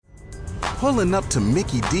Pulling up to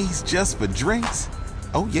Mickey D's just for drinks?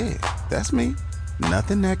 Oh yeah, that's me.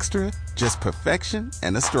 Nothing extra, just perfection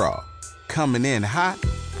and a straw. Coming in hot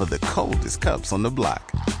for the coldest cups on the block.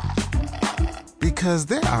 Because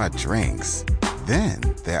there are drinks. Then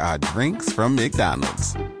there are drinks from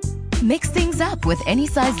McDonald's. Mix things up with any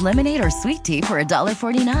size lemonade or sweet tea for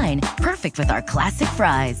 $1.49. Perfect with our classic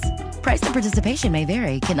fries. Price and participation may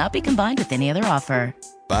vary. Cannot be combined with any other offer.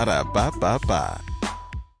 Ba-da-ba-ba-ba.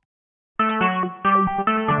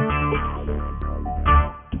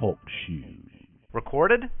 Talk shoes.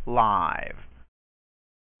 Recorded live.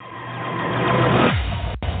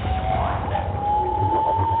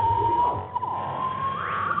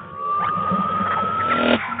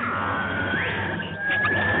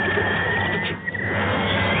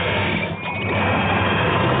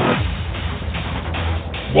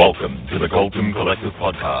 Welcome to the Colton Collective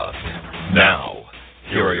Podcast. Now,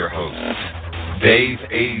 here are your hosts, Dave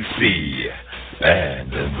A.C.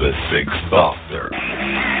 and the Sixth Doctor.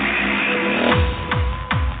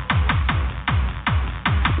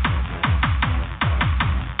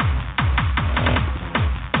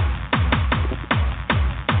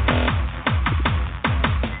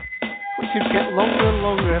 We could get longer and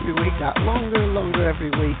longer every week, longer and longer every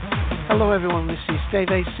week. Hello everyone, this is Dave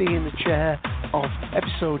A.C. in the chair of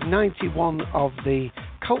episode 91 of the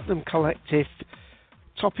Colton Collective.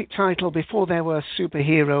 Topic title, Before There Were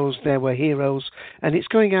Superheroes, There Were Heroes, and it's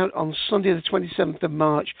going out on Sunday the 27th of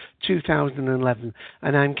March 2011,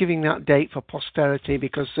 and I'm giving that date for posterity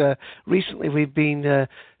because recently we've been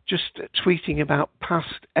just tweeting about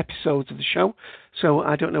past episodes of the show, so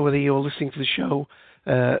I don't know whether you're listening to the show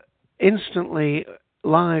instantly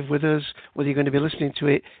live with us, whether you're going to be listening to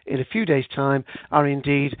it in a few days' time, or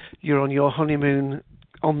indeed you're on your honeymoon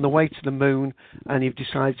on the way to the moon and you've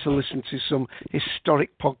decided to listen to some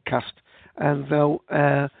historic podcast. And though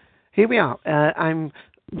here we are, I'm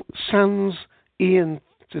sans Ian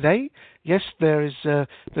today. Yes, there is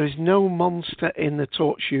no monster in the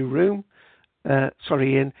talk show room.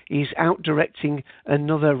 Sorry, Ian. He's out directing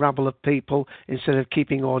another rabble of people instead of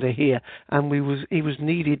keeping order here, and he was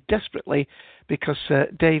needed desperately because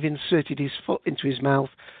Dave inserted his foot into his mouth.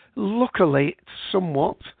 Luckily,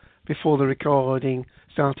 somewhat before the recording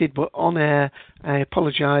started, but on air, I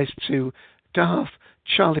apologise to Darth,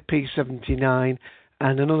 Charlie P79,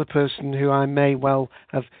 and another person who I may well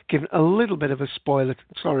have given a little bit of a spoiler.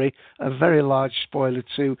 Sorry, a very large spoiler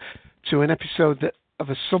to an episode of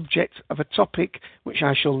a subject, of a topic, which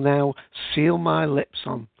I shall now seal my lips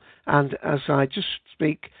on. And as I just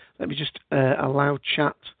speak, let me just allow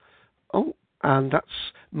chat. Oh, and that's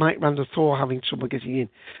Mike Randall-Thor having trouble getting in.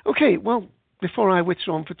 Okay, well, before I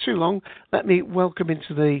witter on for too long, let me welcome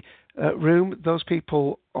into the room those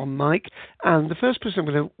people on mic. And the first person I'm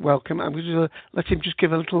going to welcome, I'm going to let him just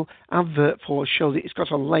give a little advert for a show that he's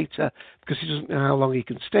got on later because he doesn't know how long he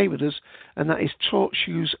can stay with us. And that is Talk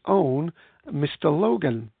Show's own Mr.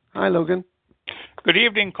 Logan. Hi, Logan. Good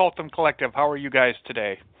evening, Colton Collective. How are you guys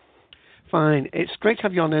today? Fine. It's great to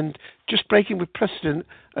have you on, and just breaking with precedent,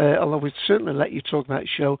 although we'd certainly let you talk about the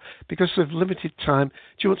show, because of limited time, do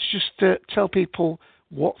you want to just tell people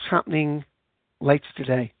what's happening later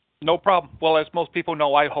today? No problem. Well, as most people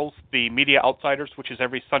know, I host the Media Outsiders, which is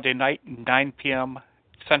every Sunday night, 9 p.m.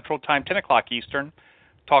 Central Time, 10 o'clock Eastern,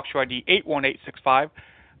 talk show ID 81865.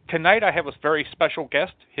 Tonight I have a very special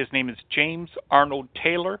guest. His name is James Arnold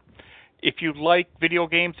Taylor. If you like video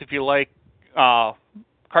games, if you like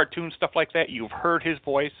cartoon stuff like that, you've heard his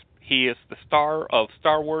voice. He is the star of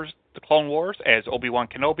Star Wars, The Clone Wars, as Obi-Wan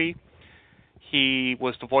Kenobi. He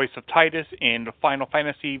was the voice of Titus in the Final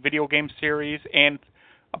Fantasy video game series and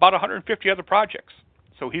about 150 other projects.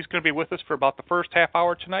 So he's going to be with us for about the first half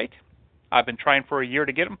hour tonight. I've been trying for a year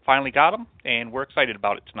to get him, finally got him, and we're excited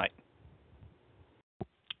about it tonight.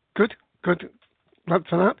 Good. Glad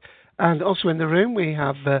for that. And also in the room we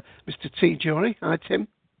have Mr. T. Jory. Hi, Tim.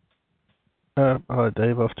 Hi,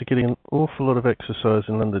 Dave. After getting an awful lot of exercise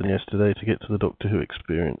in London yesterday to get to the Doctor Who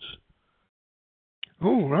experience.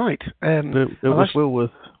 Oh, right. It was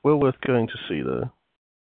well worth going to see, though.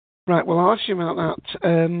 Right, well, I'll ask you about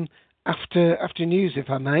that after news, if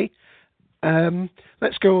I may.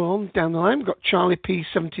 Let's go on down the line. We've got Charlie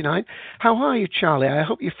P79. How are you, Charlie? I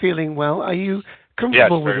hope you're feeling well. Are you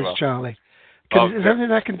comfortable with us, well. Charlie? Is there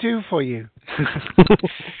anything I can do for you?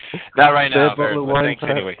 Not right now. Thanks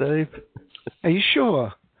anyway. Dave. Are you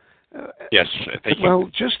sure? Yes, thank you. Well,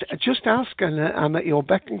 just ask, and I'm at your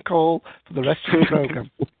beck and call for the rest of the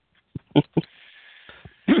program.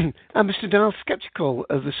 And Mr. Darth Skeptical,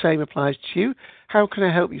 the same applies to you. How can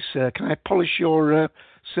I help you, sir? Can I polish your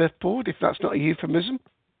surfboard, if that's not a euphemism?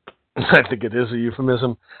 I think it is a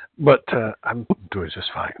euphemism, but I'm doing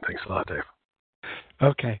just fine. Thanks a lot, Dave.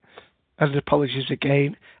 Okay. And apologies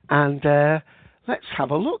again. And let's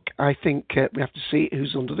have a look. I think we have to see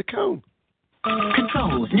who's under the cone.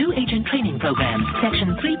 Control, new agent training program,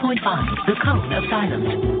 section 3.5, the cone of silence.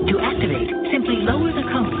 To activate, simply lower the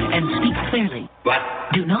cone and speak clearly. What?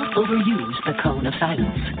 Do not overuse the cone of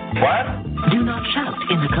silence. What? Do not shout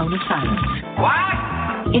in the cone of silence.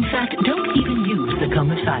 What? In fact, don't even use the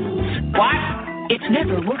cone of silence. What? It's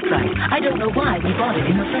never worked right. I don't know why we bought it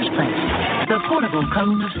in the first place. The portable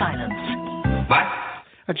cone of silence. What?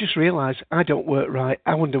 I just realised I don't work right.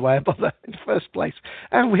 I wonder why I bother in the first place.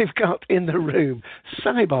 And we've got in the room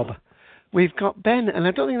Cybob. We've got Ben, and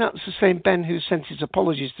I don't think that's the same Ben who sent his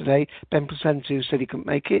apologies today. Ben Placenta, who said he couldn't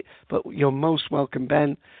make it, but you're most welcome,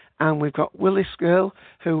 Ben. And we've got Willis Girl,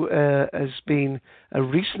 who has been a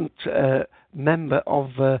recent member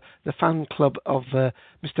of the fan club of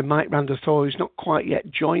Mr. Mike Randathor, who's not quite yet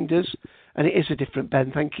joined us. And it is a different Ben.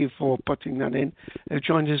 Thank you for putting that in. Who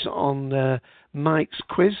joined us on Mike's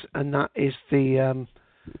quiz, and that is the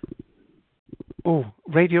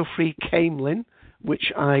Radio Free Camelin,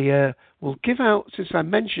 which I will give out. Since I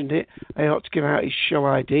mentioned it, I ought to give out his show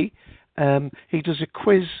ID. He does a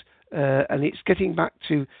quiz, and it's getting back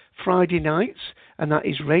to Friday nights, and that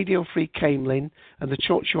is Radio Free Camelin, and the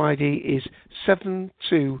talk show ID is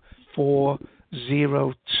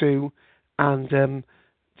 72402, and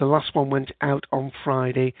the last one went out on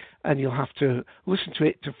Friday, and you'll have to listen to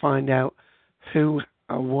it to find out who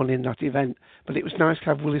won in that event. But it was nice to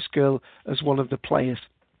have Willis Girl as one of the players.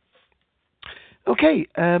 Okay,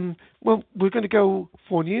 well, we're going to go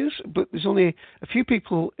for news, but there's only a few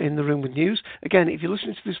people in the room with news. Again, if you're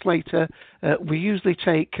listening to this later, we usually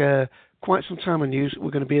take quite some time on news.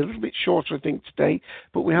 We're going to be a little bit shorter, I think, today,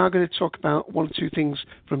 but we are going to talk about one or two things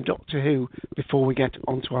from Doctor Who before we get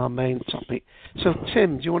onto our main topic. So,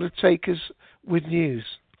 Tim, do you want to take us with news?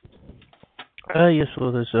 Yes,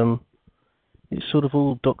 well, there's it's sort of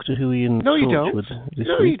all Doctor Who-ian. No, you don't.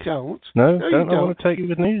 No, you don't. No, don't I want to take you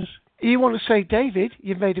with news? You want to say, David,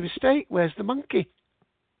 you've made a mistake. Where's the monkey?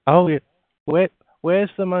 Oh, yeah. Where's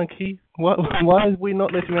the monkey? Why have we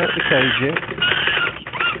not let him out of the cage yet?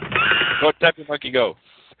 Go, Tappy Monkey, go.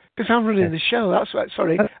 Because I'm running the show. That's right.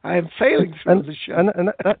 Sorry, I am failing to run the show. And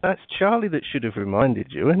that's Charlie that should have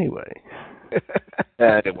reminded you anyway.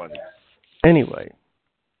 It wasn't. Anyway,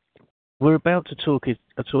 we're about to talk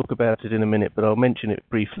about it in a minute, but I'll mention it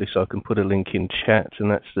briefly so I can put a link in chat,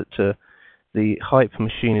 and that's that the hype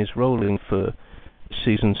machine is rolling for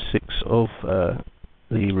Season 6 of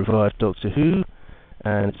the revived Doctor Who,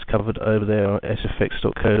 and it's covered over there on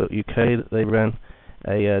sfx.co.uk that they ran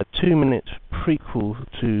a 2-minute prequel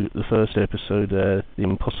to the first episode, The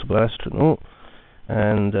Impossible Astronaut,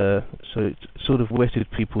 and so it sort of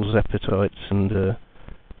whetted people's appetites and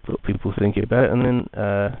got people thinking about it. And then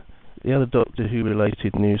the other Doctor Who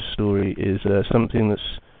related news story is something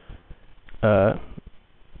that's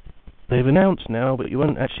they've announced now, but you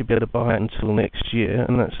won't actually be able to buy it until next year,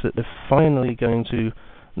 and that's that they're finally going to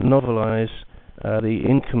novelise the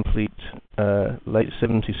incomplete late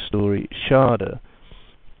 70s story Sharda.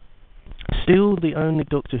 Still the only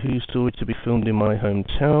Doctor Who story to be filmed in my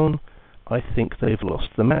hometown. I think they've lost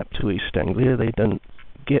the map to East Anglia. They don't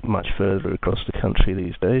get much further across the country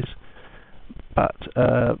these days. But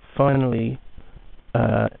finally,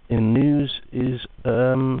 in news is,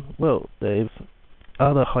 they've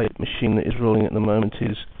other hype machine that is rolling at the moment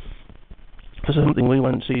is for something we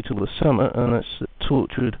won't see till the summer, and that's the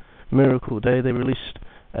Torchwood Miracle Day. They released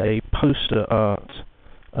a poster art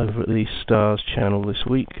over at the Stars channel this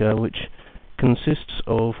week, which consists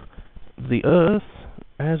of the Earth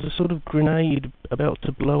as a sort of grenade about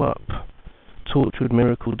to blow up. Torchwood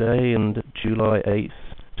Miracle Day and July 8th,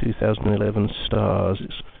 2011 stars.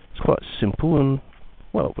 It's quite simple and,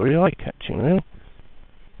 well, very eye-catching, really.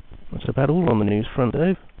 That's about all on the news front,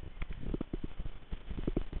 Dave.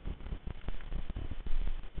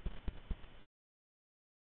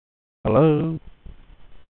 Hello?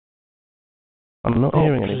 I'm not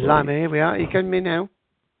hearing anything. Here we are. Are you getting me now?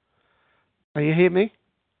 Are you hearing me?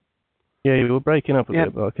 Yeah, you were breaking up a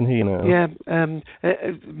bit, but I can hear you now. Yeah,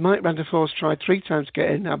 Mike Randafor's tried 3 times to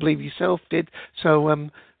get in. I believe yourself did. So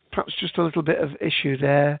perhaps just a little bit of issue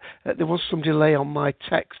there. There was some delay on my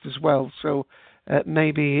text as well, so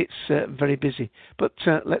maybe it's very busy. But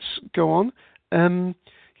let's go on. There's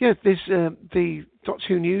the Doctor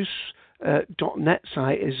Who News .net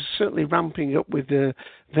site is certainly ramping up with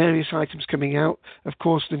various items coming out. Of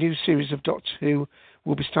course, the new series of Doctor Who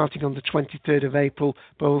will be starting on the 23rd of April,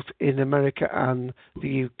 both in America and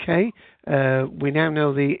the UK. We now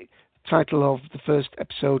know the title of the first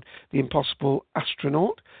episode, The Impossible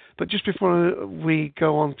Astronaut. But just before we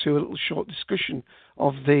go on to a little short discussion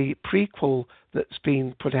of the prequel that's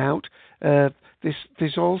been put out,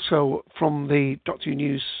 there's also, from the Doctor Who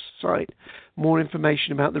News site, more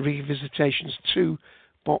information about the Revisitations 2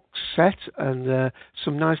 box set, and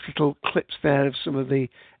some nice little clips there of some of the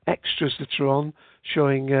extras that are on,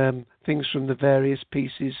 showing things from the various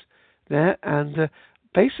pieces there, and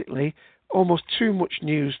basically almost too much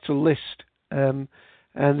news to list. And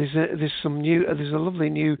there's a lovely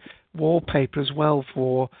new wallpaper as well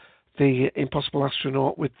for the Impossible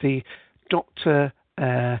Astronaut, with the Doctor,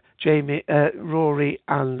 Jamie, Rory,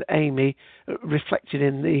 and Amy reflected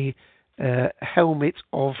in the helmet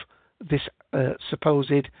of this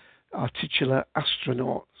supposed titular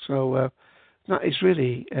astronaut. So that is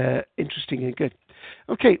really interesting and good.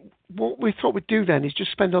 Okay, what we thought we'd do then is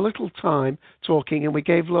just spend a little time talking, and we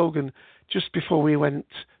gave Logan, just before we went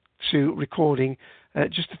to recording,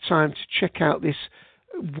 just the time to check out this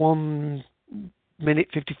 1 minute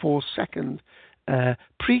 54 second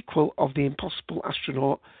prequel of The Impossible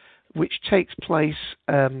Astronaut, which takes place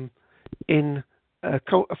in a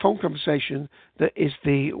phone conversation that is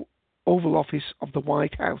the Oval Office of the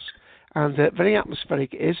White House. And very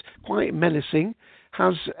atmospheric it is, quite menacing,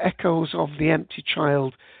 has echoes of The Empty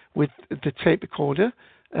Child with the tape recorder.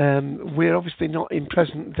 We're obviously not in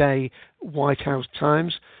present day White House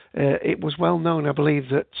times. It was well known, I believe,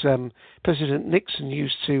 that President Nixon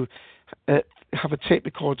used to have a tape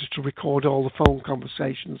recorder to record all the phone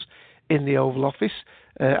conversations in the Oval Office.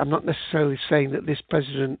 I'm not necessarily saying that this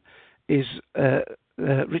president is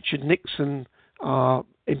Richard Nixon, or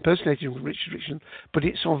impersonating Richard Nixon, but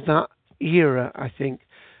it's of that era, I think.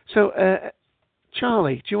 So,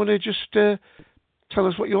 Charlie, do you want to just tell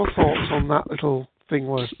us what your thoughts on that little thing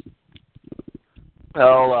were?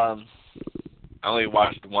 Well, I only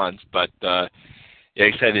watched it once, but yeah,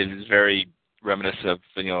 he said it was very reminiscent of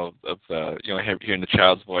hearing the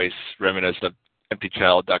child's voice, reminiscent of Empty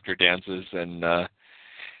Child, Dr. Dances, and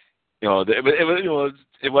it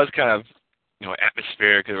was kind of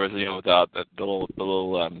atmospheric. There was the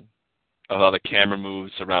little of how the camera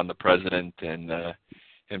moves around the president and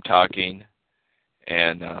him talking,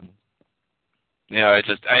 and it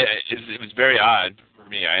was very odd for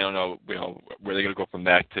me. I don't know where they're gonna go from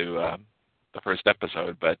that to the first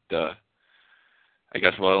episode, but I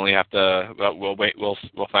guess we'll only have to we'll wait. We'll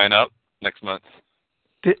find out next month.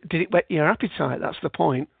 Did it whet your appetite? That's the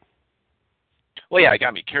point. Well, yeah, it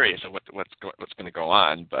got me curious of what's going to go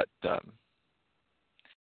on, but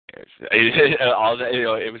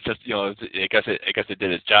it was just I guess it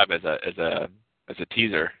did its job as a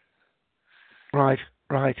teaser. Right,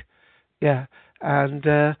 yeah. And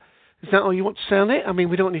is that all you want to say on it? I mean,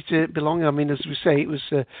 we don't need to be long. I mean, as we say, it was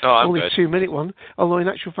only a 2-minute one. Although, in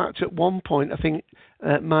actual fact, at one point, I think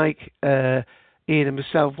Mike, Ian, and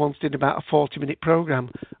myself once did about a 40-minute program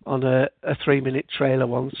on a 3-minute trailer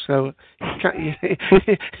once. So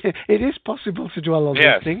it is possible to dwell on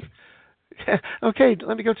these things. Okay,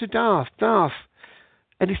 let me go to Darth. Darth,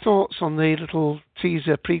 any thoughts on the little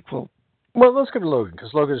teaser prequel? Well, let's go to Logan,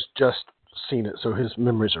 because Logan's just seen it, so his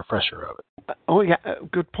memories are fresher of it. Oh, yeah,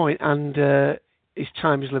 good point. And his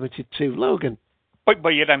time is limited too. Logan. But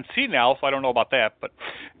yet I'm seeing now, so I don't know about that. But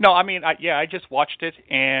no, I mean, I just watched it,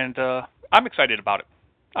 and I'm excited about it.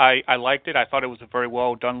 I liked it. I thought it was a very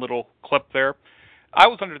well done little clip there. I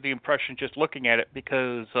was under the impression, just looking at it,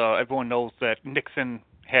 because everyone knows that Nixon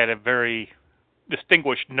had a very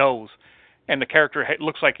distinguished nose, and the character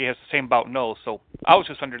looks like he has the same about nose. So I was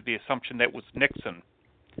just under the assumption that it was Nixon.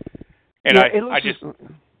 And yeah, I just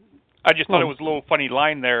thought it was a little funny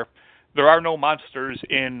line there. There are no monsters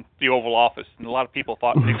in the Oval Office, and a lot of people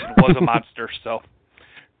thought Nixon was a monster. So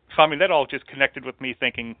I mean, that all just connected with me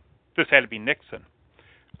thinking this had to be Nixon.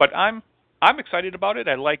 But I'm excited about it.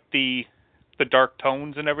 I like the dark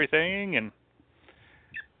tones and everything, and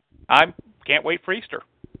I can't wait for Easter.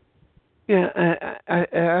 Yeah,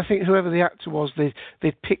 I think whoever the actor was,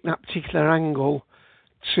 they'd picked that particular angle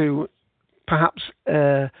to perhaps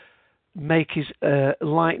make his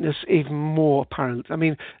likeness even more apparent. I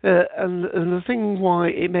mean, and the thing why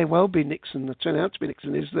it may well be Nixon, or turn out to be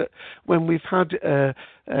Nixon, is that when we've had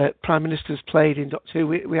prime ministers played in Doctor Who,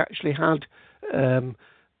 we actually had,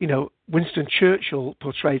 Winston Churchill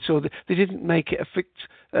portrayed. So they didn't make it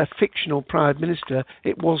a fictional prime minister.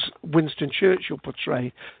 It was Winston Churchill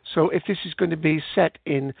portrayed. So if this is going to be set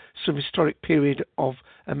in some historic period of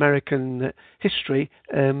American history,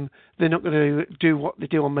 they're not going to do what they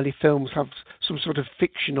do on many films, have some sort of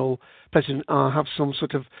fictional president, or have some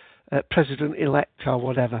sort of president-elect or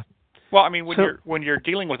whatever. Well, I mean, when you're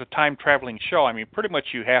dealing with a time-traveling show, I mean, pretty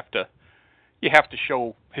much you have to you have to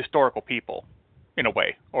show historical people in a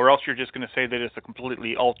way, or else you're just going to say that it's a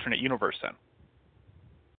completely alternate universe then.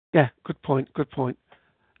 Yeah, good point. Good point.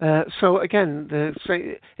 So again,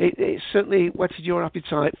 it certainly whetted your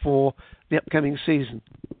appetite for the upcoming season.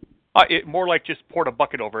 It more like just poured a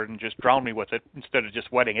bucket over it and just drowned me with it instead of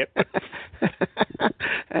just wetting it.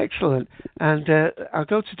 Excellent. And I'll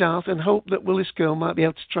go to Darth and hope that Willis Girl might be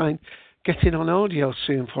able to try and get in on audio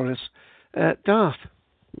soon for us. Darth.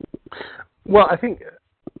 Well, I think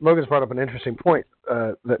Logan's brought up an interesting point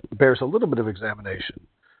that bears a little bit of examination,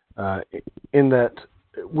 in that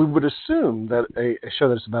we would assume that a show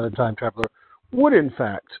that's about a time traveler would, in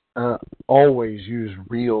fact, always use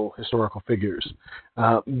real historical figures.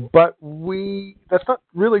 But that's not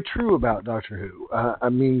really true about Doctor Who. I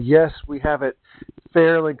mean, yes, we have it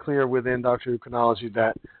fairly clear within Doctor Who chronology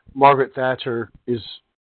that Margaret Thatcher is,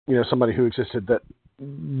 somebody who existed, that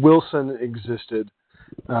Wilson existed,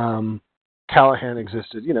 Callahan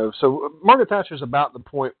existed, So Margaret Thatcher's about the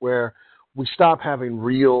point where we stop having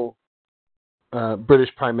real British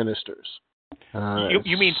prime ministers.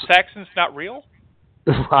 You mean Saxon's not real?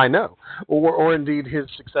 I know. Or indeed his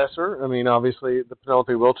successor. I mean, obviously the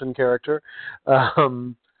Penelope Wilton character.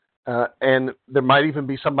 And there might even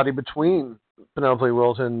be somebody between Penelope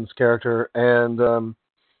Wilton's character and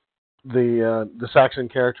the Saxon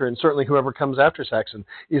character, and certainly whoever comes after Saxon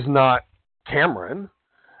is not Cameron,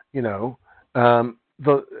 and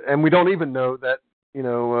we don't even know that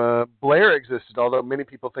Blair existed, although many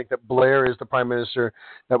people think that Blair is the prime minister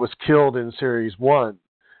that was killed in Series 1.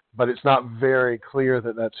 But it's not very clear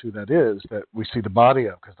that that's who that is, that we see the body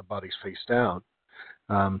of, because the body's face down.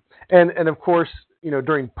 And of course,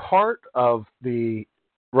 during part of the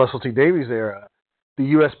Russell T. Davies era, the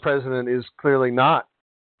U.S. president is clearly not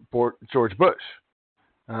George Bush.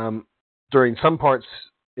 During some parts,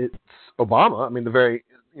 it's Obama. I mean, the very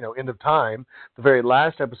end of time, the very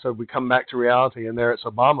last episode, we come back to reality, and there it's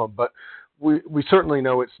Obama. But we certainly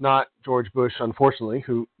know it's not George Bush, unfortunately,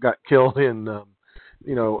 who got killed in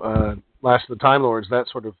Last of the Time Lords, that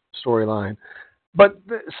sort of storyline. But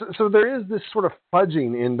so there is this sort of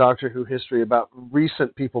fudging in Doctor Who history about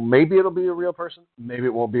recent people. Maybe it'll be a real person, maybe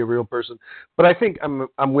it won't be a real person. But I think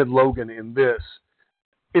I'm with Logan in this.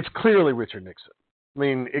 It's clearly Richard Nixon. I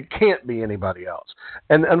mean, it can't be anybody else.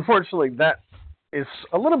 And unfortunately, that is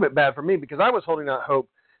a little bit bad for me, because I was holding out hope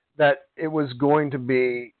that it was going to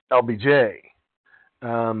be LBJ.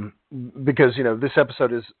 Because, this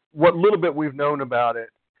episode is what little bit we've known about it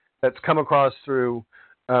that's come across through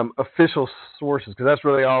official sources, because that's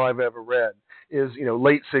really all I've ever read, is,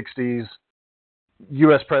 late 60s,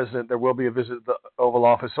 U.S. president, there will be a visit to the Oval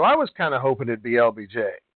Office. So I was kind of hoping it'd be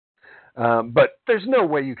LBJ. But there's no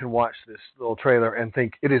way you can watch this little trailer and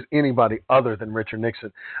think it is anybody other than Richard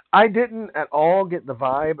Nixon. I didn't at all get the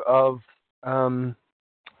vibe of The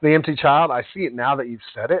Empty Child. I see it now that you've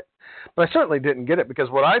said it. But I certainly didn't get it, because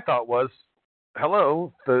what I thought was,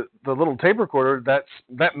 hello, the little tape recorder,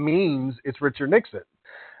 that means it's Richard Nixon.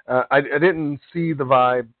 I didn't see the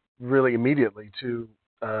vibe really immediately to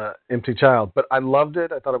Empty Child, but I loved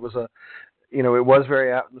it. I thought it was it was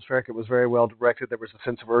very atmospheric. It was very well directed. There was a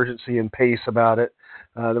sense of urgency and pace about it.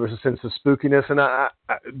 There was a sense of spookiness. And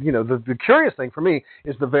the curious thing for me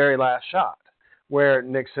is the very last shot, where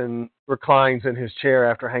Nixon reclines in his chair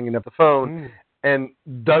after hanging up the phone and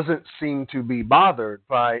doesn't seem to be bothered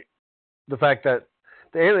by the fact that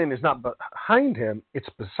the alien is not behind him, it's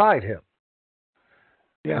beside him.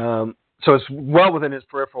 Yeah. So it's well within his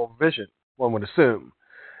peripheral vision, one would assume.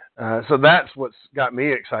 So that's what's got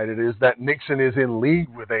me excited, is that Nixon is in league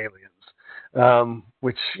with aliens,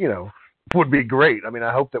 which, would be great. I mean,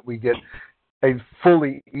 I hope that we get a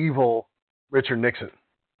fully evil Richard Nixon.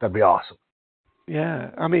 That'd be awesome.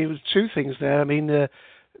 Yeah, I mean, it was two things there. I mean,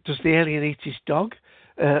 does the alien eat his dog?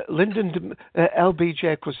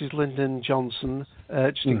 LBJ, of course, is Lyndon Johnson,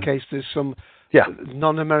 just in case there's some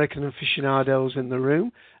non-American aficionados in the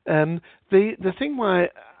room. The thing why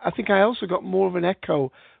I think I also got more of an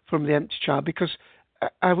echo from The Empty Child, because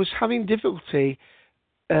I was having difficulty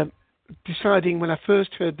deciding when I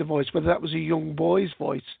first heard the voice whether that was a young boy's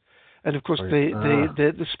voice. And of course,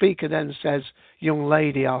 the speaker then says "young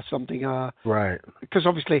lady" or something. Right. Because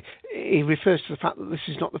obviously he refers to the fact that this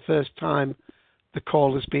is not the first time the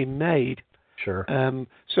call has been made. Sure.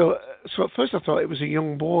 So at first I thought it was a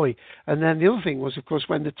young boy, and then the other thing was, of course,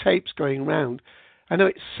 when the tape's going round. I know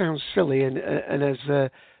it sounds silly, and as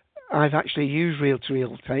I've actually used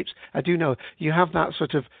reel-to-reel tapes, I do know you have that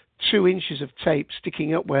sort of 2 inches of tape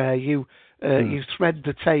sticking up where you thread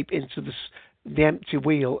the tape into the empty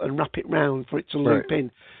wheel and wrap it round for it to loop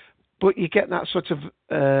in. But you get that sort of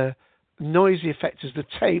noisy effect as the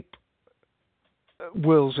tape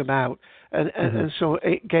whirls about, and so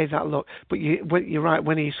it gave that look. But you're right,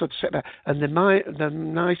 when he sort of set back, and the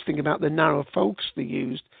nice thing about the narrow focus they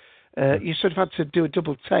used, you sort of had to do a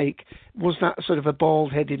double take. Was that sort of a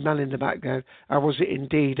bald-headed man in the background, or was it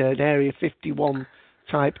indeed an Area 51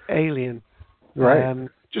 type alien? Right.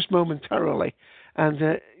 Just momentarily.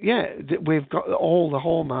 And we've got all the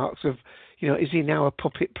hallmarks of, is he now a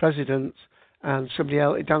puppet president and somebody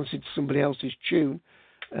else dancing to somebody else's tune?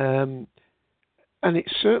 And it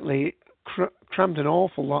certainly crammed an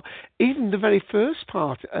awful lot. Even the very first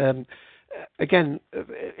part, again,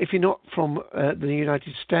 if you're not from the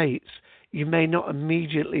United States, you may not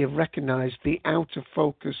immediately have recognized the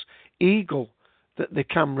out-of-focus eagle that the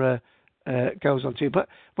camera goes onto. But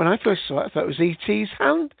when I first saw it, I thought it was E.T.'s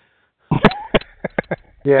hand.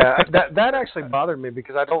 Yeah, that actually bothered me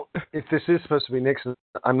because I don't. If this is supposed to be Nixon,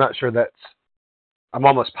 I'm not sure I'm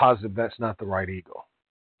almost positive that's not the right eagle.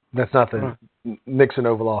 That's not the Nixon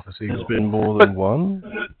Oval Office eagle. There's been more than one.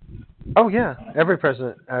 Oh yeah, every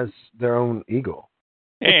president has their own eagle.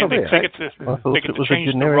 And they get to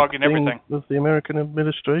change the rug and everything. Of the American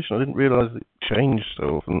administration. I didn't realize it changed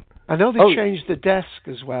so often. I know they changed the desk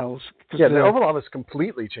as well. Yeah, the Oval Office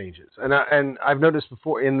completely changes, and I've noticed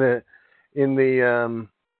before in the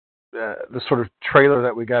sort of trailer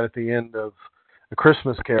that we got at the end of A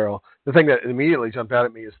Christmas Carol, the thing that immediately jumped out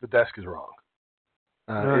at me is the desk is wrong.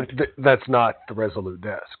 That's not the Resolute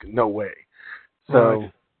desk. No way. So,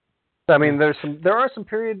 I mean, there are some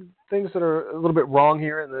period things that are a little bit wrong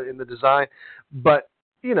here in the design, but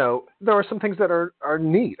there are some things that are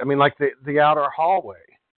neat. I mean, like the outer hallway.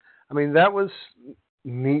 I mean, that was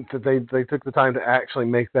neat that they took the time to actually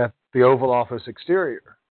make that the Oval Office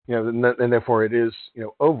exterior. And therefore it is,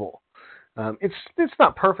 oval. It's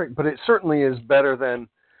not perfect, but it certainly is better than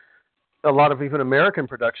a lot of even American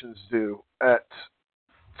productions do at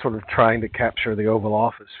sort of trying to capture the Oval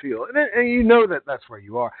Office feel. And that's where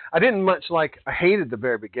you are. I hated the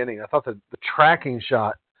very beginning. I thought that the tracking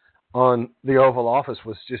shot on the Oval Office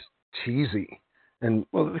was just cheesy. And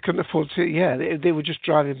well, they couldn't afford to, they were just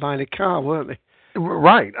driving by in a car, weren't they?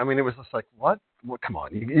 Right. I mean, it was just like, what? Well, come on,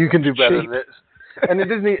 you can do better than this. And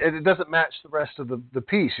it doesn't match the rest of the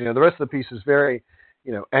piece. The rest of the piece is very,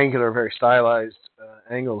 angular, very stylized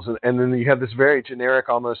angles, and then you have this very generic,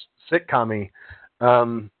 almost sitcom-y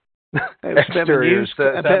exteriors.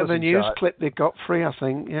 A bit of a news clip they got free, I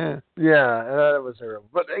think. Yeah. Yeah, that was terrible.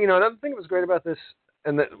 But another thing that was great about this,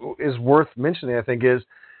 and that is worth mentioning, I think, is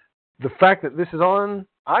the fact that this is on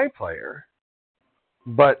iPlayer,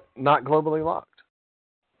 but not globally locked.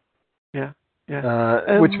 Yeah.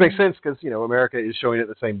 Which makes sense because America is showing it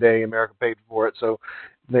the same day. America paid for it, so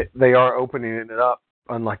they are opening it up,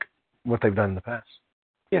 unlike what they've done in the past.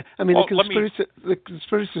 Yeah, I mean the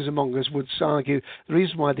conspirators among us would argue the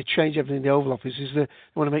reason why they change everything in the Oval Office is they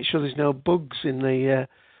want to make sure there's no bugs in the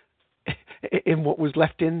in what was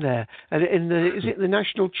left in there. And is it the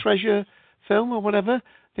National Treasure film or whatever?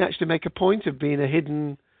 They actually make a point of being a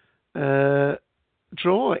hidden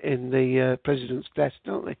drawer in the president's desk,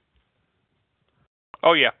 don't they?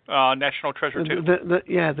 Oh yeah, National Treasure 2.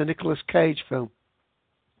 The Nicolas Cage film.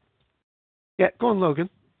 Yeah, go on, Logan.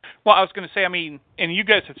 Well, I was going to say, I mean, and you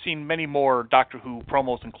guys have seen many more Doctor Who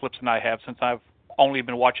promos and clips than I have since I've only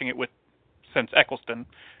been watching it since Eccleston.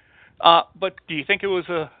 But do you think it was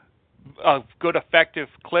a good, effective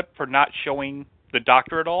clip for not showing the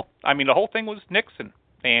Doctor at all? I mean, the whole thing was Nixon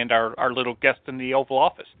and our little guest in the Oval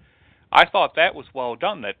Office. I thought that was well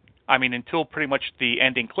done. Until pretty much the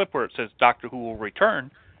ending clip where it says Doctor Who will return,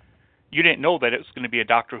 you didn't know that it was going to be a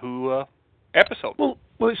Doctor Who episode. Well,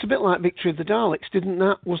 it's a bit like Victory of the Daleks,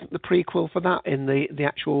 wasn't the prequel for that in the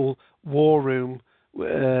actual war room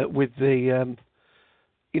with the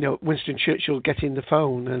Winston Churchill getting the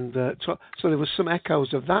phone, and so there was some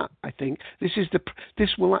echoes of that. I think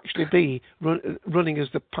this will actually be running as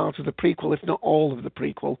the part of the prequel, if not all of the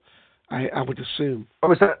prequel. I would assume.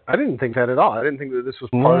 I didn't think that at all. I didn't think that this was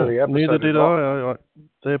part of the episode. Neither did I.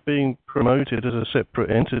 They're being promoted as a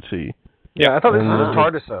separate entity. Yeah, I thought this was a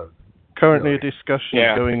TARDISode. Currently, a discussion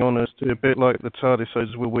going on as to a bit like the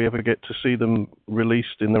TARDISodes. Will we ever get to see them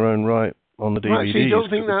released in their own right on the DVDs? Right, so you don't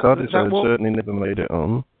think the TARDISode certainly never made it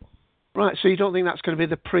on. Right, so you don't think that's going to be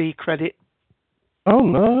the pre-credit? Oh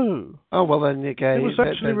no. Oh well, then again, it was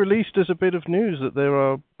actually released as a bit of news that there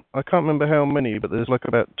are. I can't remember how many, but there's like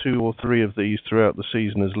about 2 or 3 of these throughout the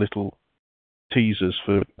season as little teasers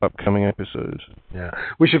for upcoming episodes. Yeah,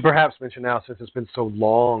 we should perhaps mention now, since it's been so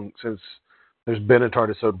long since there's been a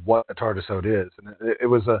TARDISode, what a TARDISode is. And it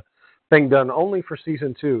was a thing done only for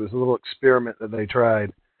season 2. It was a little experiment that they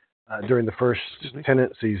tried during the first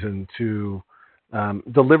Tennant season to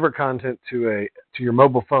deliver content to your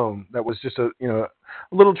mobile phone that was just a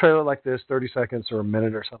little trailer like this, 30 seconds or a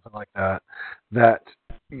minute or something like that, that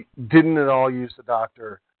didn't at all use the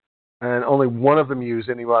Doctor, and only one of them used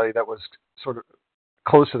anybody that was sort of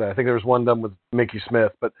close to that. I think there was one done with Mickey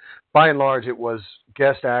Smith, but by and large it was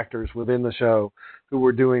guest actors within the show who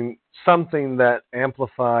were doing something that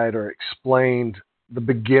amplified or explained the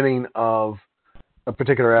beginning of a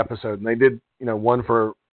particular episode. And they did, one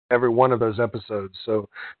for every one of those episodes. So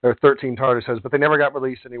there are 13 TARDIS heads, but they never got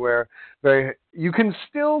released anywhere. You can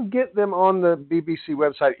still get them on the BBC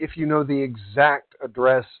website if you know the exact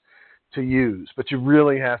address to use, but you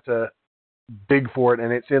really have to dig for it,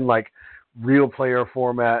 and it's in like real player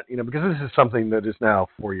format, because this is something that is now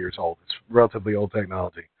 4 years old. It's relatively old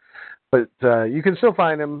technology, but you can still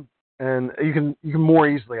find them, and you can more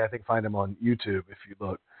easily, I think, find them on YouTube if you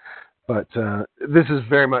look. But this is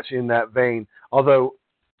very much in that vein, although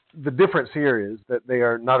the difference here is that they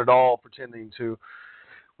are not at all pretending to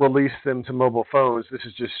release them to mobile phones. This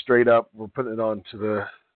is just straight up, we're putting it onto the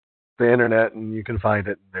internet, and you can find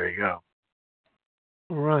it, and there you go.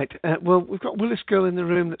 Right. Well, we've got Willis Girl in the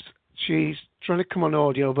room. She's trying to come on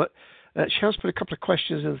audio, but she has put a couple of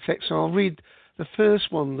questions in the text, so I'll read the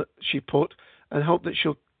first one that she put and hope that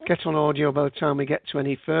she'll get on audio by the time we get to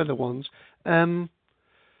any further ones. Love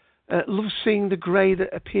seeing the Grey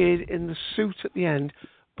that appeared in the suit at the end.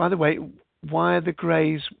 By the way, why are the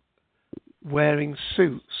Greys wearing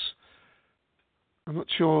suits? I'm not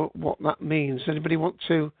sure what that means. Anybody want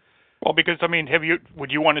to? Well, because,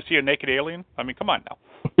 would you want to see a naked alien? Come on now.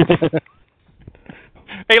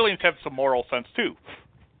 Aliens have some moral sense, too.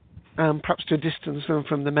 Perhaps to distance them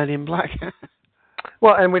from the Men in Black.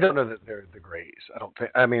 Well, and we don't know that they're the Greys. I don't think.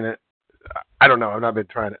 I don't know. I've not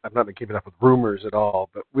been keeping up with rumors at all,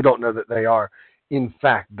 but we don't know that they are, in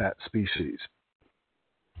fact, that species.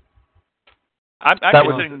 I'm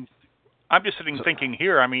just sitting thinking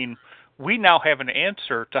here. We now have an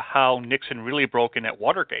answer to how Nixon really broke in at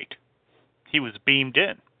Watergate. He was beamed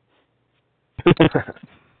in.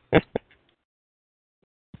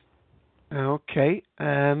 Okay.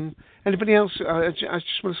 Anybody else? I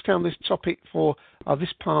just want to stay on this topic for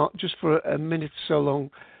this part just for a minute or so long,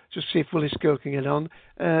 just see if Willis Girl can get on.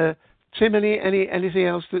 Tim, anything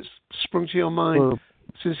else that's sprung to your mind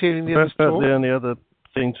since hearing the others talk? The only other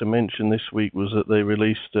thing to mention this week was that they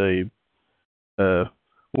released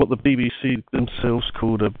what the BBC themselves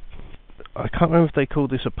called I can't remember if they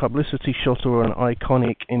called this a publicity shot or an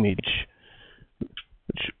iconic image,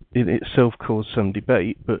 which in itself caused some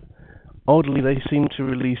debate, but oddly they seem to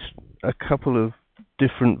release a couple of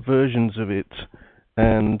different versions of it,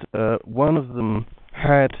 and one of them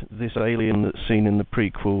had this alien that's seen in the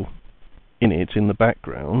prequel in the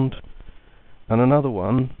background, and another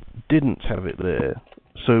one didn't have it there.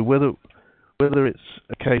 So whether it's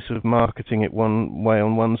a case of marketing it one way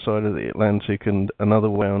on one side of the Atlantic and another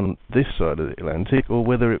way on this side of the Atlantic, or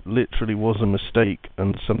whether it literally was a mistake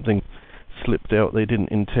and something slipped out they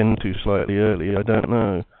didn't intend to slightly early, I don't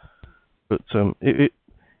know. But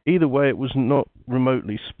either way, it was not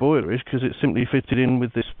remotely spoilerish because it simply fitted in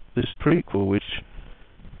with this prequel, which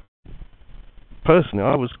personally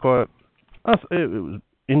I thought it was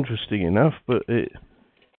interesting enough, but it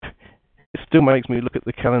still makes me look at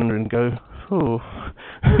the calendar and go, oh,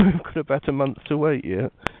 we've got about a month to wait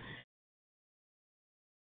yet.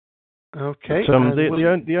 Okay. But,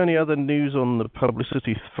 the only other news on the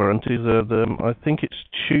publicity front is I think it's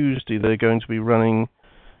Tuesday they're going to be running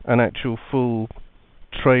an actual full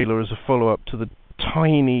trailer as a follow-up to the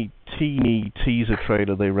teeny teaser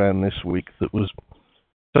trailer they ran this week that was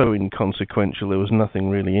so inconsequential there was nothing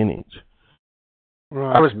really in it.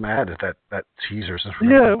 Right. I was mad at that teaser.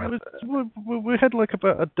 Yeah, we had like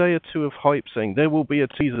about a day or two of hype saying there will be a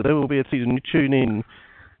teaser, and you tune in,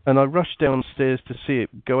 and I rushed downstairs to see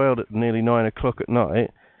it go out at nearly 9 o'clock at night,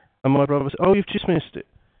 and my brother said, "Oh, you've just missed it."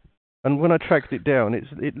 And when I tracked it down, it's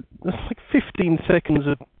like 15 seconds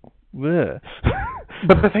of there.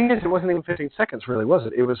 But the thing is, it wasn't even 15 seconds, really, was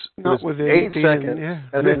it? It was 8 seconds,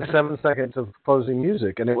 and then 7 seconds of closing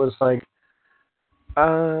music, and it was like,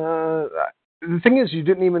 the thing is, you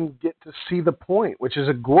didn't even get to see the point, which is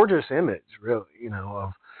a gorgeous image, really,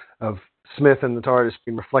 of Smith and the TARDIS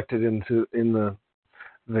being reflected in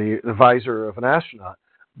the visor of an astronaut.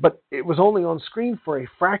 But it was only on screen for a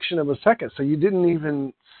fraction of a second, so you didn't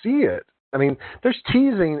even see it. There's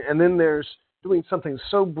teasing, and then there's doing something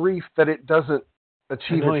so brief that it doesn't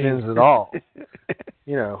achieve its ends at all.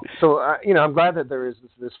 So I'm glad that there is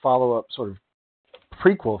this follow-up sort of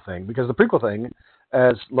prequel thing, because the prequel thing,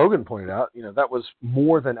 as Logan pointed out, that was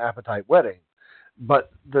more than appetite whetting. But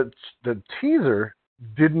the teaser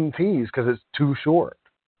didn't tease because it's too short.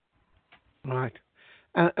 Right.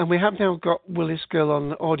 And we have now got Willis Girl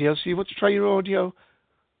on audio, so you want to try your audio?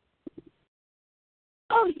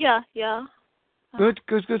 Oh, yeah. Good.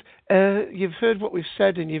 You've heard what we've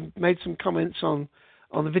said, and you've made some comments on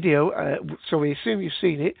the video, so we assume you've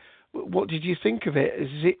seen it. What did you think of it? Has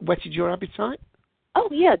it whetted your appetite? Oh,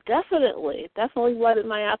 yeah, definitely. Definitely whetted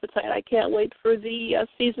my appetite. I can't wait for the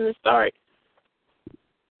season to start.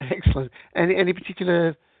 Excellent. Any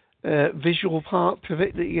particular visual part of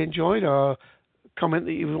it that you enjoyed, or comment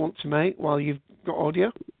that you would want to make while you've got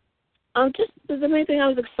audio? Just the main thing I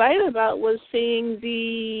was excited about was seeing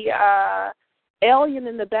the alien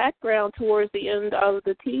in the background towards the end of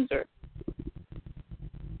the teaser.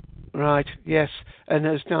 Right, yes. And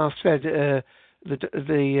as Darth said,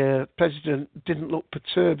 the president didn't look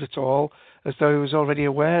perturbed at all, as though he was already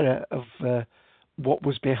aware of what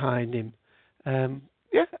was behind him.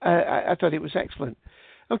 I thought it was excellent.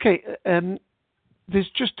 Okay, there's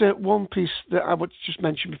just one piece that I would just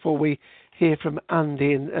mention before we hear from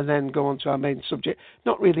Andy and then go on to our main subject.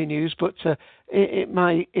 Not really news, but it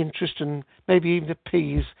might interest and maybe even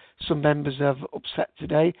appease some members of Upset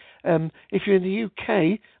Today. If you're in the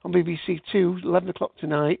UK, on BBC 2, 11 o'clock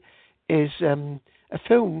tonight, is a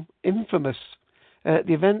film, Infamous.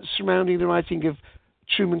 The events surrounding the writing of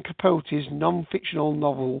Truman Capote's non-fictional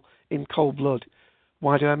novel In Cold Blood.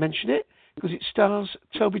 Why do I mention it? Because it stars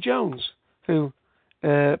Toby Jones, who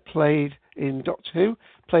played in Doctor Who,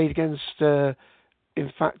 played against, in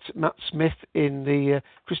fact, Matt Smith in the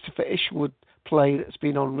Christopher Ishwood play that's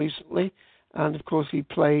been on recently, and of course he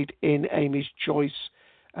played in Amy's Choice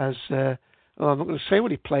as, I'm not going to say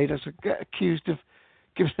what he played, as I get accused of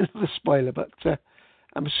giving another spoiler, but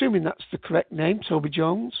I'm assuming that's the correct name, Toby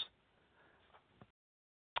Jones.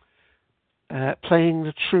 Playing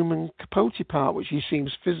the Truman Capote part, which he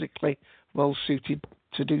seems physically well suited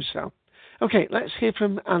to do so. Okay, let's hear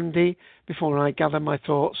from Andy before I gather my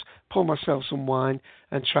thoughts, pour myself some wine,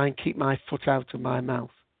 and try and keep my foot out of my mouth.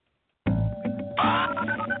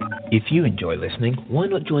 If you enjoy listening, why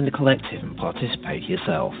not join the collective and participate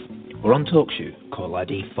yourself? We're on TalkShoe, call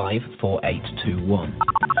ID 54821.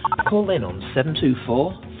 Call in on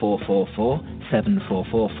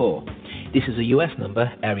 724-444-7444. This is a US number,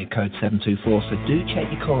 area code 724, so do check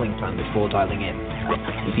your calling plan before dialing in.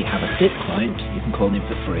 If you have a SIP client, you can call in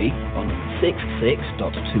for free on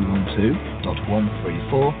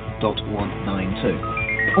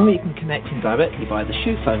 66.212.134.192. Or you can connect in directly via the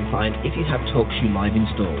Shoe phone client if you have TalkShoe Live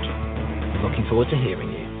installed. Looking forward to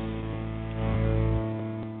hearing you.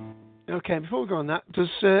 Okay, before we go on that, does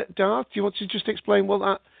Darth, do you want to just explain what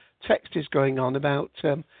that text is going on about?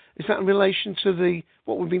 Is that in relation to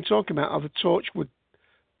what we've been talking about, of the Torchwood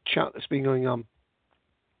chat that's been going on?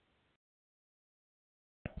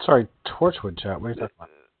 Sorry, Torchwood chat? What are you talking about?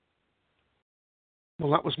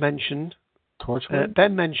 Well, that was mentioned. Torchwood?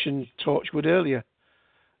 Ben mentioned Torchwood earlier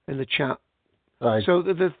in the chat. Right. So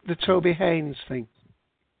the Toby Haynes thing.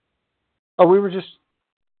 Oh, we were just...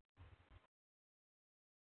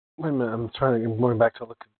 Wait a minute, I'm going back to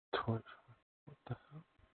look at Torchwood. What the hell?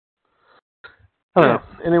 I don't know.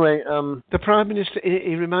 Anyway, the Prime Minister,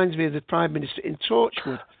 he reminds me of the Prime Minister in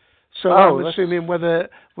Torchwood. So I'm assuming whether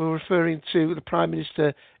we're referring to the Prime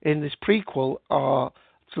Minister in this prequel or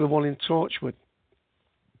to the one in Torchwood.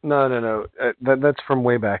 No. That's from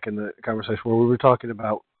way back in the conversation where we were talking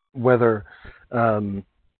about whether Doctor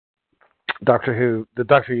Who, the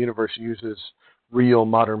Doctor Who universe uses real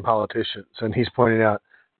modern politicians. And he's pointing out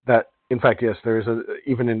that, in fact, yes, there is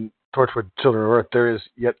even in Torchwood Children of Earth, there is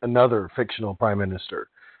yet another fictional prime minister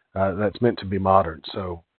that's meant to be modern.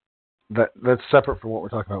 So that's separate from what we're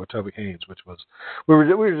talking about with Toby Haynes, which was we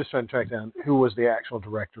were just trying to track down who was the actual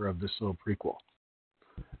director of this little prequel,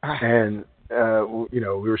 and we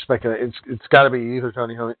were speculating it's got to be either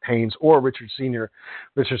Tony Haynes or Richard Senior.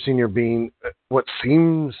 Richard Senior being what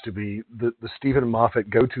seems to be the Stephen Moffat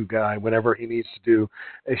go-to guy whenever he needs to do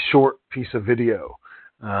a short piece of video.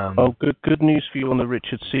 Good news for you on the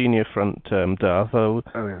Richard Senior front, Darth.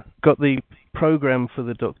 Got the program for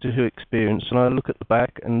the Doctor Who experience, and I look at the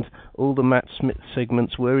back, and all the Matt Smith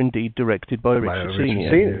segments were indeed directed by Richard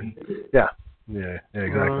Senior. Yeah,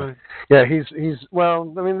 exactly. Right. Yeah, he's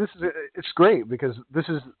well. I mean, it's great because this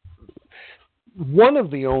is one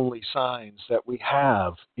of the only signs that we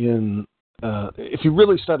have in. If you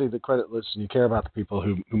really study the credit list and you care about the people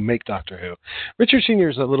who make Doctor Who, Richard Senior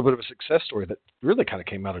is a little bit of a success story that really kind of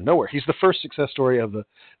came out of nowhere. He's the first success story of the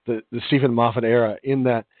Stephen Moffat era, in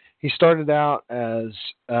that he started out as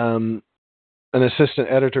an assistant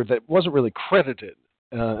editor that wasn't really credited,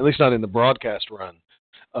 at least not in the broadcast run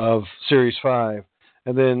of Series 5,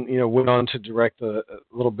 and then went on to direct a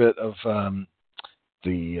little bit of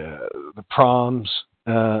the proms,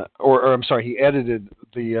 or I'm sorry, he edited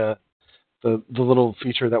the little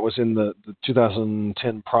feature that was in the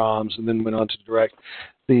 2010 proms, and then went on to direct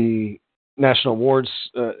the National Awards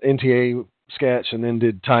NTA sketch, and then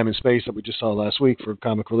did Time and Space that we just saw last week for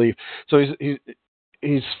Comic Relief. So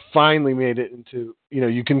he's finally made it into,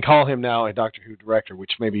 you can call him now a Doctor Who director,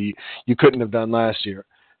 which maybe you couldn't have done last year.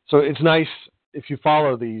 So it's nice if you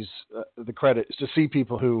follow these the credits to see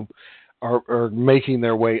people who are making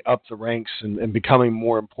their way up the ranks and becoming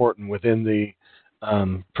more important within the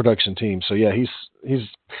production team. So yeah, he's.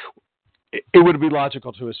 It would be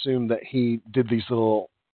logical to assume that he did these little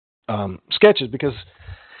sketches because,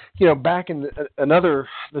 back in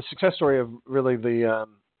the success story of really the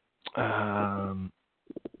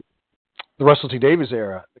Russell T Davies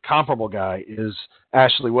era, the comparable guy is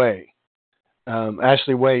Ashley Way.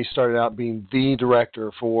 Ashley Way started out being the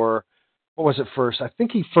director for, what was it first? I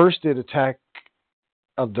think he first did Attack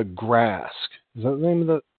of the Grask. Is that the name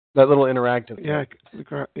of that little interactive thing?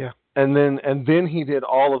 Yeah. And then he did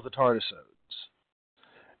all of the TARDISodes.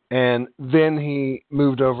 And then he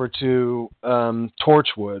moved over to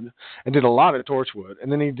Torchwood and did a lot of Torchwood.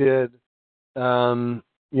 And then he did some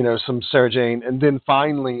Sarah Jane. And then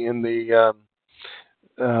finally in the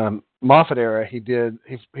Moffat era,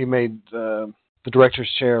 he made the director's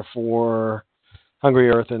chair for Hungry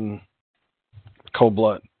Earth and Cold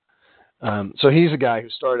Blood. So he's a guy who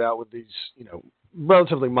started out with these,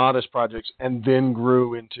 relatively modest projects and then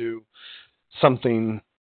grew into something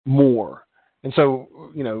more. And so,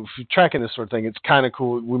 if you're tracking this sort of thing, it's kind of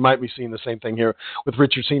cool. We might be seeing the same thing here with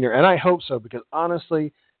Richard Senior. And I hope so, because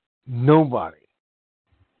honestly, nobody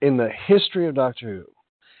in the history of Doctor Who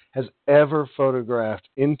has ever photographed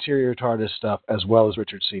interior TARDIS stuff as well as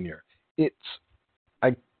Richard Senior.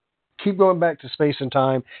 I keep going back to Space and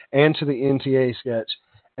Time and to the NTA sketch,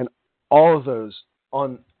 and all of those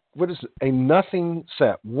on, what is it, a nothing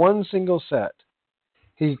set, one single set,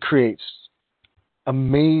 he creates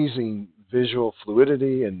amazing visual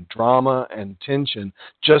fluidity and drama and tension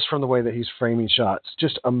just from the way that he's framing shots.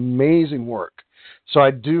 Just amazing work. So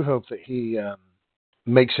I do hope that he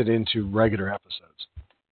makes it into regular episodes.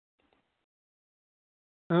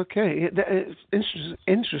 Okay.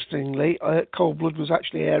 Interestingly, Cold Blood was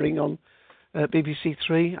actually airing on BBC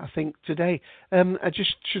Three, I think, today. I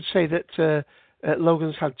just should say that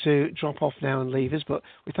Logan's had to drop off now and leave us, but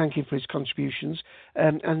we thank him for his contributions.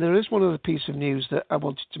 And there is one other piece of news that I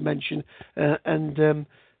wanted to mention,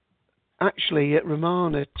 actually,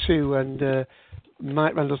 Romana too and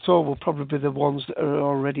Mike Randall-Thor will probably be the ones that are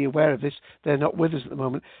already aware of this. They're not with us at the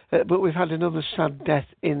moment, but we've had another sad death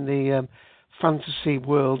in the fantasy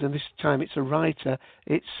world, and this time it's a writer.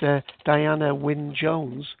 It's Diana Wynne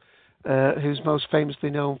Jones, who's most famously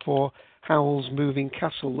known for Howl's Moving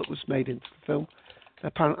Castle that was made into the film.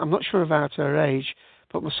 Apparently, I'm not sure about her age,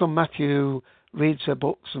 but my son Matthew, who reads her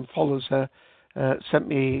books and follows her, let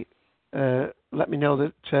me know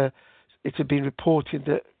that it had been reported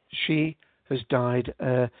that she has died.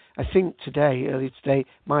 I think early today,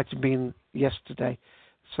 might have been yesterday.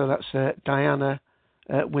 So that's Diana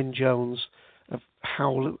Wynne Jones of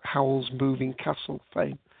Howl's Moving Castle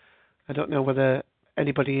fame. I don't know whether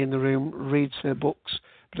anybody in the room reads her books,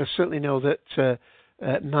 but I certainly know that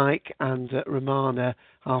Mike and Romana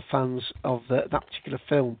are fans of that particular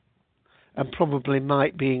film. And probably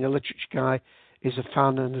Mike, being a literature guy, is a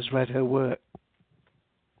fan and has read her work.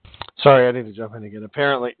 Sorry, I need to jump in again.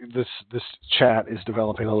 Apparently, this chat is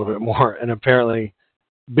developing a little bit more, and apparently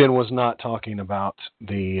Ben was not talking about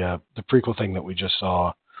the prequel thing that we just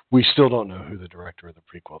saw. We still don't know who the director of the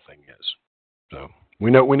prequel thing is. So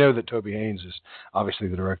we know that Toby Haynes is obviously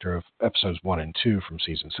the director of episodes 1 and 2 from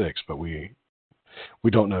season 6, but we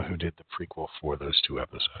don't know who did the prequel for those 2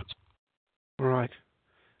 episodes. Right.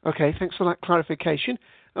 Okay, thanks for that clarification.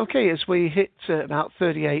 Okay, as we hit about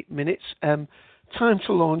 38 minutes, time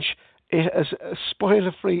to launch as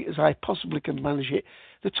spoiler-free as I possibly can manage it.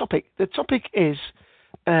 The topic is,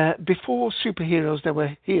 before superheroes, there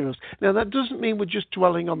were heroes. Now, that doesn't mean we're just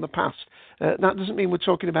dwelling on the past. That doesn't mean we're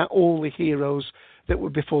talking about all the heroes that were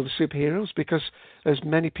before the superheroes, because, as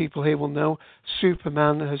many people here will know,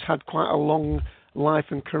 Superman has had quite a long life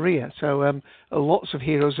and career. So lots of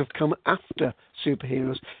heroes have come after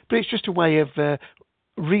superheroes. But it's just a way of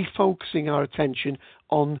refocusing our attention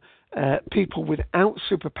on people without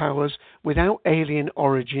superpowers, without alien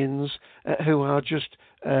origins, who are just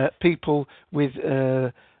people with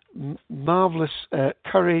marvelous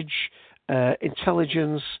courage,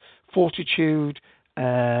 intelligence, fortitude,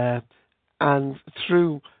 and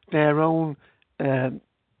through their own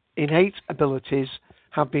innate abilities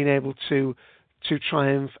have been able to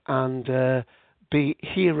triumph and be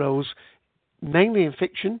heroes, mainly in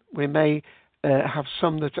fiction. We may have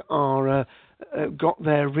some that are got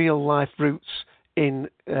their real life roots in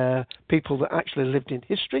people that actually lived in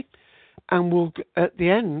history. And we'll, at the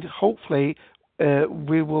end, hopefully,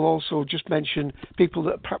 we will also just mention people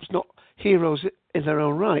that are perhaps not heroes in their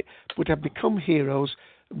own right, but have become heroes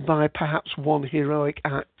by perhaps one heroic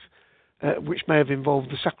act, which may have involved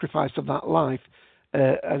the sacrifice of that life,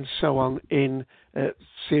 and so on, in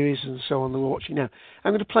series and so on that we're watching now.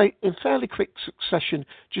 I'm going to play in fairly quick succession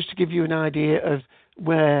just to give you an idea of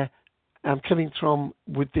where I'm coming from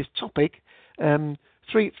with this topic.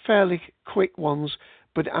 3 fairly quick ones,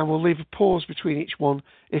 but I will leave a pause between each one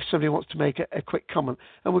if somebody wants to make a quick comment.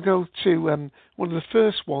 And we'll go to one of the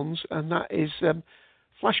first ones, and that is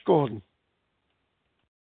Flash Gordon.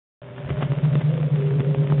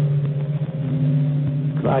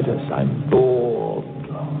 Titus, I'm bored.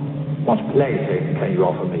 What plaything can you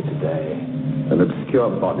offer me today? An obscure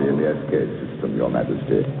body in the escape system, Your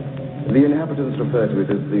Majesty. The inhabitants refer to it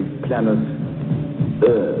as the planet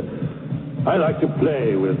Earth. I like to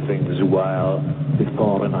play with things a while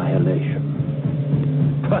before annihilation.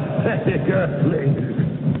 Pathetic earthlings!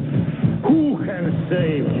 Who can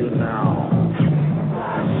save you now?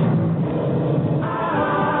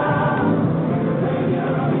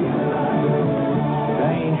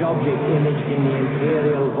 Strange object imaged in the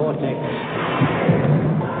Imperial vortex.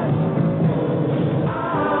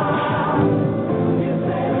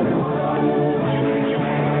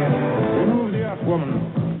 Remove the Earth woman.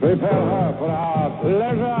 Prepare her for our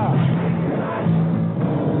pleasure.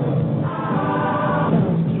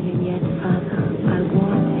 Don't kill him yet, Father. I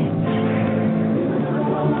want him.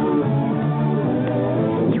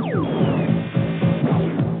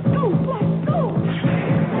 Go, Flash, go!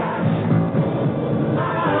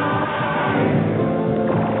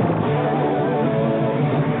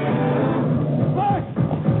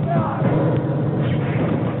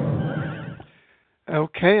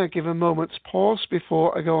 Okay, I give a moment's pause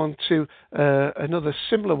before I go on to another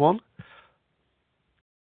similar one.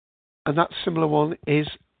 And that similar one is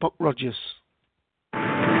Buck Rogers.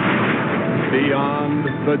 Beyond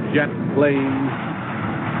the jet plane,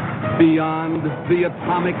 beyond the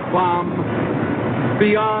atomic bomb,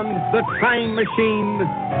 beyond the time machine,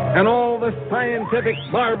 and all the scientific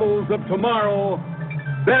marvels of tomorrow,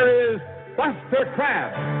 there is Buster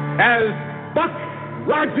Crabbe as Buck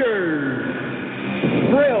Rogers.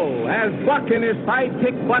 Thrill as Buck and his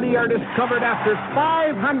sidekick Buddy are discovered after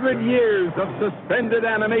 500 years of suspended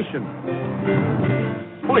animation.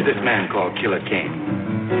 Who is this man called Killer Kane?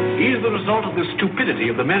 He is the result of the stupidity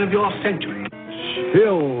of the men of your century.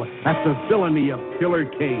 Chill at the villainy of Killer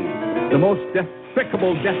Kane, the most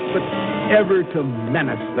despicable despot ever to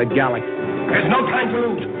menace the galaxy. There's no time to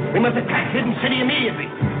lose. We must attack Hidden City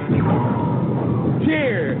immediately.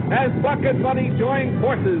 Cheer as Buck and Buddy join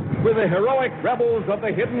forces with the heroic rebels of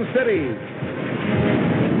the Hidden City.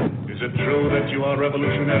 Is it true that you are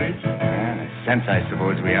revolutionaries? In a sense, I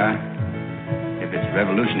suppose we are. If it's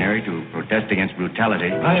revolutionary to protest against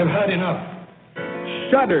brutality. I have had enough.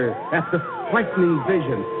 Shudder at the frightening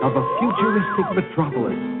vision of a futuristic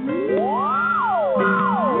metropolis.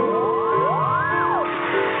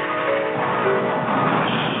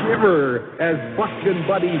 Shiver as Buck and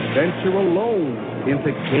Buddy venture alone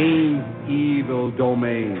into Kane's evil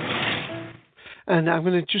domain. And I'm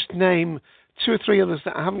going to just name 2 or 3 others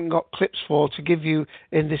that I haven't got clips for to give you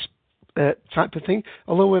in this type of thing.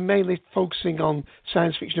 Although we're mainly focusing on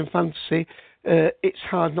science fiction and fantasy, it's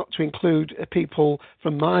hard not to include people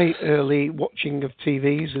from my early watching of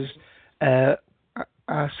TVs. As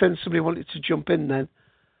I sense somebody wanted to jump in then.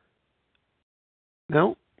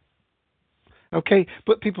 No? Okay,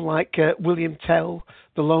 but people like William Tell,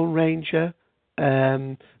 the Lone Ranger,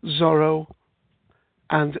 Zorro,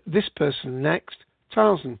 and this person next,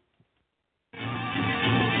 Tarzan.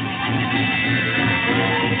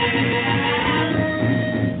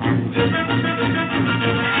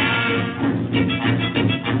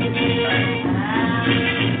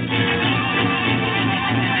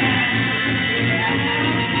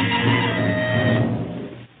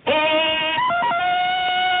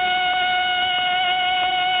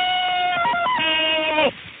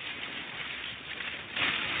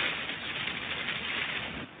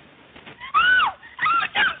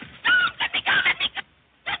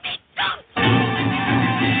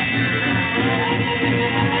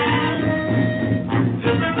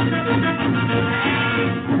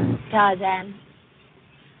 Tarzan,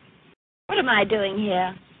 what am I doing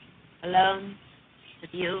here? Alone with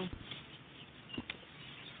you?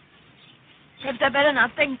 Perhaps I better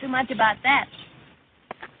not think too much about that.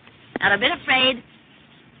 Not a bit afraid,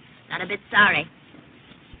 not a bit sorry.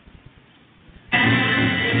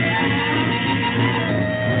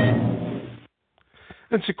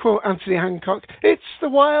 And to quote Anthony Hancock, it's the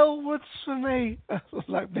Wild Woods for me. I love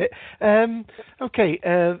that bit.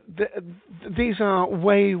 These are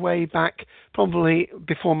way, way back, probably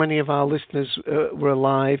before many of our listeners were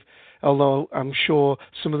alive, although I'm sure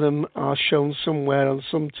some of them are shown somewhere on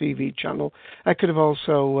some TV channel. I could have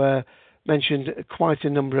also mentioned quite a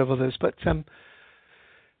number of others, but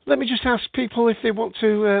let me just ask people if they want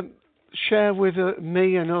to share with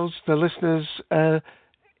me and us, the listeners,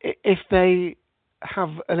 if they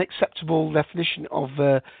have an acceptable definition of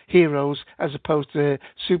heroes as opposed to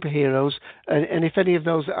superheroes, and if any of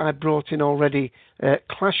those that I brought in already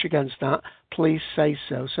clash against that, please say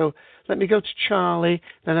so. So let me go to Charlie,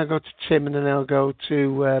 then I'll go to Tim, and then I'll go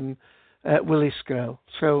to Willis Girl.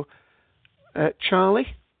 So,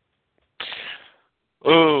 Charlie?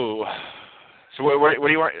 Oh, so what do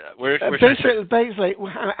you want? Basically,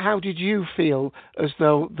 how did you feel as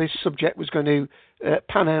though this subject was going to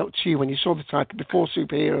pan out to you when you saw the title before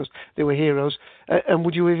superheroes, they were heroes? And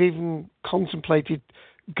would you have even contemplated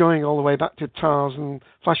going all the way back to Tarzan,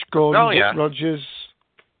 Flash Gordon, Buck Rogers?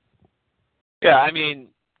 Yeah, I mean,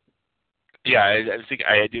 I think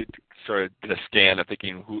I did sort of did a scan of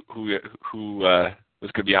thinking who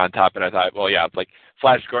was going to be on top, and I thought, well, yeah, like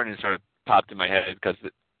Flash Gordon sort of popped in my head because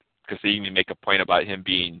they even make a point about him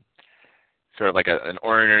being sort of like an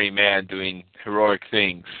ordinary man doing heroic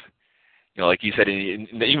things. You know, like you said,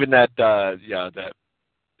 even that the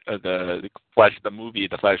Flash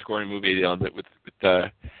Gordon movie, you know, with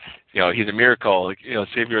he's a miracle, you know,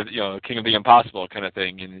 savior, you know, king of the impossible kind of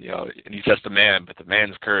thing, and you know, and he's just a man, but the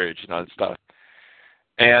man's courage and all that stuff.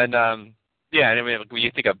 And I mean, when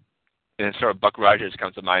you think of, and sort of Buck Rogers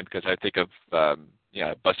comes to mind because I think of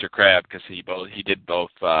Buster Crabbe, because he did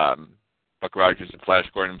both Buck Rogers and Flash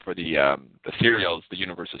Gordon for the serials, the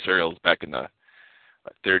Universal serials back in the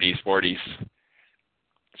 30s, 40s.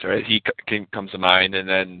 So he comes to mind, and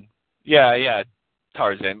then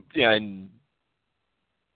Tarzan, and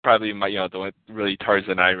probably the one really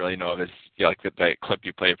Tarzan I really know of is like that clip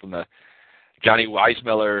you played from the Johnny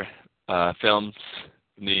Weissmuller films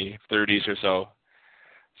in the 30s or so.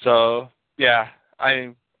 So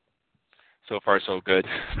so far so good.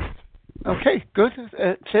 Okay, good.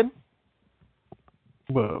 Tim?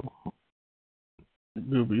 Well,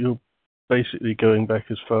 you're basically going back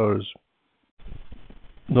as far as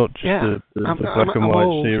not just the black and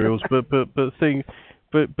white serials, but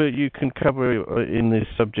you can cover in this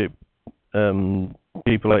subject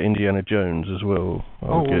people like Indiana Jones as well.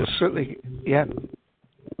 I guess. Certainly, yeah.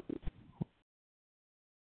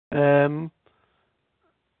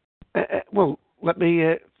 Well, let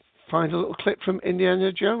me find a little clip from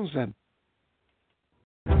Indiana Jones then.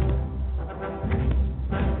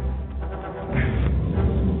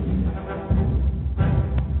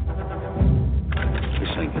 This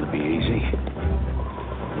ain't gonna be easy.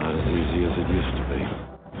 Not as easy as it used to be.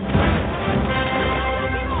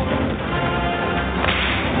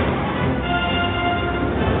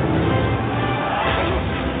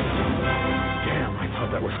 Damn, I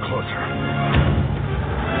thought that was closer.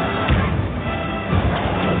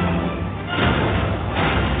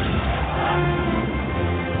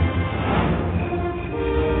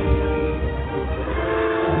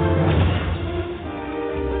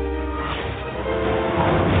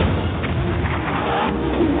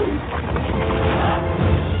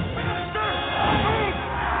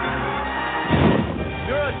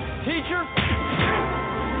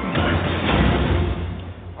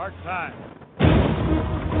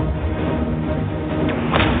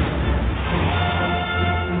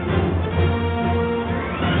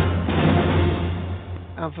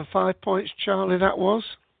 And for 5 points, Charlie, that was?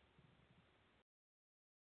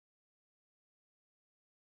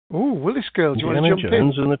 Oh, Willis Girl, do you want to jump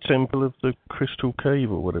Jones in? and the Temple of the Crystal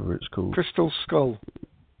Cave, or whatever it's called. Crystal Skull.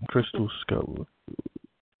 Crystal Skull.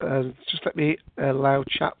 Just let me allow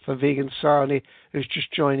chat for Vegan Sarni, who's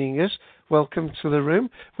just joining us. Welcome to the room.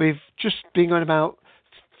 We've just been on about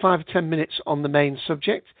 5 or 10 minutes on the main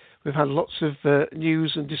subject. We've had lots of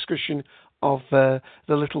news and discussion of the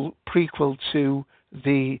little prequel to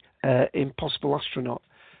the Impossible Astronaut.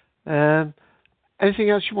 Anything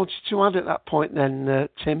else you wanted to add at that point then,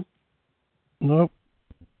 Tim? No.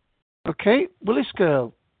 Okay, Willis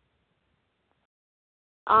Girl.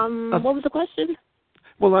 What was the question?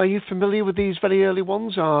 Well, are you familiar with these very early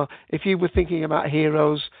ones? Or if you were thinking about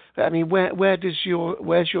heroes, I mean, where's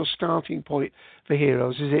your starting point for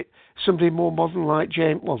heroes? Is it somebody more modern like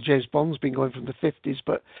James Bond's been going from the 50s,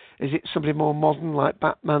 but is it somebody more modern like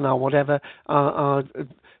Batman or whatever?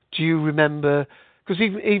 Do you remember? Because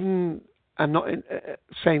even I'm not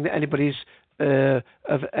saying that anybody's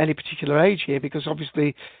of any particular age here, because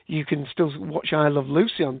obviously you can still watch I Love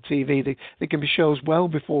Lucy on TV. There can be shows well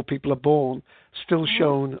before people are born, still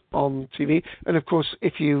shown on TV. And of course,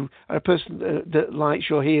 if you are a person that likes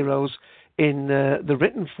your heroes in the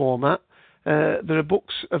written format, there are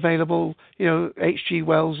books available, H.G.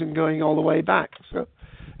 Wells and going all the way back. So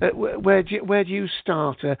where do you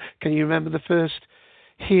start? Can you remember the first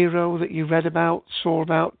hero that you read about, saw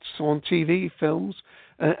on TV, films?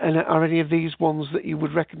 And are any of these ones that you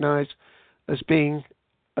would recognise as being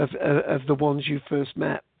of the ones you first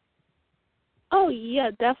met? Oh,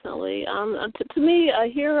 yeah, definitely. To me, a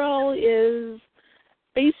hero is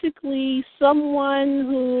basically someone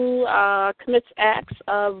who commits acts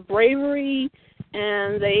of bravery,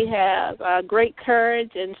 and they have great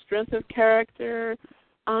courage and strength of character.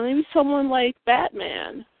 Maybe someone like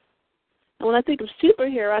Batman. And when I think of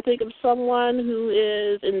superhero, I think of someone who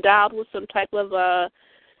is endowed with some type of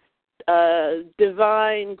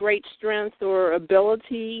divine great strength or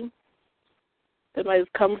ability that might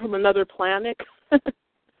have come from another planet.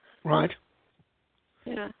 Right.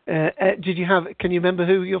 Yeah. Can you remember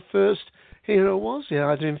who your first hero was? Yeah,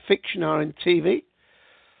 either in fiction or in TV?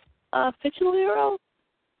 Fictional hero?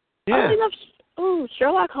 Yeah.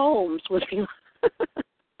 Sherlock Holmes would be.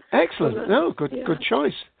 Excellent. No, good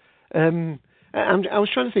choice. I was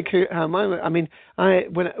trying to think how mine. I mean,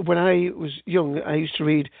 when I was young, I used to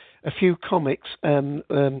read a few comics.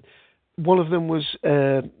 One of them was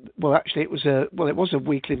it was a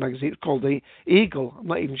weekly magazine. It was called The Eagle. I'm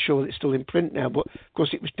not even sure that it's still in print now, but of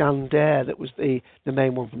course it was Dan Dare that was the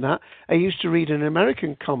main one from that. I used to read an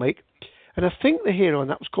American comic, and I think the hero on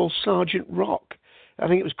that was called Sergeant Rock. I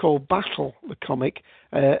think it was called Battle, the comic.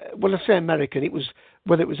 When I say American, it was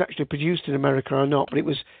whether it was actually produced in America or not, but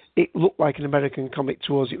it looked like an American comic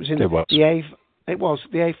to us. It was in the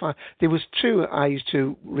A5. There was two I used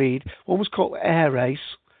to read. One was called Air Race,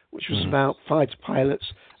 which was about fighter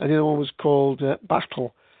pilots, and the other one was called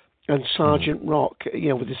Battle. And Sergeant Rock,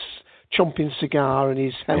 with his chomping cigar and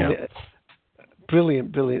his helmet. Yeah.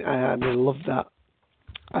 Brilliant. I love that.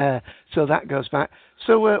 So that goes back.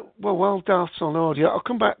 So, while Darth's on audio, I'll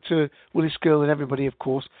come back to Willis Girl and everybody, of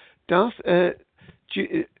course. Darth, I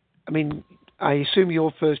assume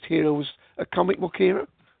your first hero was a comic book hero?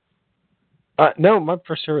 No, my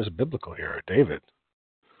first hero is a biblical hero, David.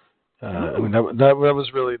 I mean, that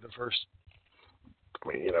was really the first. I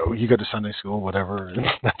mean, you go to Sunday school, whatever, and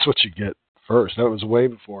that's what you get first. That was way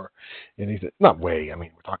before anything. Not way. I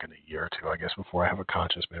mean, we're talking a year or two, I guess, before I have a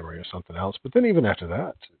conscious memory of something else. But then even after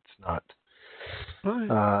that, it's not.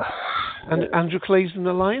 Right. And Andrew Cleves and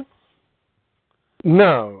the Lion?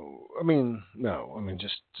 No. I mean, no. I mean,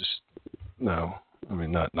 just no. I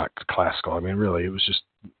mean, not classical. I mean, really, it was just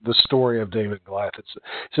the story of David and Goliath.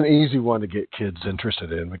 It's an easy one to get kids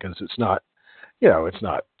interested in because it's not, it's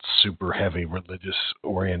not super heavy religious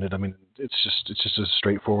oriented. I mean, it's just a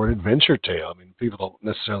straightforward adventure tale. I mean, people don't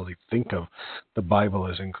necessarily think of the Bible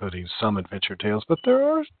as including some adventure tales, but there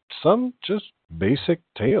are some just basic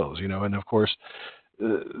tales, and of course,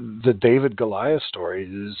 the David Goliath story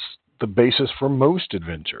is the basis for most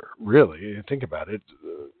adventure. Really, think about it.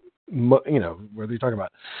 Whether you're talking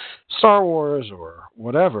about Star Wars or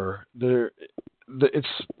whatever, it's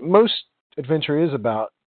most adventure is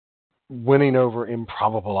about winning over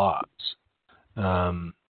improbable odds.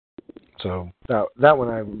 So that one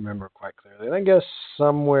I remember quite clearly. And I guess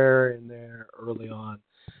somewhere in there early on,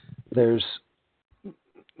 there's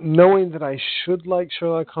knowing that I should like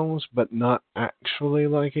Sherlock Holmes, but not actually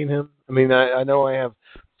liking him. I mean, I know I have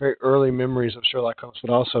very early memories of Sherlock Holmes, but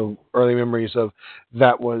also early memories of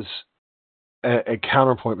that was a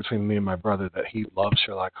counterpoint between me and my brother, that he loved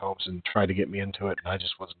Sherlock Holmes and tried to get me into it, and I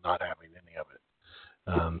just was not having any of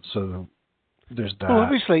it. So there's that. Well,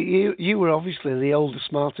 obviously, you were obviously the older,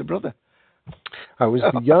 smarter brother. I was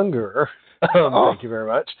the younger. Thank you very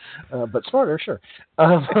much. But smarter, sure.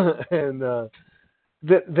 And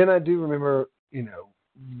then I do remember,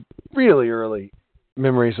 really early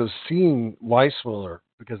memories of seeing Weissmuller,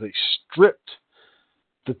 because they stripped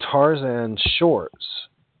the Tarzan shorts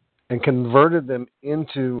and converted them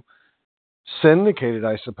into syndicated,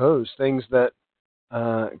 I suppose, things that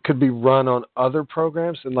could be run on other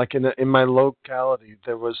programs. And like in my locality,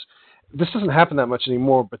 there was, this doesn't happen that much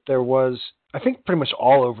anymore, but there was, I think, pretty much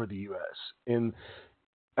all over the U.S.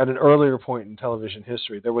 at an earlier point in television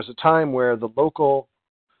history. There was a time where the local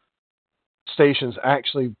stations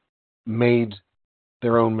actually made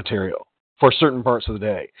their own material for certain parts of the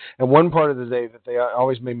day. And one part of the day that they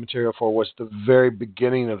always made material for was the very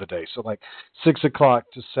beginning of the day. So like 6 o'clock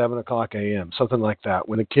to 7 o'clock a.m., something like that,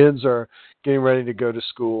 when the kids are getting ready to go to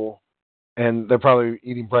school and they're probably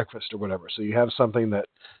eating breakfast or whatever. So you have something that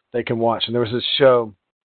they can watch. And there was this show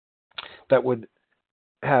that would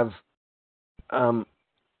have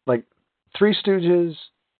like Three Stooges,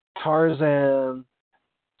 Tarzan,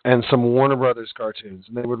 and some Warner Brothers cartoons,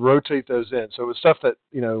 and they would rotate those in. So it was stuff that,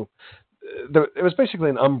 you know, it was basically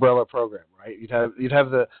an umbrella program, right? You'd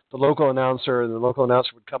have the local announcer, and the local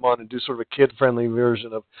announcer would come on and do sort of a kid-friendly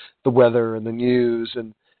version of the weather and the news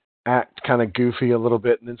and act kind of goofy a little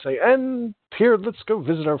bit, and then say, and here, let's go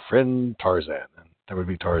visit our friend Tarzan. And that would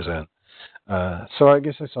be Tarzan. So I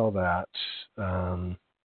guess I saw that.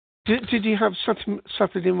 Did you have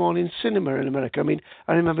Saturday morning cinema in America? I mean,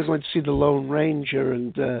 I remember going to see The Lone Ranger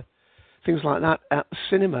and things like that at the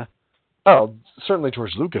cinema. Oh, certainly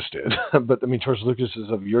George Lucas did. But, I mean, George Lucas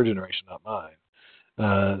is of your generation, not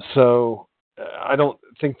mine. So I don't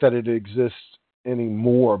think that it exists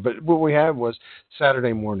anymore. But what we had was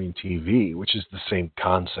Saturday morning TV, which is the same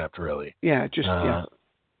concept, really. Yeah,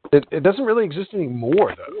 It doesn't really exist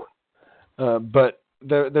anymore, though. But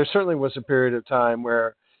there certainly was a period of time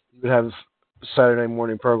where you would have Saturday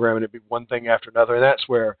morning program and it'd be one thing after another, and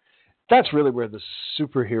that's really where the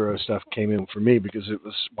superhero stuff came in for me, because it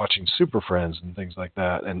was watching Super Friends and things like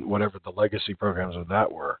that, and whatever the legacy programs of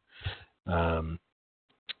that were.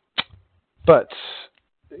 But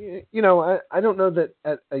you know, I don't know that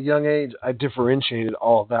at a young age I differentiated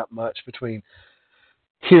all that much between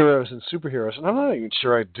heroes and superheroes, and I'm not even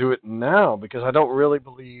sure I do it now, because I don't really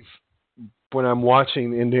believe when I'm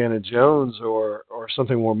watching Indiana Jones or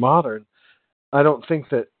something more modern, I don't think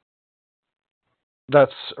that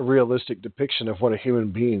that's a realistic depiction of what a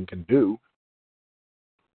human being can do.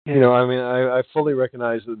 Yeah. You know, I mean, I fully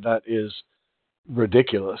recognize that is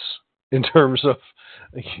ridiculous in terms of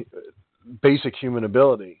basic human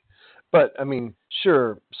ability. But, I mean,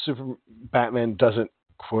 sure, Batman doesn't,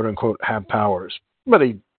 quote-unquote, have powers, but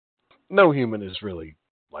no human is really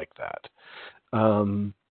like that.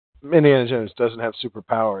 Indiana Jones doesn't have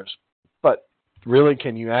superpowers, but really,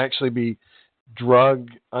 can you actually be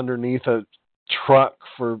drugged underneath a truck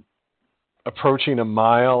for approaching a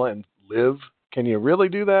mile and live? Can you really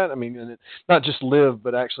do that? I mean, not just live,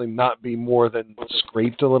 but actually not be more than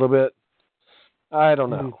scraped a little bit. I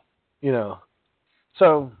don't know, you know.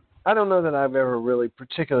 So I don't know that I've ever really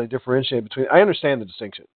particularly differentiated between. I understand the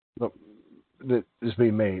distinction that is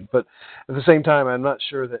being made, but at the same time, I'm not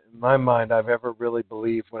sure that in my mind I've ever really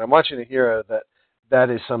believed when I'm watching a hero that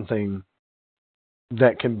is something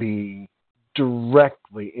that can be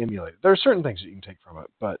directly emulated. There are certain things that you can take from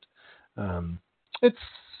it, but it's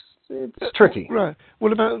tricky. Right.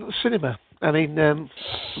 What about cinema? I mean,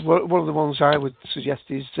 one of the ones I would suggest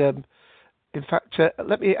is, in fact,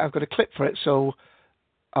 I've got a clip for it, so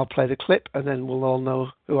I'll play the clip, and then we'll all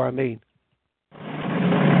know who I mean.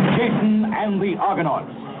 Jason and the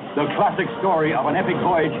Argonauts, the classic story of an epic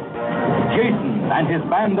voyage. Jason and his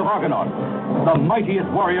band of Argonauts, the mightiest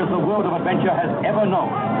warriors the world of adventure has ever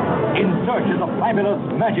known, in search of the fabulous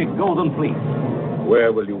magic golden fleece.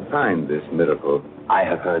 Where will you find this miracle? I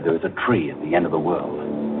have heard there is a tree at the end of the world,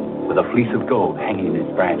 with a fleece of gold hanging in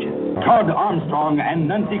its branches. Todd Armstrong and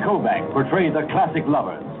Nancy Kovac portray the classic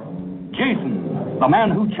lovers. Jason, the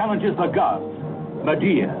man who challenges the gods.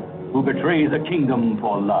 Medea, who betrays a kingdom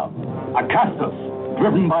for love. Acastus,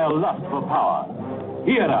 driven by a lust for power.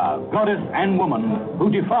 Hera, goddess and woman, who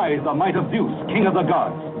defies the might of Zeus, king of the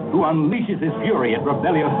gods, who unleashes his fury at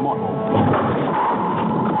rebellious mortals.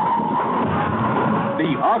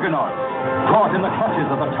 The Argonauts, caught in the clutches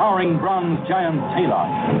of the towering bronze giant Talos.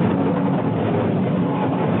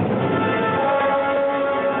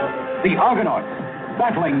 The Argonauts,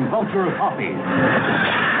 battling vulture harpies.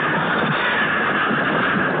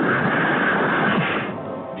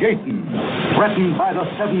 Jason, threatened by the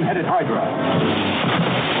seven-headed Hydra.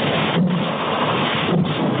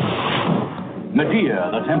 Medea,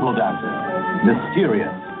 the temple dancer, mysterious,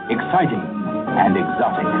 exciting, and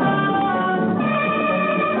exotic.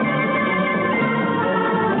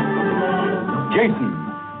 Jason,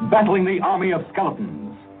 battling the army of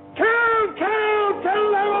skeletons. Kill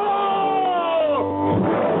them all!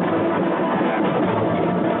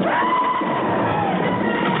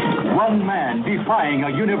 One man defying a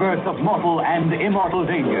universe of mortal and immortal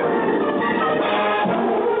danger.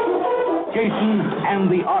 Jason and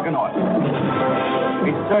the Argonauts.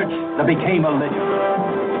 A search that became a legend.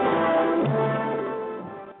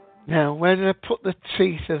 Now, where did I put the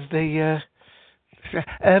teeth of the...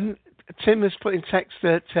 Tim has put in text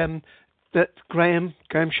that that Graham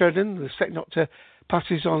Sheridan, the second Doctor,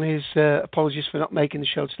 passes on his apologies for not making the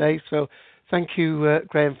show today. So thank you,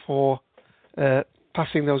 Graham, for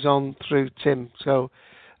passing those on through Tim. So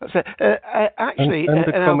that's it. Actually... And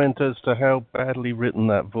a comment as to how badly written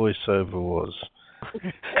that voiceover was.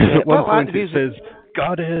 Yeah, at one point it says,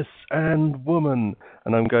 goddess and woman,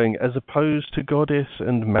 and I'm going, as opposed to goddess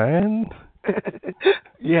and man?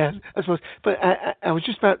 Yeah, I suppose. But I was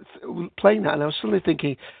just about playing that, and I was suddenly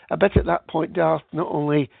thinking, I bet at that point, Darth, not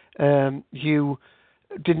only you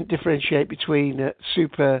didn't differentiate between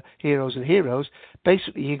superheroes and heroes,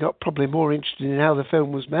 basically you got probably more interested in how the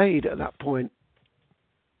film was made at that point.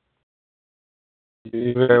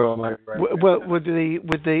 You very well might be right. Well, with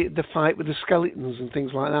the fight with the skeletons and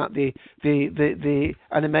things like that, the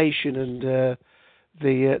animation and the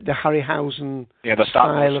Harryhausen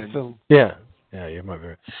style of film. Yeah, you might be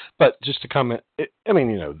right. But just to comment, I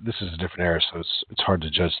mean, this is a different era, so it's hard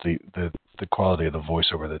to judge the quality of the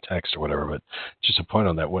voice over the text or whatever. But just a point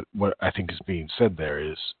on that, what I think is being said there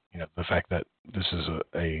is, the fact that this is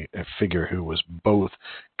a figure who was both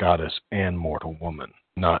goddess and mortal woman,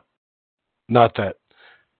 not that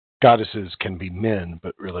goddesses can be men,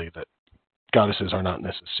 but really that goddesses are not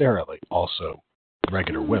necessarily also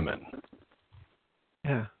regular women.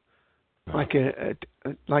 Yeah, like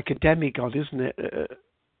a demigod, isn't it?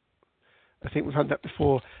 I think we've had that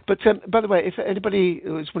before. But by the way, if anybody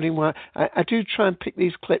was wondering why, I do try and pick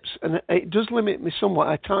these clips, and it does limit me somewhat.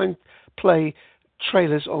 I try and play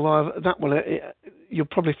trailers, although that one, you'll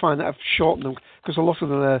probably find that I've shortened them, because a lot of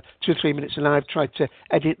them are 2 or 3 minutes, and I've tried to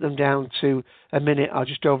edit them down to a minute or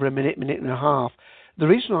just over a minute and a half. The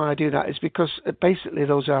reason why I do that is because basically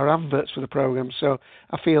those are adverts for the program, so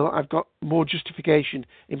I feel I've got more justification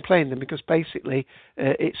in playing them, because basically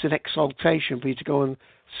it's an exaltation for you to go and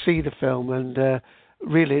see the film, and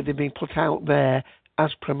really they're being put out there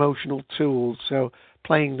as promotional tools, so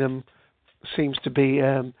playing them seems to be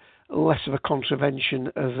less of a contravention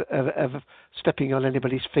of stepping on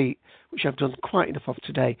anybody's feet, which I've done quite enough of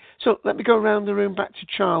today. So let me go around the room back to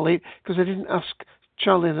Charlie, because I didn't ask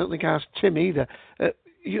Charlie, and I don't think I asked Tim either.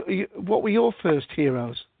 What were your first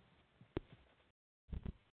heroes?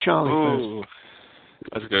 Charlie first.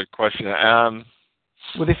 That's a good question.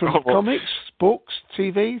 Were they from comics, books,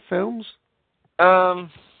 TV, films? I'm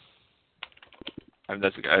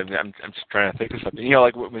just trying to think of something.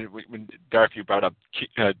 Like when Darth, you brought up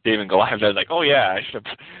David and Goliath, I was like, oh yeah,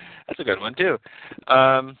 that's a good one too.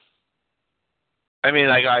 I mean,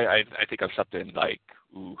 like I think of something like,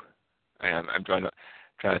 I'm trying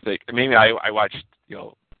to think. Maybe I watched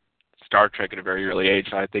Star Trek at a very early age,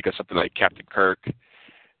 so I think of something like Captain Kirk,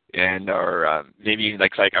 or maybe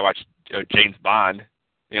like I watched James Bond.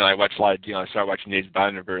 I watched a lot of I started watching James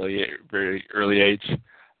Bond at a very early age.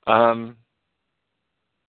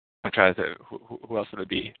 I'm trying to think, who else would it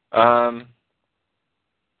be? I'm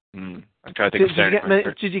trying to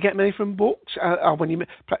think. Did you get many from books? Or when you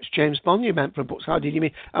perhaps James Bond, you meant from books? How did you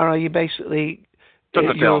mean? Or are you basically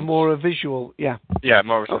you're more a visual? Yeah. Yeah,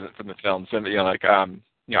 more from the films. And I got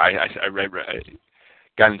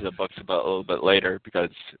into the books a little bit later, because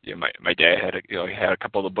my dad had a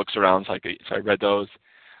couple of the books around, so I read those.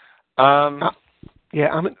 Yeah,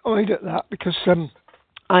 I'm annoyed at that, because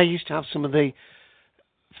I used to have some of the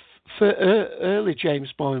early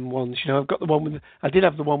James Bond ones. I've got the one I did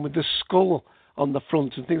have the one with the skull on the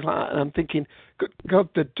front and things like that, and I'm thinking, good God,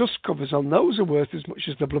 the dust covers on those are worth as much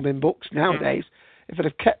as the blooming books nowadays, if I'd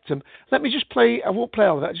have kept them. Let me just play, I won't play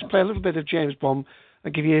all of that, just play a little bit of James Bond.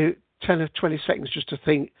 I'll give you 10 or 20 seconds just to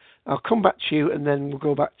think. I'll come back to you, and then we'll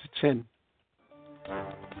go back to Tim.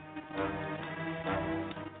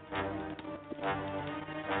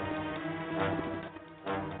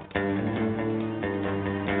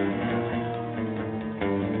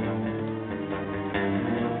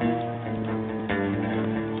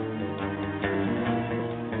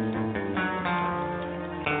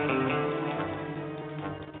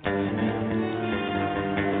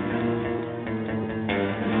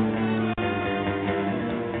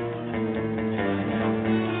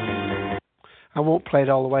 I won't play it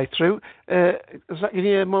all the way through. Does that give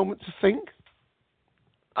you a moment to think?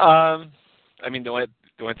 I mean, the one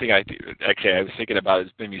thing I was thinking about is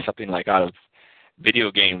maybe something like out of video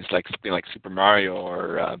games, like something like Super Mario,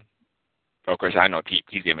 or of course I know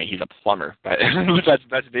he's a plumber, but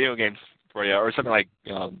that's video games for you, or something like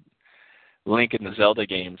Link in the Zelda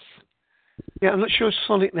games. Yeah, I'm not sure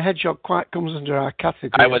Sonic the Hedgehog quite comes under our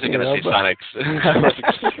category. I wasn't going to say Sonic's. I wasn't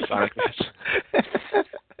going to say Sonic.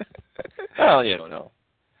 Well, you don't know.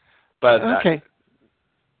 But okay.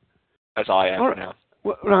 That's all I have for now.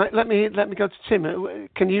 Well, right, let me go to Tim.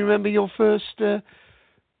 Can you remember your first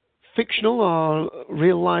fictional or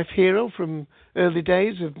real-life hero from early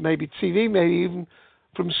days of maybe TV, maybe even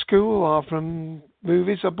from school or from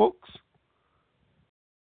movies or books?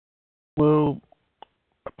 Well,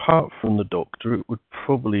 apart from the Doctor, it would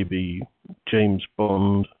probably be James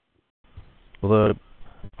Bond. Although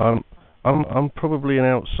I'm probably an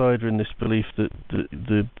outsider in this belief that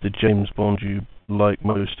the James Bond you like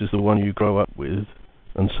most is the one you grow up with,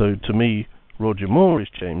 and so to me, Roger Moore is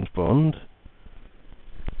James Bond.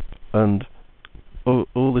 And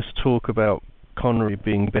all this talk about Connery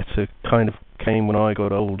being better kind of came when I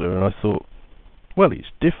got older, and I thought, well,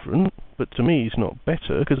 he's different, but to me he's not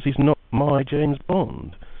better because he's not my James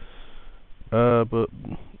Bond. But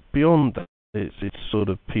beyond that, it's sort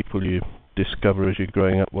of people you discover as you're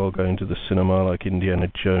growing up while going to the cinema, like Indiana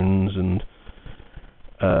Jones and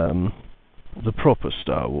the proper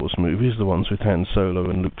Star Wars movies, the ones with Han Solo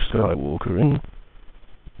and Luke Skywalker in.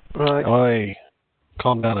 Right. Oi,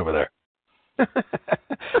 calm down over there.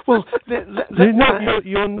 Well,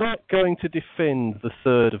 you're not going to defend the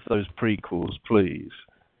third of those prequels, please.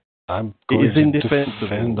 I'm going to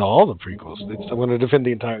defend all the prequels. I want to defend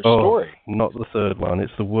the entire story. Not the third one.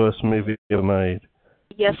 It's the worst movie ever made.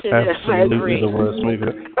 Yes, it is. I agree. Absolutely the worst movie.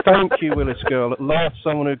 Thank you, Willis Girl. At last,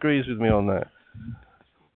 someone who agrees with me on that.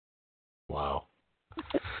 Wow.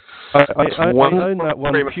 I own that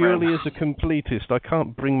one purely as a completist. I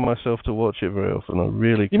can't bring myself to watch it very often. I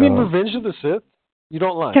really can't. You mean Revenge of the Sith? You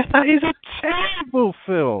don't like? Yes, that is a terrible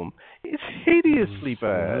film. It's hideously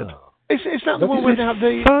bad. No. Is that the one where they have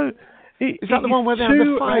the? Is that the one where they have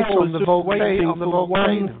the fight on the volcano?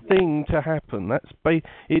 One thing to happen.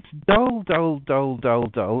 It's dull,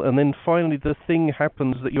 and then finally the thing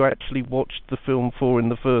happens that you actually watched the film for in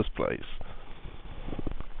the first place.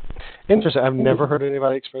 Interesting. I've never heard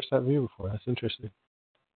anybody express that view before. That's interesting.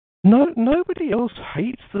 No, nobody else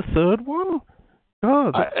hates the third one.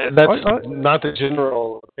 God, that's not the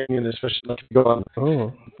general opinion, especially if you go on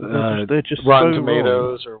they're just Rotten so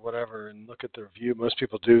Tomatoes wrong. or whatever and look at their review. Most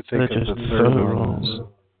people do think they're of the just third so one. wrong.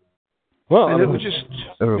 Well, I mean,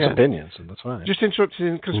 there's opinions, and that's fine. Just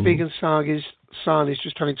interrupting because Vegan San is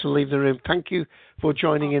just having to leave the room. Thank you for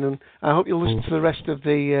joining in, and I hope you'll listen to the rest of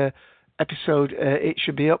the episode. It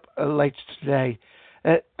should be up later today.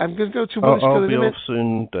 I'm going to go to Willis. I'll be off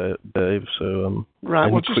soon, Dave, so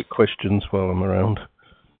any quick questions while I'm around?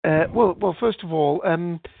 Well, first of all,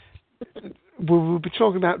 we'll be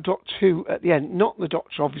talking about Doctor Who at the end. Not the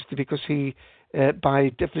Doctor, obviously, because he, by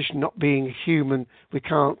definition, not being human, we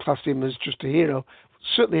can't class him as just a hero.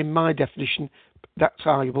 Certainly in my definition, that's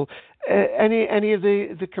arguable. Any of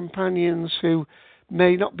the companions who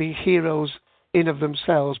may not be heroes in of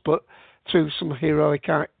themselves, but through some heroic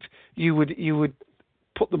act, you would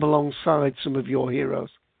put them alongside some of your heroes?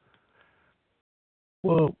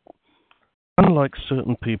 Well, unlike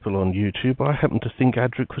certain people on YouTube, I happen to think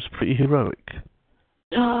Adric was pretty heroic.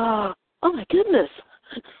 Oh my goodness!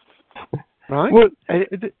 Right. Well,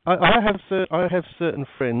 I have certain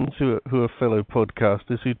friends who are fellow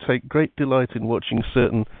podcasters who take great delight in watching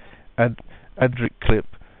certain Adric clip.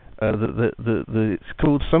 It's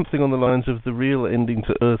called something on the lines of the real ending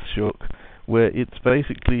to Earthshock, where it's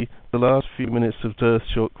basically the last few minutes of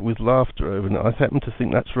Earthshock with laughter over it. I happen to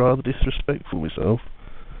think that's rather disrespectful myself.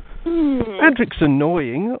 Adric's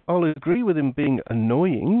annoying. I'll agree with him being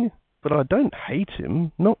annoying, but I don't hate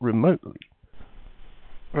him, not remotely.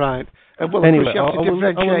 Right. Well, anyway, of course you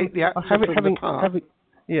have to differentiate the actor from the part.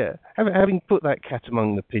 Having put that cat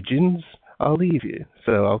among the pigeons, I'll leave you.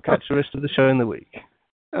 So I'll catch the rest of the show in the week.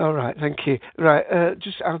 All right, thank you. Right,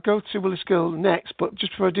 I'll go to Willis Girl next, but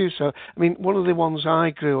just before I do so, I mean, one of the ones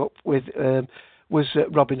I grew up with was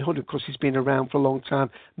Robin Hood. Of course, he's been around for a long time.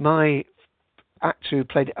 My actor who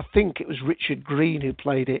played it, I think it was Richard Green who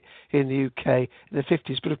played it in the UK in the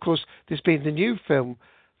 50s. But of course, there's been the new film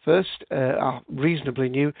first, reasonably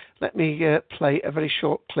new. Let me play a very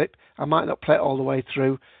short clip. I might not play it all the way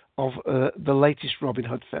through of the latest Robin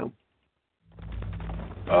Hood film.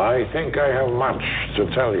 I think I have much to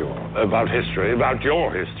tell you about history, about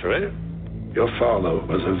your history. Your father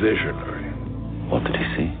was a visionary. What did he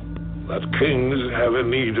see? That kings have a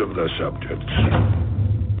need of their subjects.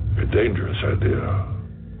 A dangerous idea.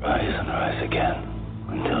 Rise and rise again,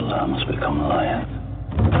 until lambs become lions.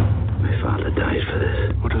 My father died for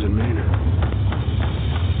this. What does it mean?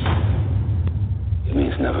 It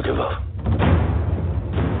means never give up.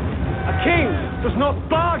 A king does not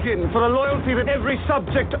bargain for a loyalty that every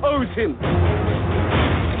subject owes him.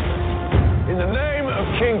 In the name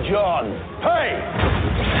of King John, pay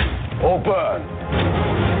or burn.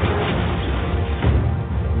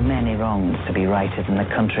 many wrongs to be righted in the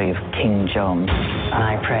country of King John, and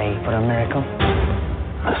I pray for a miracle.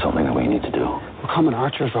 That's something that we need to do. We're common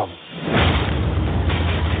archers, Rob.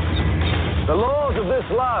 The laws of this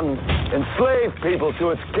land enslave people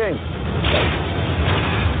to its king.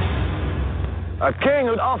 A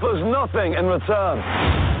king who offers nothing in return.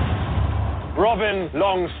 Robin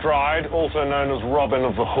Longstride, also known as Robin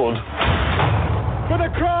of the Hood. For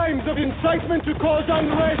the crimes of incitement to cause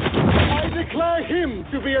unrest, I declare him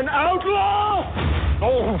to be an outlaw!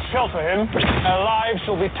 All who shelter him, their lives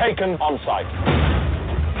shall be taken on sight.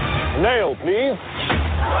 Nail, please.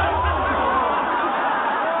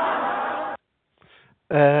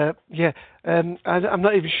 I'm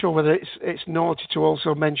not even sure whether it's naughty to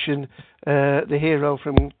also mention the hero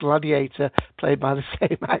from Gladiator, played by the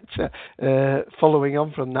same actor, following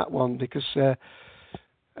on from that one, because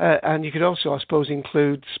and you could also, I suppose,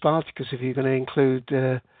 include Spartacus if you're going to include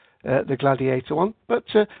the Gladiator one. But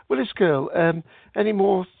Willis Girl, any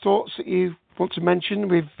more thoughts that you want to mention?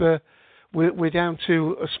 We're down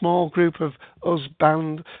to a small group of us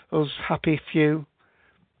happy few.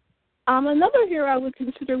 Another hero I would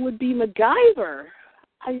consider would be MacGyver.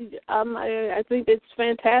 I think it's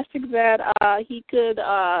fantastic that he could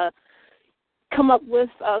come up with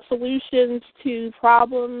solutions to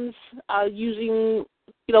problems using,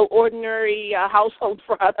 ordinary household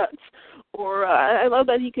products. Or I love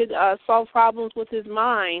that he could solve problems with his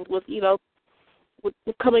mind, with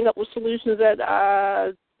coming up with solutions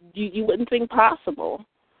that you wouldn't think possible.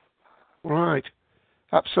 Right.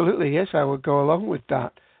 Absolutely, yes, I would go along with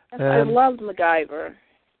that. I loved MacGyver.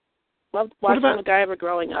 Loved watching MacGyver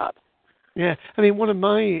growing up. Yeah, I mean, one of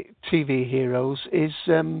my TV heroes is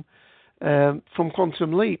from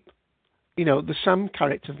Quantum Leap. The Sam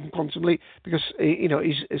character from Quantum Leap, because he's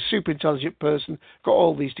a super intelligent person, got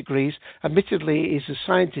all these degrees. Admittedly, he's a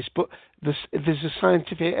scientist, but there's a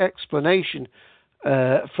scientific explanation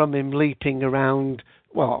from him leaping around.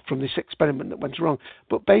 Well, from this experiment that went wrong.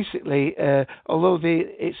 But basically, although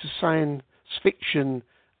it's a science fiction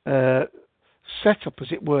setup,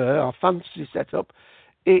 as it were, or fantasy setup,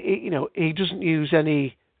 he doesn't use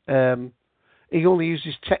any. He only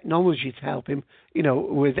uses technology to help him,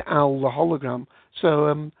 with Al the hologram.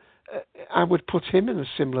 So I would put him in a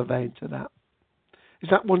similar vein to that. Is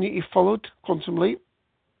that one that you followed, Quantum Leap?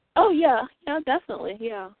 Oh yeah, definitely,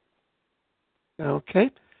 yeah. Okay,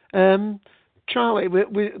 Charlie.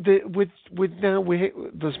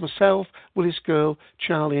 There's myself, Willis Girl,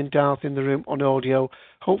 Charlie, and Darth in the room on audio.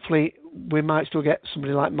 Hopefully, we might still get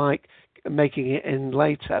somebody like Mike making it in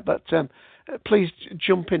later, but. Please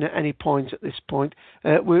jump in at any point at this point.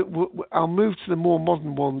 I'll move to the more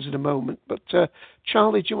modern ones in a moment. But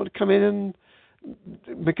Charlie, do you want to come in and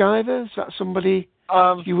MacGyver? Is that somebody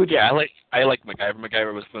you would? Yeah, I like MacGyver.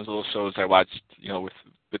 MacGyver was one of those shows I watched, with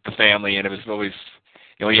the family, and it was always,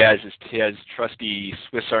 he has his trusty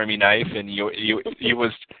Swiss Army knife, and he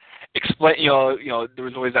was explain, there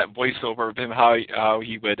was always that voiceover of him how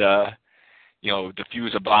he would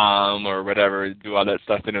defuse a bomb or whatever, do all that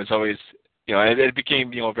stuff, and it was always. It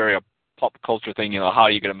became, very a pop culture thing, how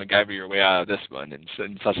you going to MacGyver your way out of this one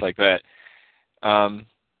and such like that. I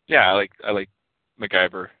like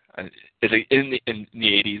MacGyver. Is it in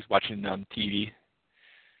the 80s watching on TV?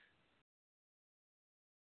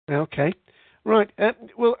 Okay. Right.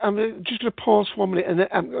 Well, I'm just going to pause for 1 minute and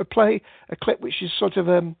I'm going to play a clip which is sort of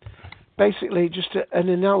basically just an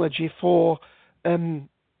analogy for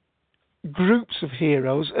groups of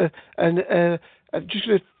heroes. And I'm just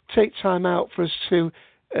going to take time out for us to,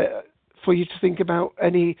 for you to think about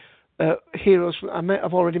any heroes.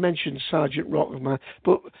 I've already mentioned Sergeant Rockman,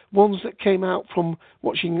 but ones that came out from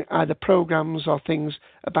watching either programs or things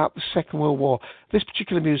about the Second World War. This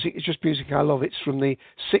particular music is just music I love. It's from the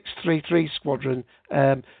 633 Squadron,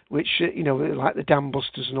 which, like the Dam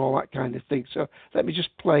Busters and all that kind of thing. So let me just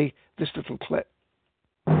play this little clip.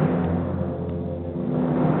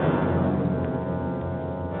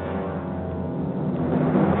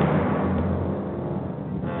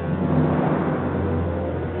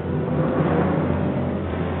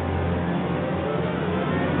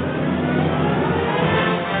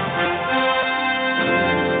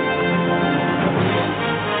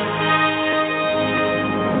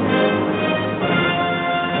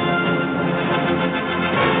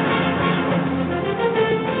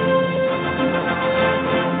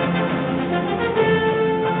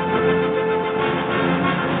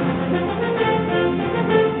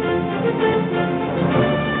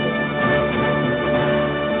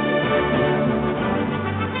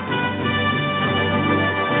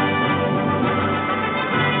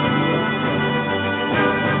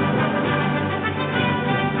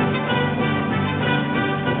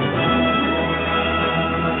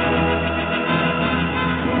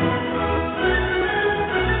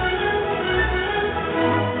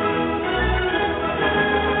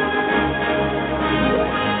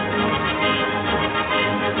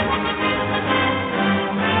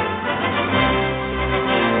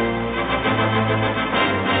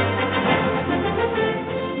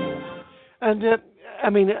 And I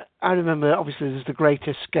mean, I remember obviously there's The Great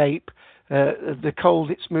Escape, the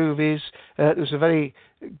Colditz movies. There was a very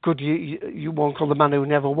good one called The Man Who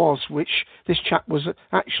Never Was, which this chap was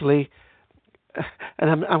actually, and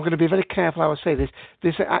I'm going to be very careful how I say this.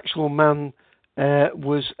 This actual man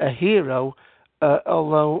was a hero,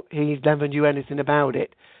 although he never knew anything about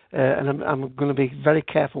it. And I'm going to be very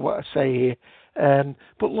careful what I say here.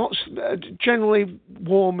 But lots, generally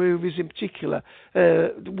war movies in particular.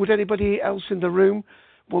 Would anybody else in the room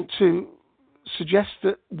want to suggest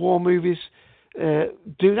that war movies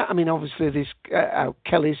do that? I mean, obviously there's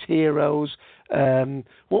Kelly's Heroes.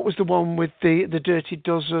 What was the one with the Dirty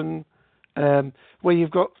Dozen, where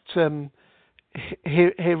you've got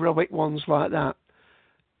heroic ones like that?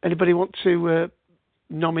 Anybody want to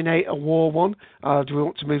nominate a war one? Or do we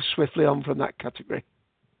want to move swiftly on from that category?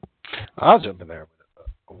 I'll jump in there with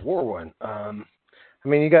a war one. I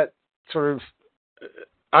mean, you got sort of.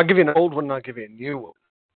 I'll give you an old one, and I'll give you a new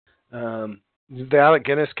one. The Alec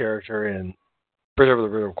Guinness character in Bridge Over the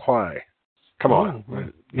River Kwai. Come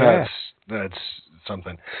on, that's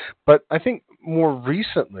something. But I think more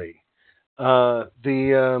recently,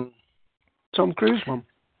 the Tom Cruise one.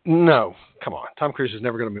 No, come on. Tom Cruise is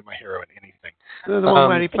never going to be my hero in anything. The one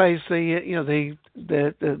where he plays the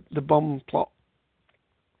bomb plot.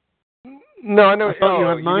 No, I know. I thought you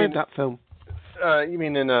admired that film. You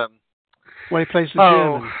mean in where he plays the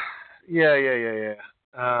German? Yeah.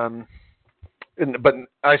 But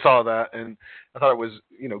I saw that, and I thought it was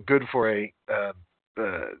good for a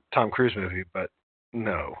Tom Cruise movie, but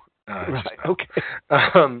no. Right. Okay.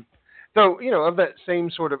 So, of that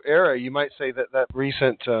same sort of era, you might say that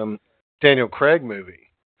recent Daniel Craig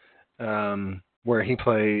movie, where he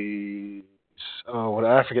plays,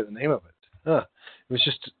 I forget the name of it. It was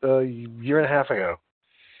just a year and a half ago.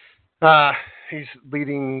 He's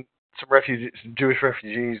leading some Jewish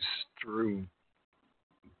refugees through,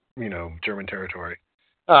 German territory.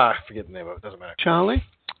 I forget the name of it. Doesn't matter. Charlie?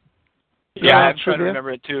 Yeah, I'm trying to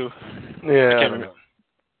remember it too. Yeah. I can't remember.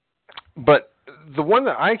 But the one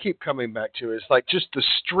that I keep coming back to is like just the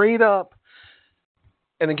straight up,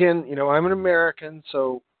 and again, I'm an American,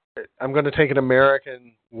 so I'm going to take an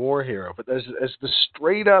American war hero, but as the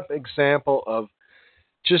straight up example of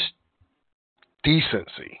just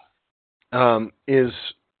decency, is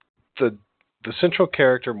the central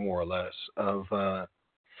character, more or less, of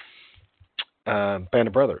Band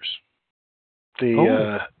of Brothers.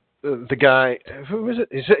 The guy, who is it?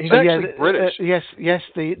 He's actually British. Yes,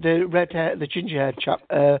 the red hair, the ginger haired chap.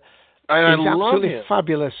 I he's love absolutely him.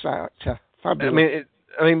 Fabulous actor. Fabulous.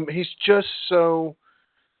 I mean, he's just so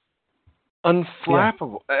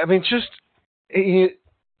unflappable. Yeah. I mean, just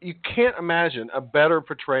you can't imagine a better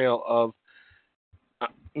portrayal of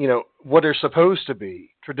what are supposed to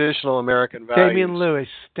be traditional American values.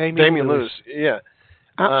 Damian Lewis. Yeah,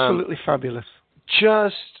 absolutely fabulous.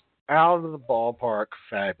 Just out of the ballpark,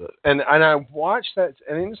 fabulous. And I watched that,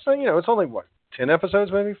 and it's it's only 10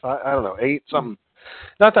 episodes, maybe 5. I don't know, 8 something.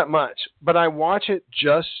 Not that much, but I watch it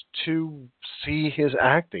just to see his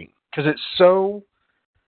acting because it's so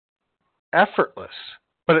effortless.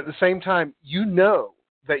 But at the same time,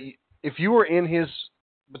 that if you were in his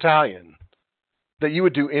battalion, that you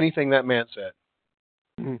would do anything that man said.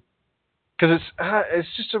 Because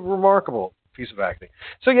it's just a remarkable piece of acting.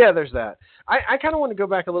 So yeah, there's that. I kind of want to go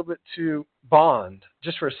back a little bit to Bond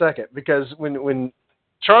just for a second, because when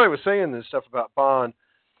Charlie was saying this stuff about Bond,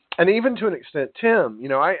 and even to an extent Tim,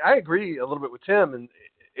 I agree a little bit with Tim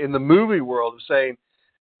in the movie world of saying,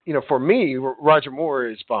 for me, Roger Moore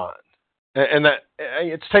is Bond, and that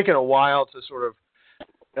it's taken a while to sort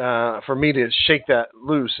of for me to shake that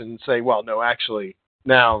loose and say, well, no, actually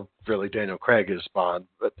now really Daniel Craig is Bond,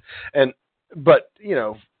 but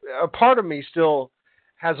a part of me still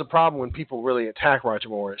has a problem when people really attack Roger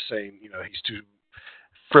Moore as saying, he's too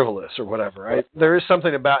frivolous or whatever. There is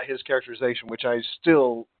something about his characterization which I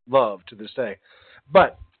still love to this day.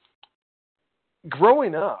 But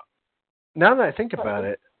growing up, now that I think about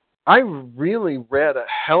it, I really read a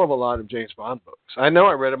hell of a lot of James Bond books. I know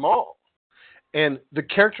I read them all. And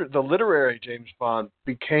the literary James Bond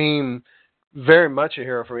became very much a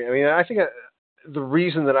hero for me. I mean, I think the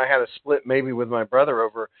reason that I had a split maybe with my brother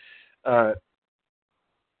over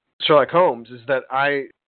Sherlock Holmes is that I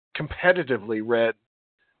competitively read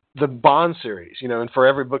the Bond series, and for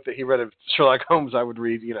every book that he read of Sherlock Holmes, I would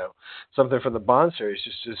read, something from the Bond series,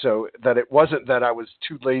 just so that it wasn't that I was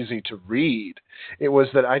too lazy to read. It was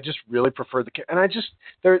that I just really preferred the character.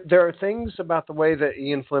 And there are things about the way that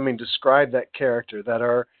Ian Fleming described that character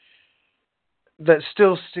that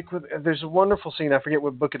still stick with. There's a wonderful scene, I forget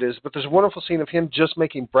what book it is, but there's a wonderful scene of him just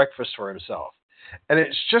making breakfast for himself. and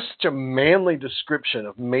it's just such a manly description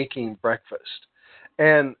of making breakfast.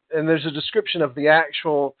 And there's a description of the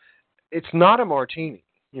actual. It's not a martini.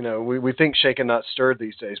 We think shaken, not stirred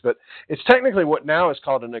these days, but it's technically what now is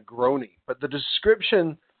called a Negroni. But the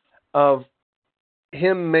description of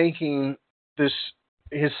him making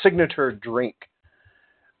his signature drink,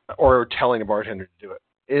 or telling a bartender to do it,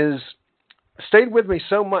 stayed with me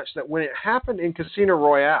so much that when it happened in Casino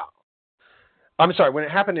Royale, when it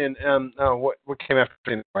happened in what came after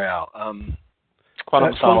Casino Royale,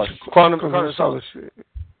 Quantum of Solace.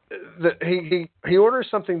 He orders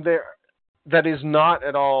something there that is not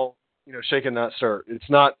at all, shaken, not stirred. It's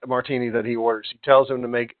not a martini that he orders. He tells him to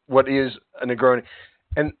make what is a Negroni.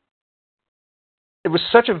 And it was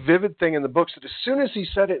such a vivid thing in the books that as soon as he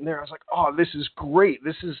said it in there, I was like, oh, this is great.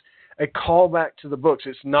 This is a callback to the books.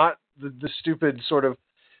 It's not the stupid sort of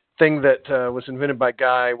thing that was invented by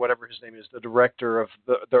Guy, whatever his name is, the director of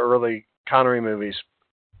the early Connery movies.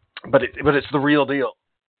 But it's the real deal.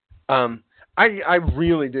 I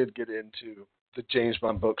really did get into the James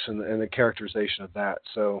Bond books and the characterization of that.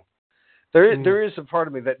 So there is a part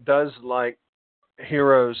of me that does like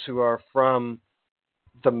heroes who are from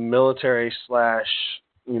the military /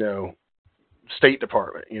 State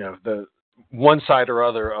Department. The one side or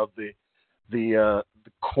other of the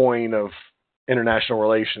coin of international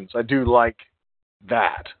relations. I do like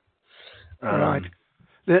that. Right.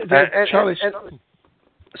 Charlie's.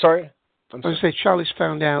 Sorry. I was going to say Charlie's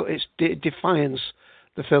found out it's Defiance,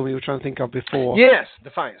 the film you were trying to think of before. Yes,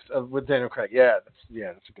 Defiance with Daniel Craig. Yeah,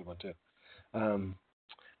 that's a good one too.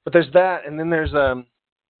 But there's that, and then there's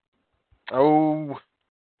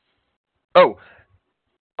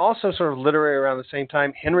also sort of literary around the same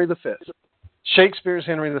time, Henry V. Shakespeare's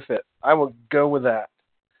Henry V. I will go with that.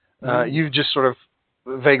 You just sort of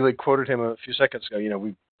vaguely quoted him a few seconds ago.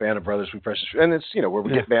 We Band of Brothers, we precious, and it's where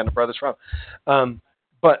we get Band of Brothers from.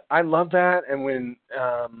 But I love that, and when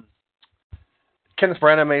Kenneth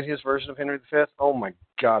Branagh made his version of Henry V, oh my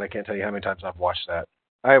God, I can't tell you how many times I've watched that.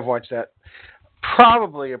 I have watched that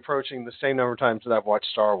probably approaching the same number of times that I've watched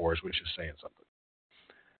Star Wars, which is saying something.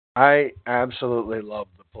 I absolutely love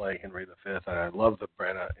the play Henry V, and I love the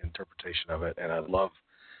Branagh interpretation of it, and I love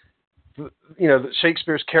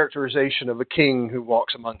Shakespeare's characterization of a king who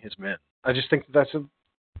walks among his men. I just think that's a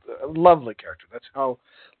lovely character. That's how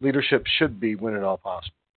leadership should be when at all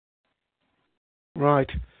possible. Right.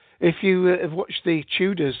 If you have watched the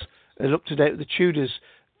Tudors, up to date with the Tudors,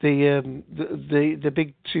 the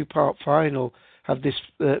big 2-part final had this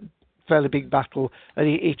fairly big battle, and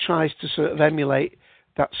he tries to sort of emulate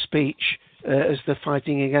that speech as they're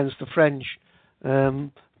fighting against the French.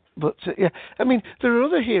 But I mean, there are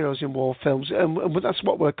other heroes in war films, and that's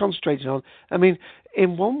what we're concentrating on. I mean,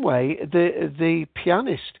 in one way, the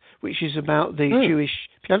pianist, which is about the Jewish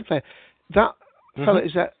piano player, that fella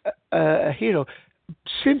is a hero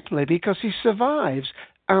simply because he survives,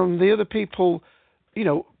 and the other people,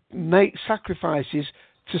 make sacrifices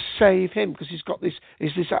to save him because he's got this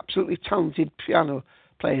absolutely talented piano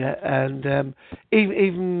player, and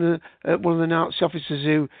even one of the Nazi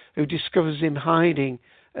officers who discovers him hiding.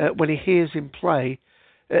 When he hears him play,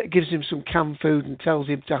 gives him some canned food and tells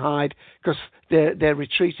him to hide because they're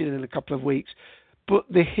retreating in a couple of weeks. But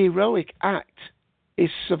the heroic act is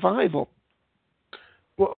survival.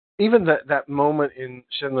 Well, even that moment in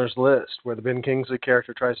Schindler's List where the Ben Kingsley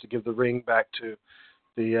character tries to give the ring back to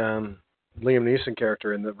the Liam Neeson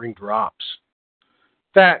character and the ring drops,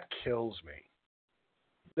 that kills me.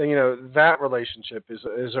 That relationship is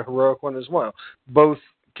a heroic one as well. Both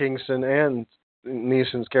Kingston and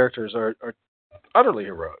Neeson's characters are utterly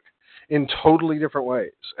heroic in totally different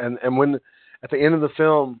ways. And when at the end of the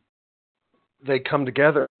film they come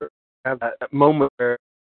together, have that moment where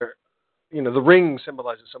the ring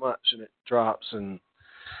symbolizes so much and it drops, and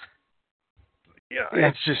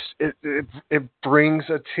it's just it brings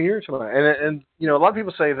a tear to my eye. And a lot of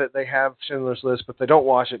people say that they have Schindler's List but they don't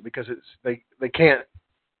watch it because they can't.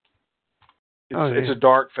 It's a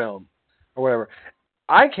dark film or whatever.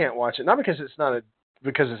 I can't watch it, not because it's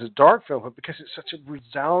a dark film, but because it's such a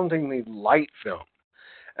resoundingly light film.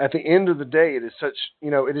 At the end of the day, it is such,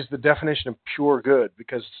 it is the definition of pure good,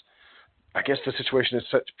 because I guess the situation is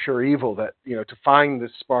such pure evil that, to find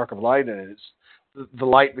this spark of light in it, the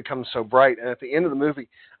light becomes so bright. And at the end of the movie,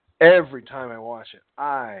 every time I watch it,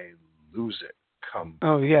 I lose it completely.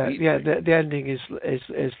 Oh yeah. The ending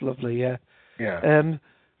is lovely. Yeah. Yeah.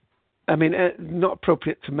 I mean, not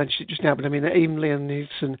appropriate to mention it just now, but I mean, even Liam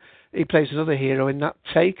Neeson, he plays another hero in that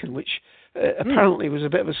Taken, which apparently was a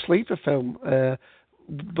bit of a sleeper film,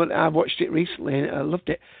 but I watched it recently and I loved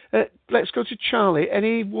it. Let's go to Charlie.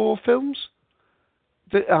 Any war films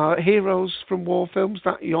that are heroes from war films,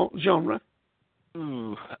 that genre?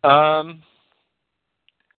 Ooh.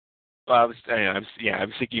 Well, I was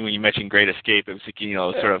thinking when you mentioned Great Escape, I was thinking,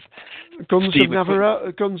 sort of Guns of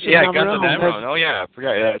Navarone. Guns of Navarone. Oh yeah, I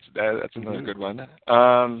forgot. Yeah, that's another good one.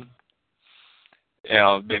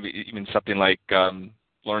 Maybe even something like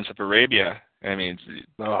Lawrence of Arabia. I mean,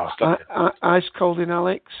 Ice Cold in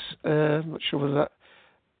Alex. I'm not sure whether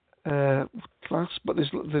that class, but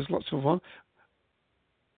there's lots of one.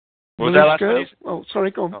 What was that last one? Oh,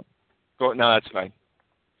 sorry, go on. No, that's fine.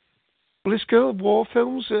 Bliss Girl, war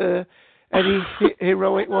films, any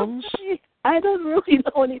heroic ones? I don't really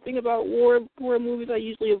know anything about war movies. I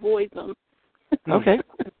usually avoid them. Okay.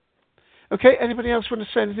 Okay, anybody else want to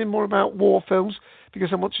say anything more about war films? Because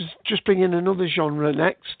I want to just bring in another genre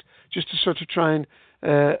next, just to sort of try and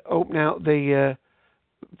open out the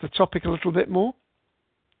topic a little bit more.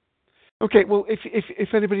 Okay, well,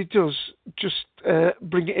 if anybody does, just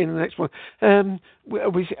bring it in the next one.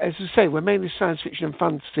 We, as I say, we're mainly science fiction and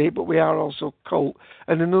fantasy, but we are also cult.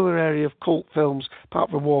 And another area of cult films,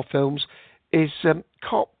 apart from war films, is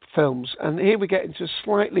cop films. And here we get into a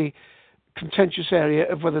slightly contentious area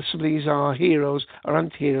of whether some of these are heroes or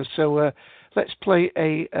anti-heroes. So let's play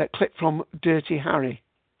a clip from Dirty Harry.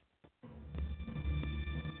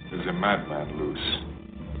 There's a madman loose.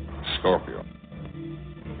 Scorpio.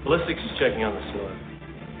 Ballistics is checking on the slug.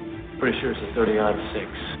 Pretty sure it's a 30-06.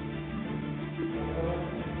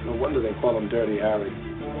 No wonder they call him Dirty Harry.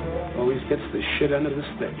 Always gets the shit end of the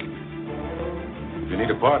stick. If you need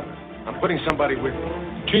a partner, I'm putting somebody with you.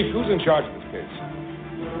 Chief, who's in charge of this case?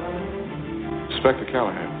 Inspector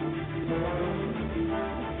Callahan.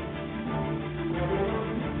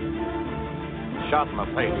 Shot in the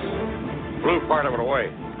face. Blew part of it away.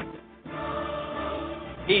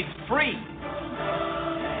 He's free.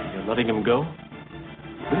 You're letting him go?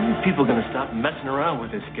 When are you people going to stop messing around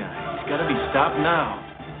with this guy? He's got to be stopped now.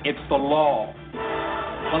 It's the law.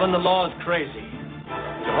 Well, then the law is crazy.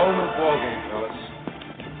 It's a whole new ballgame, fellas.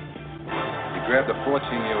 He grabbed a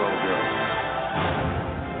 14-year-old girl.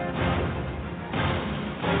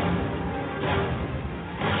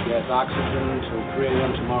 She has oxygen till 3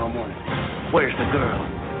 a.m. tomorrow morning. Where's the girl?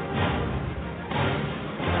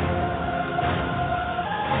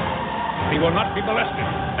 He will not be molested.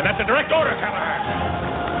 And that's a direct order, Callahan.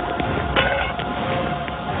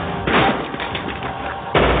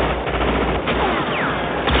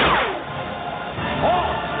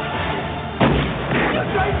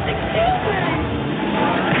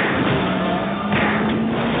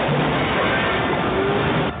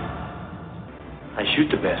 I shoot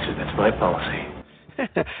the bastard. That's my policy.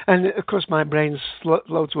 And of course, my brain's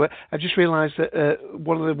slow to it. I just realised that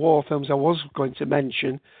one of the war films I was going to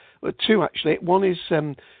mention, two actually. One is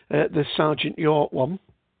the Sergeant York one,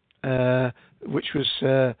 which was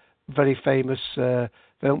a very famous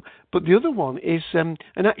film. But the other one is an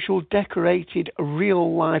actual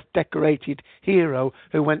real-life decorated hero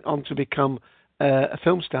who went on to become a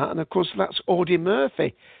film star. And of course, that's Audie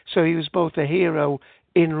Murphy. So he was both a hero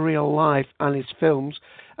in real life and his films.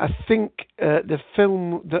 I think the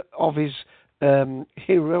film of his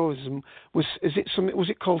heroism was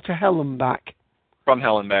it called To Hell and Back? From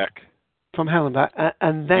Hell and Back. From Hell and Back,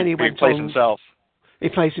 and then he went plays on. Himself. He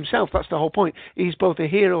plays himself. That's the whole point. He's both a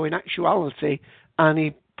hero in actuality and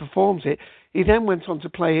he performs it. He then went on to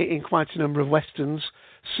play it in quite a number of westerns,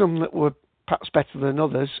 some that were perhaps better than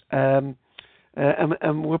others. And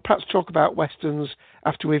we'll perhaps talk about westerns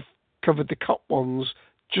after we've covered the cop ones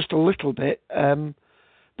just a little bit.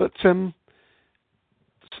 But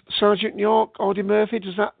Sergeant York, Audie Murphy,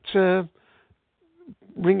 does that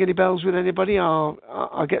ring any bells with anybody?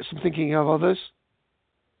 I'll get some thinking of others.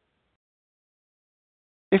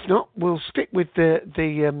 If not, we'll stick with the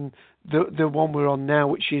one we're on now,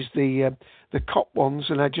 which is the cop ones,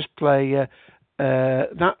 and I just play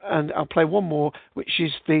that, and I'll play one more, which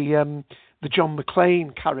is the John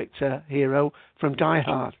McClane character hero from Die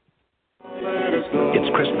Hard. It's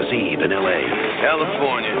Christmas Eve in L.A.,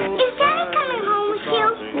 California. Is Daddy coming home with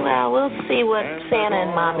you? Well, we'll see what Santa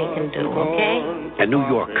and Mommy can do, okay? And New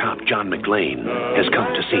York cop John McClane has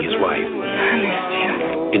come to see his wife.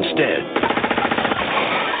 Instead,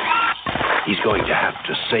 he's going to have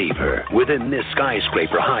to save her. Within this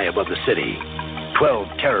skyscraper high above the city, 12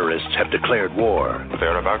 terrorists have declared war.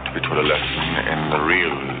 They're about to be taught a lesson in the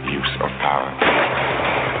real use of power.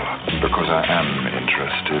 Because I am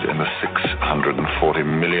interested in the $640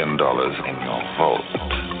 million in your vault.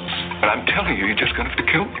 But I'm telling you, you're just going to have to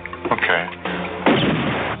kill me. Okay.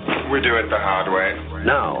 We do it the hard way.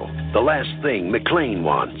 Now, the last thing McClane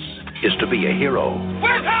wants is to be a hero.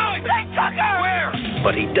 Where's Howie? Hey, Tucker! Where?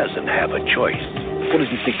 But he doesn't have a choice. What does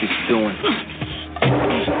he think he's doing?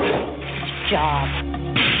 Job.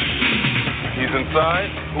 He's inside?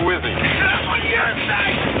 Who is he? On your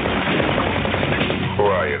side! Who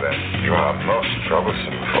are you then? You are most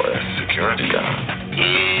troublesome for a security guard.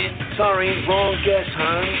 Sorry, wrong guess,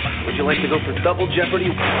 Hans. Would you like to go for double jeopardy?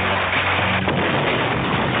 Do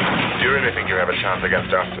you really think you have a chance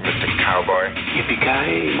against us, Mr. Cowboy?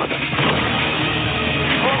 Yippee-ki-yay, mother.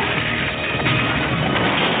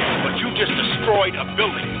 But you just destroyed a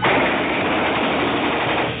building.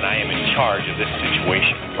 And I am in charge of this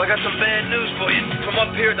situation. Well, I got some bad news for you. From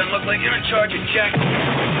up here, it doesn't look like you're in charge of Jack.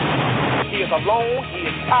 He is alone, he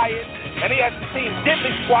is tired, and he hasn't seen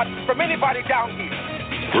diddly squat from anybody down here.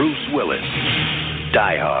 Bruce Willis,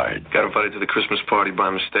 Die Hard. Got invited to the Christmas party by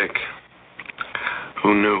mistake.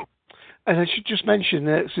 Who knew? And I should just mention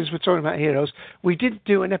that since we're talking about heroes, we did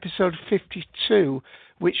do an episode 52,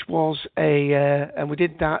 which was and we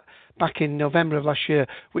did that back in November of last year,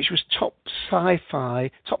 which was top 10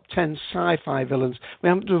 sci-fi villains. We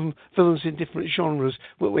haven't done villains in different genres,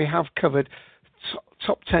 but we have covered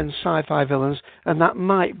top 10 sci-fi villains, and that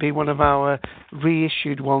might be one of our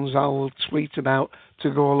reissued ones I'll tweet about to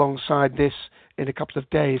go alongside this in a couple of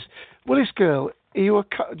days. Willis Girl, do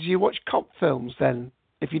you watch cop films then,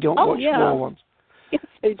 if you don't watch war ones? Yes,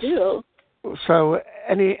 I do. So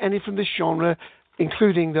any from this genre,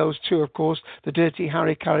 including those two, of course, the Dirty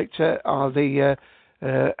Harry character, or the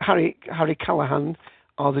Harry Callahan,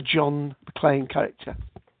 or the John McClane character.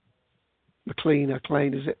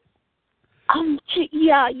 McClane, is it?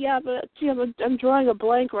 But I'm drawing a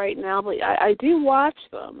blank right now. But I do watch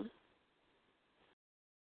them.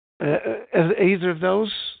 Are either of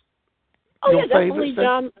those? Oh yeah, definitely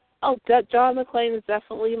John. Oh, John McClane is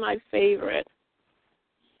definitely my favorite.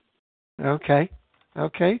 Okay.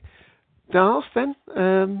 Darth, then,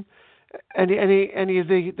 any of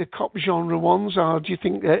the cop genre ones, or do you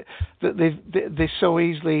think that they so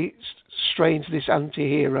easily stray into this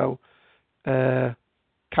anti-hero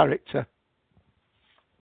character?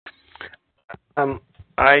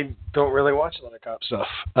 I don't really watch a lot of cop stuff,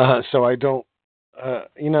 so I don't.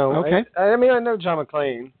 Okay. I mean, I know John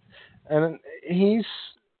McClane, and he's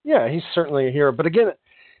certainly a hero. But again,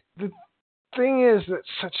 the thing is that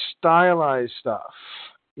such stylized stuff,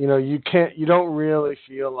 you don't really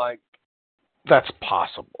feel like that's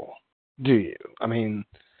possible, do you? I mean,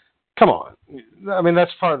 come on. I mean,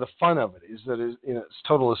 that's part of the fun of it, is that it's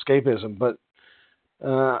total escapism. But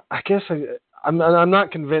I guess I'm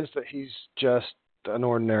not convinced that he's just an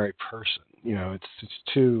ordinary person. It's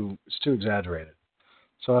too exaggerated.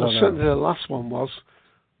 So I don't know. Certainly the last one was.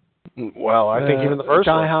 Well, I think even the first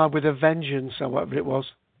one. Die Hard with a Vengeance, or whatever it was.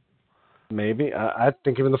 Maybe. I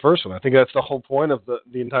think even the first one. I think that's the whole point of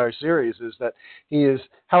the entire series, is that he is,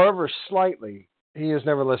 however slightly, he is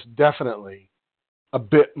nevertheless definitely a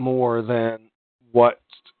bit more than what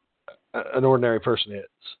an ordinary person is.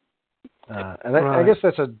 And I guess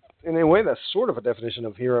that's in a way, that's sort of a definition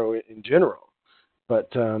of hero in general.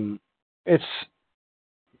 But it's,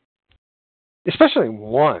 especially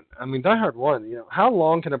one. I mean, Die Hard 1, how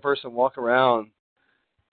long can a person walk around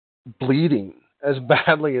bleeding as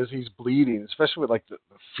badly as he's bleeding, especially with like the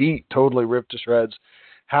feet totally ripped to shreds?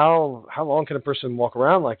 How long can a person walk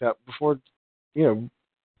around like that before,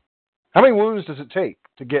 how many wounds does it take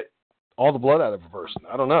to get all the blood out of a person?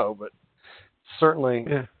 I don't know, but certainly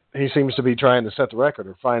he seems to be trying to set the record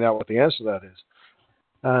or find out what the answer to that is.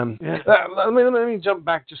 Let me jump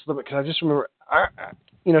back just a little bit, because I just remember,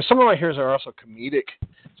 some of my heroes are also comedic,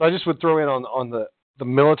 so I just would throw in on the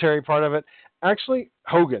military part of it. Actually,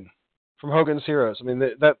 Hogan from Hogan's Heroes. I mean,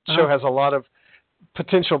 that show has a lot of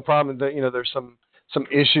potential problems. That there's some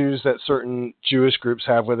issues that certain Jewish groups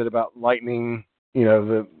have with it about lightening,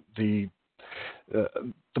 the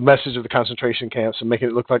message of the concentration camps and making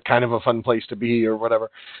it look like kind of a fun place to be or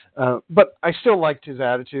whatever. But I still liked his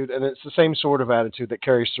attitude, and it's the same sort of attitude that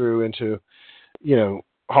carries through into,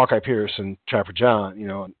 Hawkeye Pierce and Trapper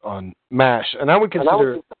John, on MASH. And I would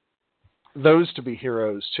consider those to be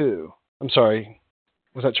heroes too. I'm sorry.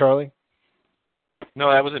 Was that Charlie? No,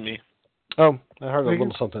 that wasn't me. Oh, I heard a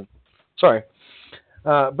little something. Sorry.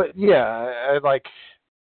 But yeah, I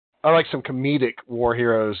like some comedic war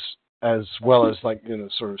heroes as well as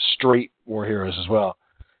sort of straight war heroes as well.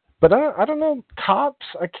 But I don't know, cops.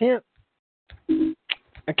 I can't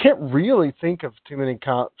really think of too many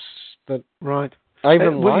cops that I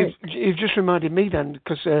even like. You've just reminded me then,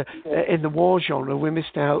 because in the war genre we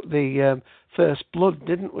missed out the First Blood,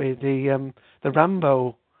 didn't we? The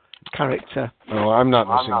Rambo character. Oh, I'm not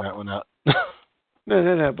missing that one out.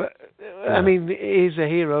 No. But I mean, he's a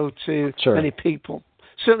hero to many people.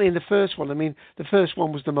 certainly in the first one. I mean, the first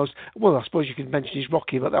one was the most. Well, I suppose you could mention his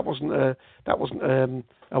Rocky, but that wasn't a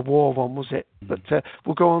war one, was it? But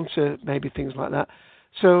we'll go on to maybe things like that.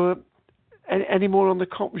 So, any more on the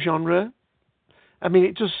cop genre? I mean,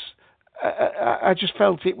 it just. I just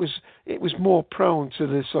felt it was more prone to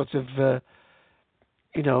the sort of the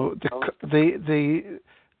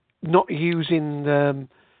not using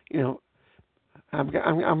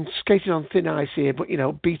I'm skating on thin ice here, but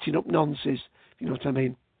beating up nonsense. You know what I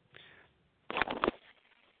mean?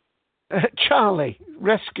 Charlie,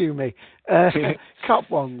 rescue me.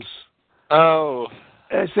 Cop ones. Oh,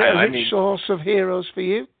 is there a rich source of heroes for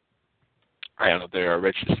you? I don't know. They're a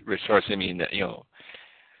rich source. I mean,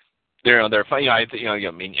 they're fun. I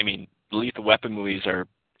mean, Lethal Weapon movies are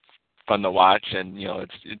fun to watch, and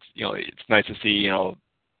it's nice to see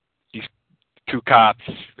these two cops.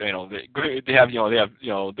 They have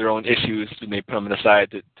their own issues, and they put them aside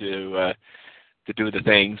to do the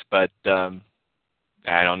things. But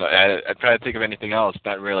I don't know. I try to think of anything else.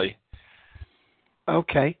 Not really.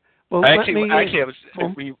 Okay. Well, I was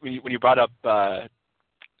when you brought up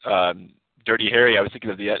Dirty Harry, I was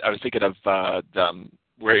thinking of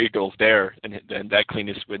Where Eagles Dare and that Clint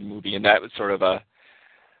Eastwood movie, and that was sort of a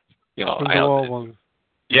one.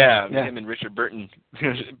 Yeah, him and Richard Burton.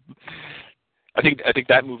 I think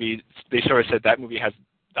that movie. They sort of said that movie has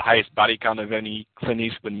the highest body count of any Clint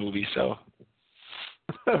Eastwood movie. So.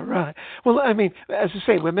 Right. Well, I mean, as I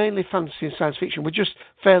say, we're mainly fantasy and science fiction. We're just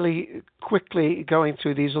fairly quickly going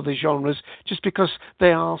through these other genres just because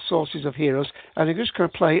they are sources of heroes. And I'm just going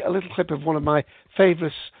to play a little clip of one of my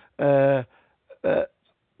favourite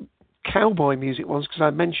cowboy music ones, because I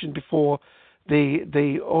mentioned before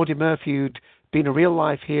the Audie Murphy who'd been a real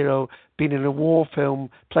life hero, been in a war film,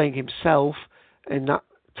 playing himself in that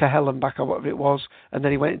To Hell and Back or whatever it was, and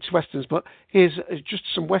then he went into westerns. But here's just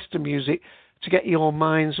some western music to get your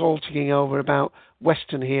minds all ticking over about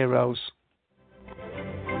western heroes.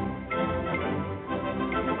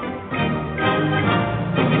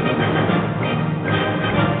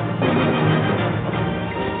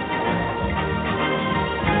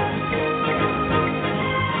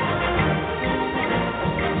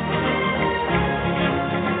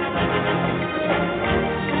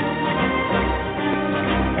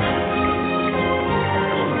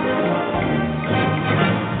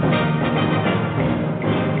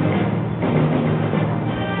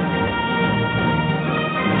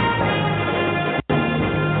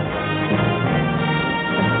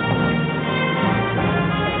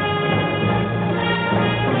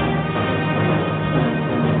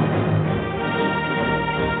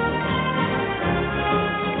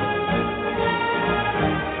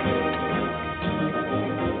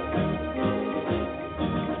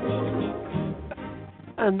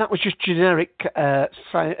 And that was just generic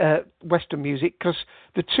Western music, because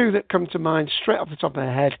the two that come to mind straight off the top of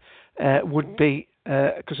my head would be,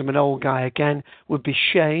 because I'm an old guy again, would be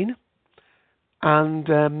Shane, and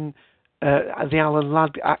the Alan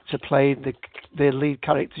Ladd actor played the lead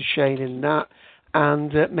character Shane in that,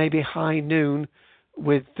 and maybe High Noon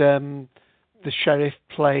with the sheriff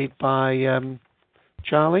played by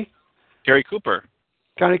Charlie? Gary Cooper.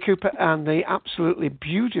 Gary Cooper, and the absolutely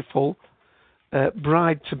beautiful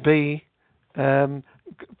bride-to-be,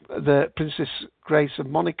 the Princess Grace of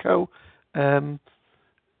Monaco,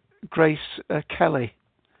 Grace Kelly.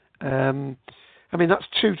 I mean, that's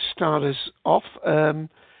two to start us off. Who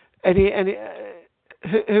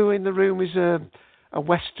in the room is a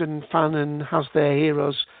Western fan and has their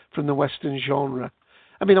heroes from the Western genre?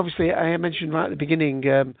 I mean, obviously, I mentioned right at the beginning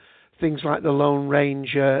things like the Lone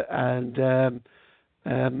Ranger and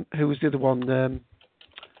who was the other one? The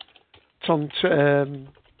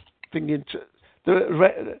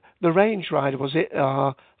Range Rider, was it? It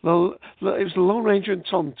was the Lone Ranger and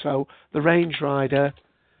Tonto, the Range Rider,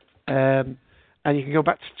 and you can go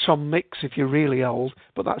back to Tom Mix if you're really old,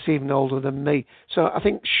 but that's even older than me. So I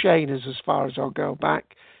think Shane is as far as I'll go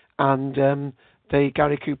back, and the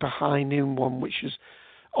Gary Cooper High Noon one, which is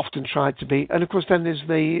often tried to be, and of course then there's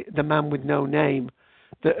the Man with No Name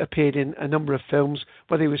that appeared in a number of films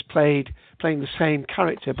where he was playing the same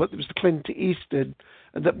character, but it was the Clint Eastwood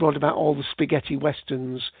that brought about all the spaghetti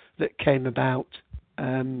westerns that came about.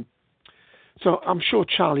 So I'm sure,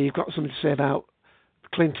 Charlie, you've got something to say about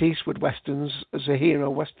Clint Eastwood westerns as a hero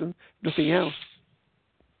western. Nothing else?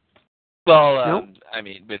 Well, no? I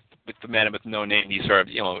mean, with the Man with No Name, he sort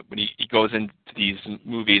of, when he goes into these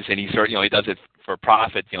movies and he does it for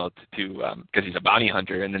profit, to because he's a bounty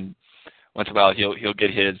hunter, and then once in a while he'll get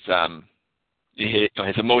his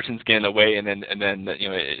emotions get in the way, and then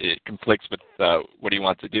it conflicts with what he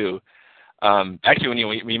wants to do. Actually, when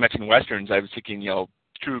you mentioned westerns, I was thinking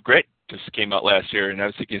True Grit just came out last year, and I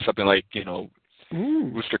was thinking something like,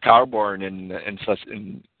 Rooster Cogburn and such,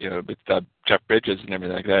 and with Jeff Bridges and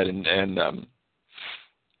everything like that, and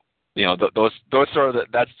those sort of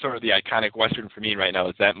that's sort of the iconic Western for me right now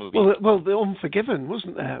is that movie. Well, The Unforgiven,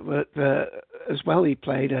 wasn't there? As well, he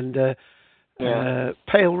played, and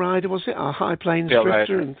Pale Rider, was it? Or High Plains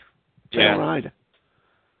Drifter and Pale Rider.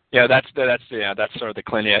 Yeah, that's sort of the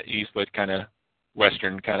Clint Eastwood kind of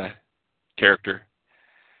Western kind of character.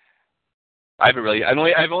 I've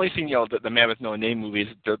only seen the Man with No Name movies.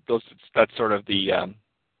 That's sort of the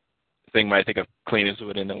thing when I think of Clint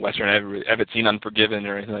Eastwood in the Western. I haven't seen Unforgiven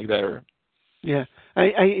or anything like that. Yeah, are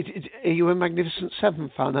you a Magnificent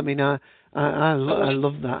Seven fan? I mean, I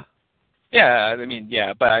love that. Yeah, I mean,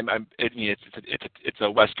 but it's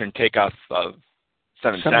a Western takeoff of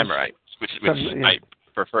Seven Samurai, which I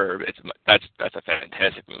prefer. That's a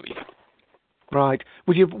fantastic movie. Right.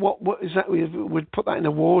 Would you what is that? Would put that in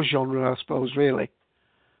a war genre, I suppose. Really.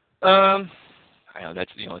 I know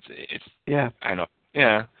that's it's. Yeah. I know.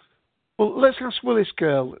 Yeah. Well, let's ask Willis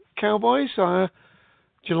Girl. Cowboys? Do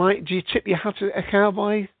you tip your hat at a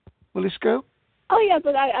cowboy, Willis Girl? Oh yeah,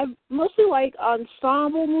 but I mostly like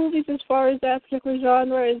ensemble movies as far as that particular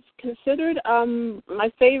genre is considered. My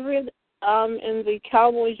favorite in the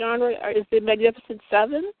cowboy genre is the Magnificent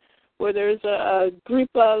Seven, where there's a group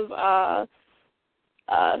of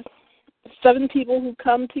 7 people who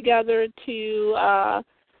come together to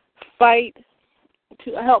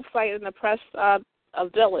help fight and oppress a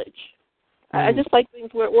village. I just like things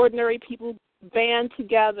where ordinary people band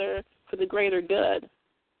together for the greater good.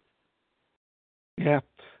 Yeah.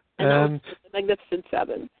 The Magnificent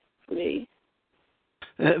Seven for me.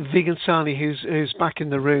 Vegan Sani, who's back in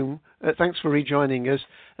the room, thanks for rejoining us,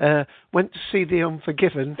 went to see The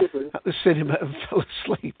Unforgiven at the cinema and fell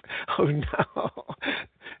asleep. Oh no.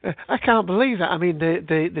 I can't believe that. I mean,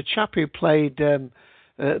 the chap who played the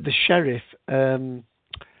sheriff,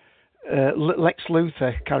 Lex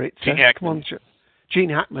Luthor character, Gene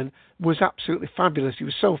Hackman, was absolutely fabulous. He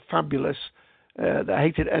was so fabulous that I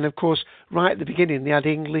hated it. And of course, right at the beginning, they had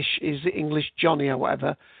English Johnny or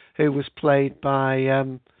whatever, who was played by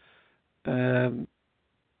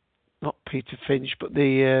not Peter Finch, but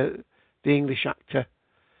the English actor.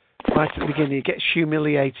 Right at the beginning, he gets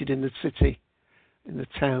humiliated in the city, in the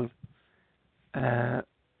town, and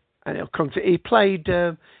it'll come to. He played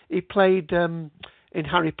in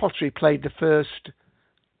Harry Potter. He played the first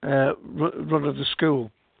run of the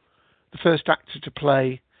school, the first actor to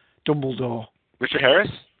play Dumbledore. Richard Harris?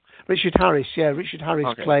 Richard Harris, yeah. Richard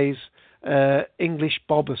Harris plays English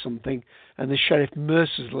Bob or something, and the sheriff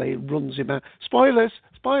mercilessly runs him out. Spoilers!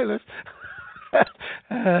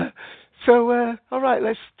 So, all right,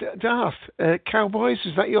 let's Darth. Cowboys,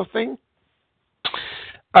 is that your thing?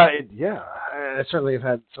 Yeah, I certainly have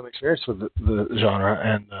had some experience with the genre,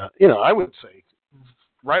 and I would say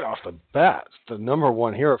right off the bat, the number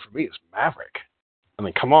one hero for me is Maverick. I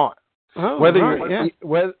mean, come on. Oh, whether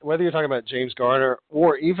you're talking about James Garner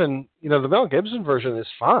or even the Mel Gibson version is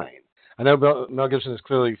fine. I know Mel Gibson has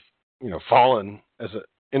clearly fallen as an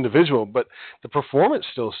individual, but the performance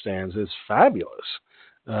still stands. It's fabulous.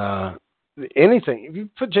 Anything, if you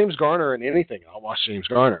put James Garner in anything, I'll watch James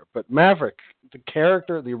Garner. But Maverick, the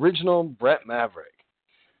character, the original Brett Maverick,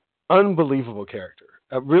 unbelievable character.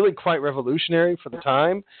 Really quite revolutionary for the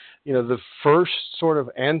time. The first sort of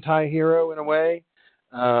anti-hero in a way.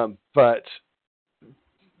 But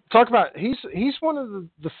talk about he's one of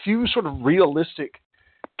the few sort of realistic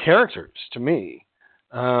characters to me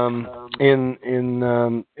in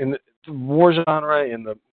the war genre,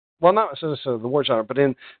 not necessarily the war genre, but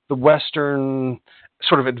in the Western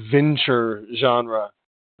sort of adventure genre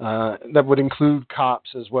that would include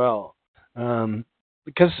cops as well.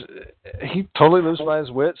 Because he totally lives by his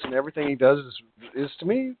wits, and everything he does is to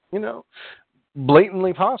me,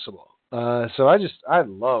 blatantly possible. So I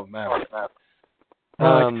love Maverick.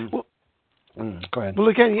 Go ahead. Well,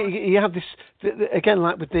 again, you have this again,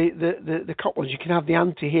 like with the cop ones, you can have the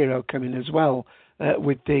anti-hero come in as well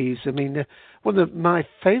with these. I mean, one of my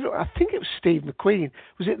favourite, I think it was Steve McQueen.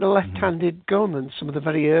 Was it The Left-Handed Gun and some of the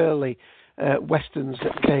very early westerns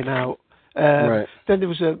that came out? Right. Then there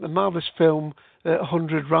was a marvellous film,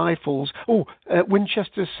 100 Rifles.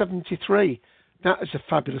 Winchester 73. That is a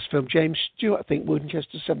fabulous film. James Stewart, I think,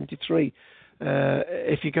 Winchester 73.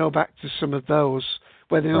 If you go back to some of those,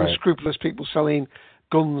 where the unscrupulous people selling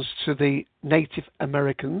guns to the Native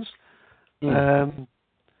Americans. And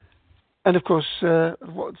of course, there's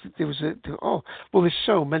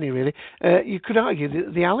so many really. You could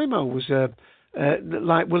argue the Alamo was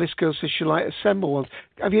like Willis Girl says she like assemble ones.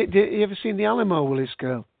 Have you ever seen the Alamo, Willis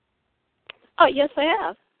Girl? Oh, yes, I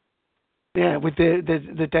have. Yeah, with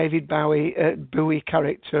the David Bowie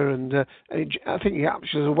character, and I think he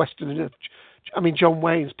actually was a Western. I mean, John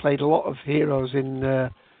Wayne's played a lot of heroes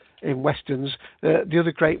in Westerns. The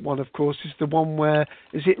other great one, of course, is the one where,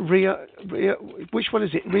 is it Rio, which one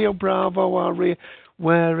is it? Rio Bravo or Rio,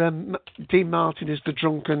 where Dean Martin is the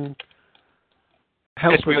drunken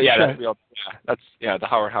helper. That's the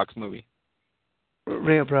Howard Hawks movie.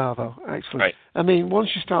 Rio Bravo, excellent. Right. I mean, once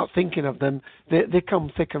you start thinking of them, they come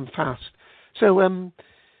thick and fast. So,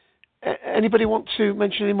 anybody want to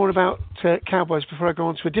mention any more about cowboys before I go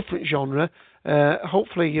on to a different genre?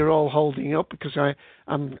 Hopefully you're all holding up, because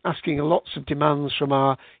I'm asking lots of demands from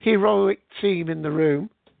our heroic team in the room.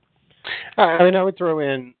 I mean, I would throw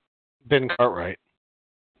in Ben Cartwright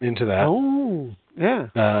into that. Oh,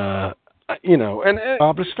 yeah. And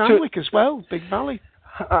Barbara Stanwyck as well, Big Valley.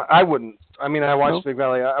 I wouldn't. I mean, I watched Big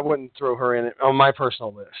Valley. I wouldn't throw her in on my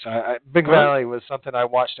personal list. Big Valley was something I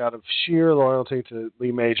watched out of sheer loyalty to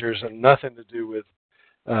Lee Majors and nothing to do with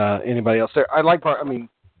anybody else there. I like I mean,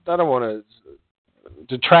 I don't want to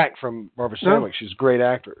detract from Barbara Stanwyck. No. She's a great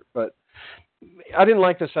actor, but I didn't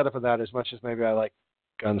like the setup of that as much as maybe I like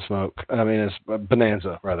Gunsmoke. I mean, it's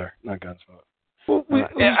Bonanza, rather, not Gunsmoke. Well,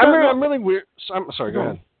 I'm really weird. I'm sorry, go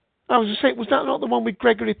ahead. I was going to say, was that not the one with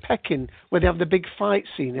Gregory Peck in, where they have the big fight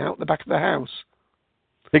scene out the back of the house?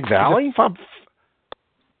 Big Valley?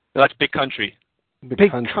 That's Big Country.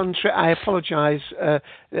 Big Country. I apologise.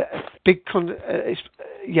 Big Country.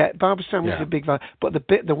 Barbara Stanwyck was a Big Valley, but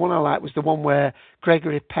the one I liked was the one where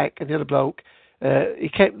Gregory Peck and the other bloke, they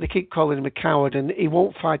keep calling him a coward, and he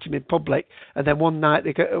won't fight him in public. And then one night,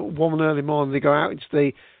 one early morning, they go out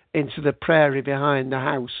into the prairie behind the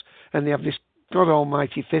house, and they have this God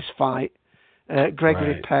almighty fist fight.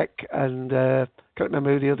 Gregory Peck and can't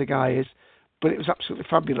remember who the other guy is, but it was absolutely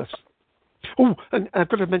fabulous. Oh, and I've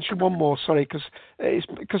got to mention one more, sorry,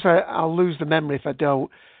 because I'll lose the memory if I don't.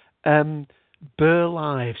 Burr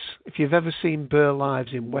Lives. If you've ever seen Burr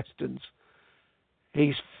Lives in westerns,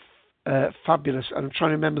 he's fabulous. And I'm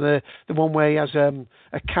trying to remember the one where he has a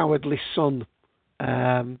cowardly son.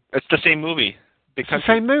 It's the same movie. It's the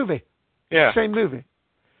same movie. Yeah. Same movie.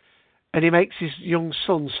 And he makes his young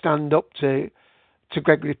son stand up to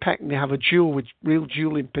Gregory Peck, and they have a duel with real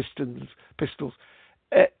dueling pistols.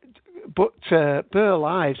 But Burr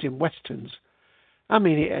Lives in westerns, I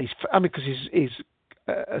mean, because he's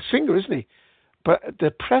a singer, isn't he? But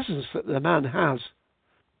the presence that the man has.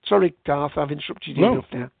 Sorry, Darth, I've interrupted you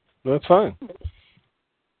enough now. That's fine.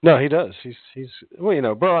 No, he does. He's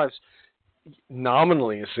well, Burr Lives,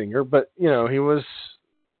 nominally a singer, but he's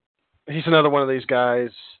another one of these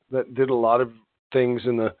guys that did a lot of things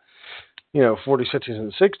in the 40s, 50s,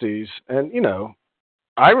 and 60s. And,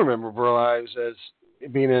 I remember Burr Lives as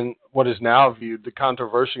being in what is now viewed the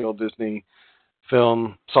controversial Disney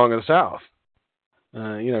film Song of the South.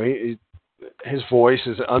 His voice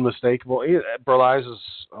is unmistakable. Burr Lives is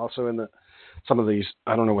also in some of these,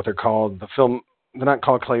 I don't know what they're called, the film, they're not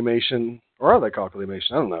called claymation, or are they called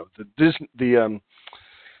claymation? I don't know.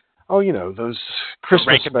 Those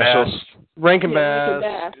Christmas specials. Rankin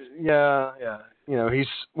Bass. Yeah.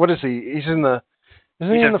 What is he? He's in the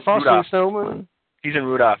Frosty the Snowman? He's in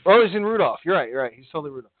Rudolph. Oh, he's in Rudolph. You're right. He's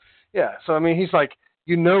totally Rudolph. Yeah. So, I mean, he's like,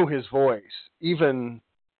 his voice, even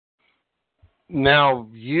now,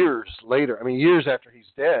 years later. I mean, years after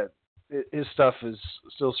he's dead, his stuff is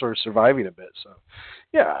still sort of surviving a bit. So,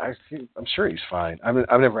 yeah, I'm sure he's fine. I mean,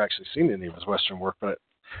 I've never actually seen any of his Western work, but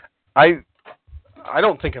I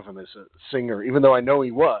don't think of him as a singer, even though I know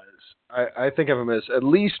he was. I think of him as at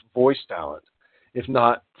least voice talent, if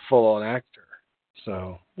not full-on actor.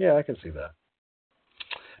 So, yeah, I can see that.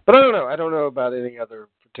 But I don't know. I don't know about any other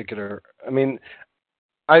particular. I mean,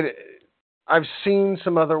 I've seen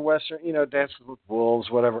some other Western, Dances with Wolves,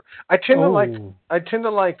 whatever. I tend to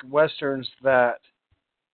like Westerns that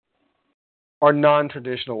are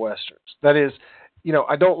non-traditional Westerns. That is,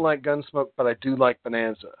 I don't like Gunsmoke, but I do like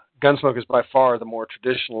Bonanza. Gunsmoke is by far the more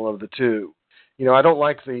traditional of the two. I don't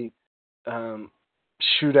like the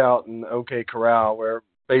shootout in OK Corral, where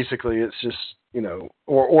basically it's just,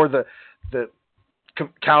 or the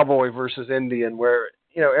cowboy versus Indian, where,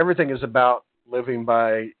 everything is about living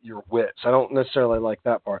by your wits. I don't necessarily like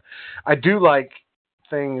that part. I do like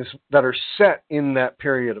things that are set in that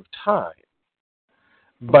period of time,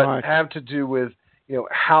 but have to do with,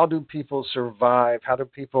 how do people survive? How do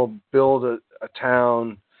people build a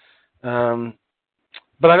town?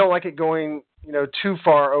 But I don't like it going, too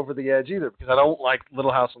far over the edge either, because I don't like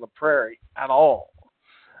Little House on the Prairie at all.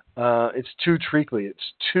 It's too treacly.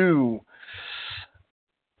 It's too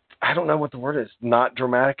I don't know what the word is, not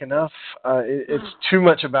dramatic enough. It's too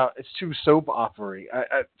much about, it's too soap opera-y.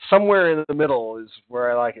 Somewhere in the middle is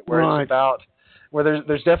where I like it, where it's about, where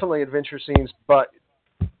there's definitely adventure scenes, but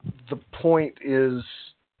the point is,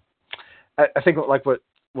 I think like what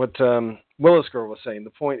Willis Girl was saying, the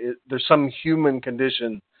point is there's some human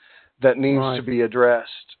condition that needs to be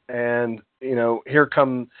addressed, and here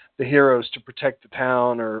come the heroes to protect the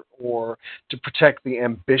town, or to protect the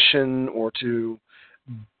ambition, or to,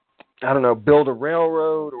 I don't know, build a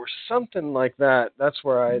railroad or something like that. That's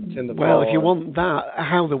where I tend to Well, if you want that,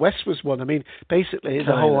 How the West was won. I mean, basically,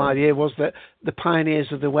 the whole idea was that the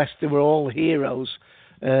pioneers of the West, they were all heroes,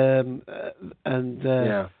 and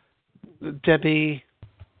Debbie,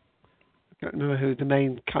 I can't remember who the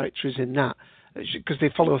main character is in that, because they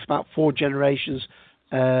follow us about 4 generations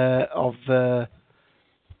of How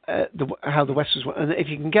the West was won. And if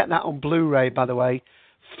you can get that on Blu-ray, by the way,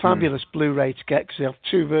 fabulous Blu-ray to get, because they have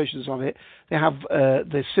 2 versions of it. They have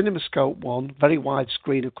the CinemaScope one, very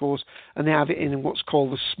widescreen, of course, and they have it in what's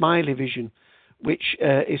called the Smiley Vision, which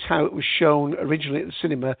is how it was shown originally at the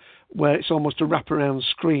cinema, where it's almost a wraparound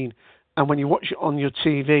screen. And when you watch it on your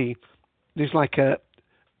TV, there's like a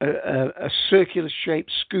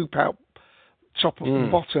circular-shaped scoop out top of the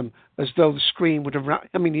bottom, as though the screen would have wrapped.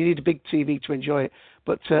 I mean, you need a big TV to enjoy it,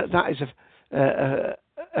 but that is a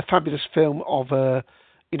fabulous film of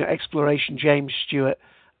exploration. James Stewart,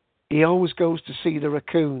 he always goes to see the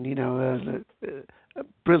raccoon. A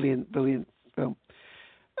brilliant film.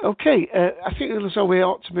 Okay, I think as though we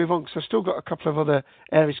ought to move on, because I've still got a couple of other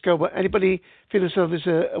areas to go. But anybody feel as though there's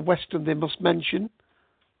a Western they must mention?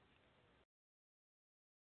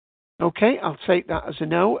 Okay, I'll take that as a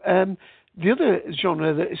no. The other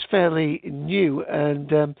genre that is fairly new, and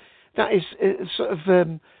that is sort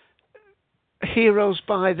of heroes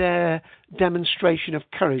by their demonstration of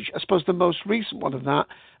courage. I suppose the most recent one of that,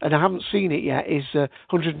 and I haven't seen it yet, is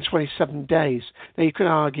 127 Days. Now, you can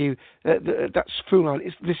argue that's fool on.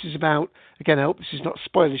 This is about, again, I hope this is not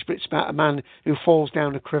spoilerish, but it's about a man who falls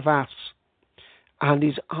down a crevasse and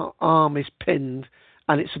his arm is pinned,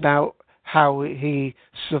 and it's about how he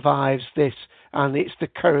survives this, and it's the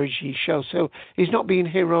courage he shows. So he's not being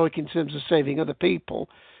heroic in terms of saving other people.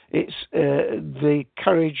 It's the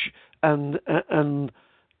courage and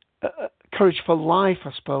courage for life,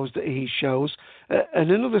 I suppose, that he shows.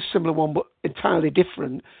 And another similar one, but entirely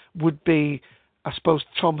different, would be, I suppose,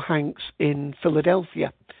 Tom Hanks in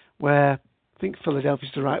Philadelphia, where I think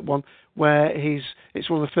Philadelphia's the right one, where it's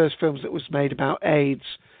one of the first films that was made about AIDS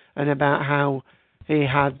and about how he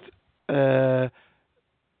had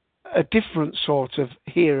a different sort of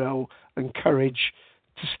hero and courage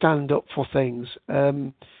to stand up for things.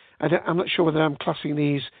 I'm not sure whether I'm classing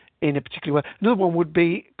these in a particular way. Another one would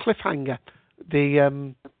be Cliffhanger,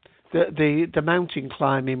 the mountain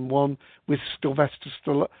climbing one with Sylvester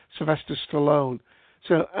Stallone.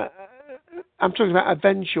 So I'm talking about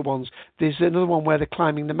adventure ones. There's another one where they're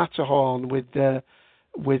climbing the Matterhorn with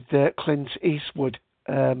Clint Eastwood,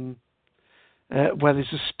 where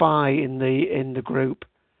there's a spy in the group.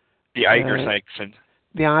 The Eiger Sanction.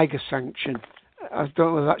 The Eiger Sanction. I don't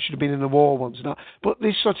know whether that should have been in the war ones or not. But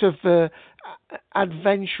these sort of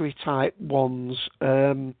adventure type ones.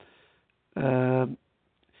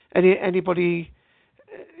 Anybody?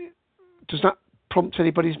 Does that prompt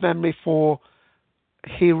anybody's memory for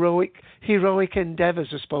heroic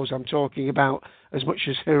endeavours? I suppose I'm talking about, as much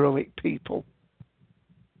as heroic people.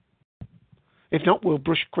 If not, we'll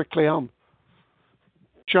brush quickly on.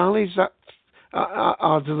 Charlie, is that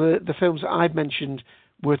are the films that I've mentioned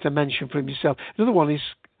worth a mention from yourself? Another one is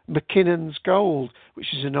McKinnon's Gold,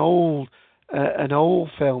 which is an old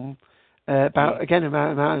film about a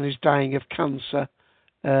man who's dying of cancer.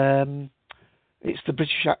 It's the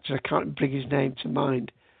British actor, I can't bring his name to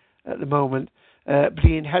mind at the moment, but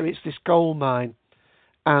he inherits this gold mine,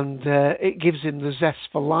 and it gives him the zest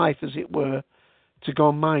for life, as it were, to go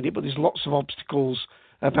and mine it. But there's lots of obstacles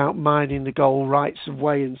about mining the gold, rights of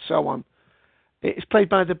way, and so on. It's played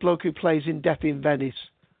by the bloke who plays in Death in Venice.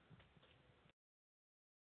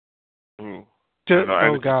 Dirk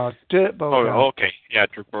Bogarde. Oh, okay. Yeah,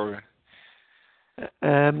 Dirk Bogarde.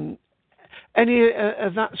 Any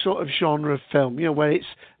of that sort of genre of film, where it's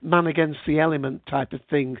man against the element type of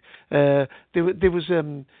thing. There was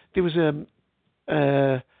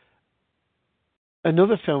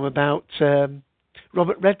another film about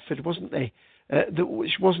Robert Redford, wasn't there?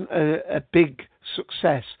 Which wasn't a big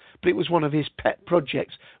success, but it was one of his pet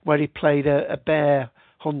projects where he played a bear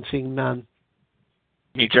hunting man.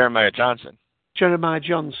 You mean Jeremiah Johnson? Jeremiah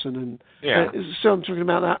Johnson, and so I'm talking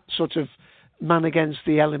about that sort of man against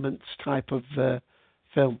the elements type of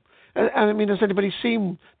film. And I mean, has anybody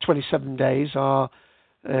seen 27 Days or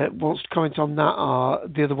wants to comment on that or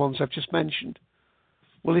the other ones I've just mentioned?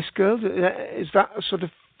 Willis Girl, is that a sort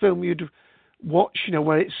of film you'd watch,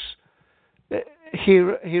 where it's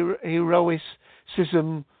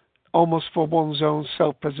heroicism almost for one's own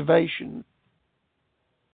self-preservation?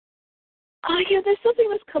 Oh, yeah, there's something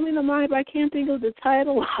that's coming to mind, but I can't think of the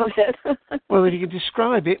title of it. Well, if you can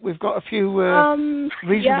describe it, we've got a few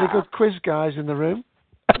reasonably good quiz guys in the room.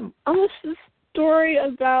 It's a story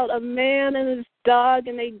about a man and his dog,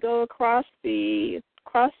 and they go across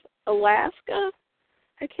Alaska.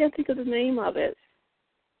 I can't think of the name of it.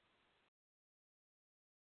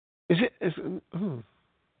 Is it?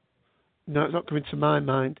 No, it's not coming to my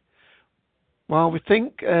mind. Well, we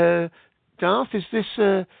think, Darth, is this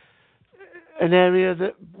an area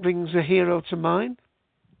that brings a hero to mind?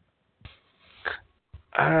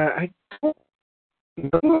 I don't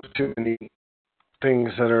know too many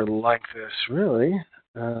things that are like this, really.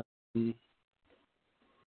 Where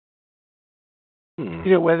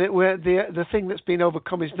the thing that's been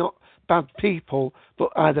overcome is not bad people,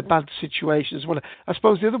 but either bad situations. Well, I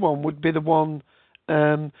suppose the other one would be the one,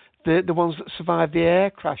 the ones that survived the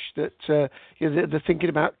air crash. That they're thinking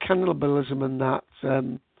about cannibalism and that.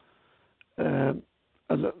 I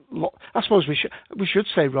suppose we should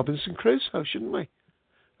say Robinson Crusoe, shouldn't we?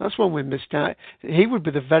 That's one we missed out. He would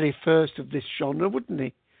be the very first of this genre, wouldn't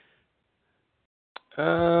he?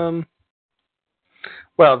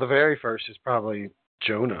 Well, the very first is probably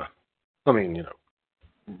Jonah. I mean,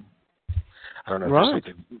 I don't know if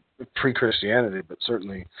there's something pre-Christianity, but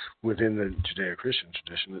certainly within the Judeo-Christian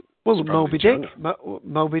tradition. Well, Moby Dick.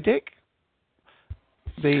 Moby Dick.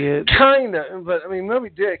 Kind of, but I mean, Moby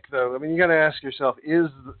Dick, though. I mean, you got to ask yourself: is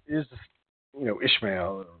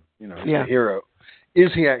Ishmael, the hero?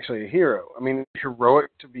 Is he actually a hero? I mean,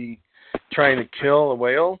 heroic to be trying to kill a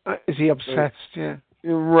whale? Is he obsessed? Yeah.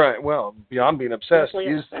 Right. Well, beyond being obsessed,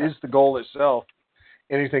 is the goal itself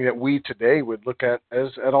anything that we today would look at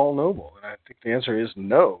as at all noble? And I think the answer is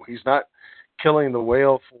no. He's not killing the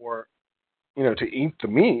whale for, to eat the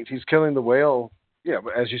meat. He's killing the whale,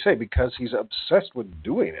 but as you say, because he's obsessed with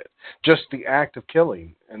doing it. Just the act of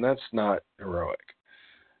killing, and that's not heroic.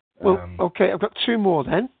 Well, okay, I've got two more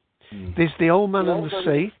then. There's The Old Man and the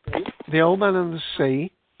Sea. The Old Man and the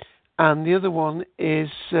Sea. And the other one is...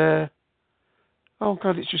 oh,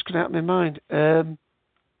 God, it's just gone out of my mind.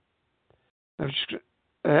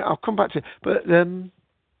 I'll come back to it. But,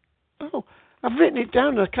 I've written it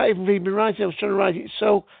down and I can't even read my writing. I was trying to write it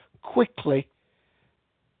so quickly.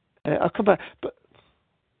 I'll come back. But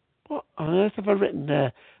what on earth have I written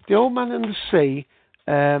there? The Old Man and the Sea.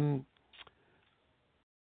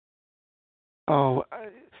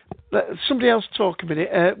 Somebody else talk a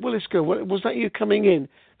minute. Willis, go. Was that you coming in?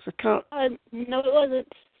 'Cause I can't... No, it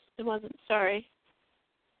wasn't. It wasn't. Sorry.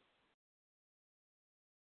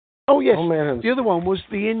 Oh yes, the other one was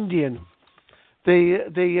the Indian,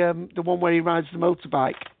 the one where he rides the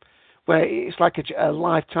motorbike, where it's like a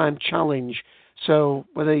lifetime challenge. So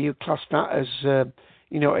whether you class that as a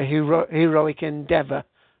heroic endeavour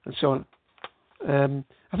and so on.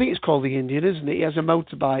 I think it's called the Indian, isn't it? He has a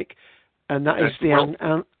motorbike, and that's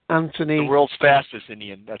Anthony. The World's Fastest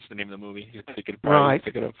Indian. That's the name of the movie. You're thinking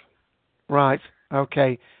of. Right.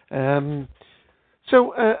 Okay.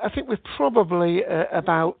 So I think we've probably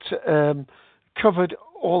about covered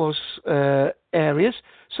all those areas.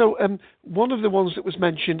 So one of the ones that was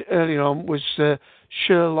mentioned earlier on was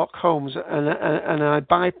Sherlock Holmes, and I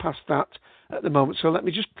bypassed that at the moment. So let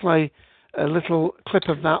me just play a little clip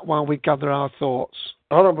of that while we gather our thoughts.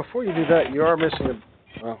 Hold on, before you do that, you are missing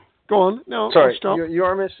Go on. No, sorry. Stop. You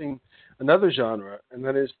are missing another genre, and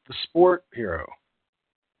that is the sport hero.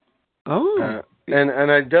 Oh.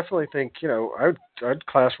 And I definitely think, I'd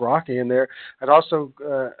class Rocky in there. I'd also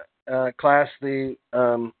class the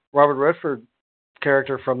Robert Redford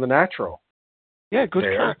character from The Natural. Yeah, good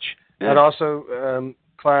catch. Yeah. I'd also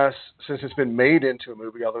class, since it's been made into a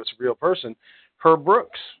movie, although it's a real person, Herb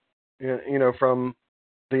Brooks, from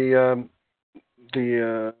the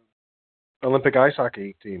Olympic ice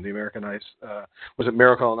hockey team, the American Ice. Was it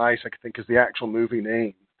Miracle on Ice? I think is the actual movie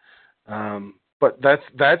name. But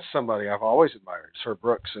that's somebody I've always admired, Sir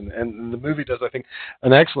Brooks, and the movie does, I think,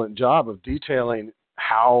 an excellent job of detailing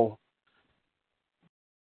how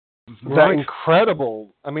that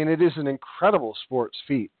incredible. I mean, it is an incredible sports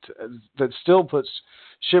feat that still puts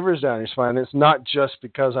shivers down your spine. It's not just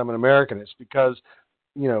because I'm an American; it's because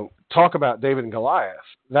talk about David and Goliath.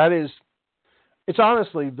 It's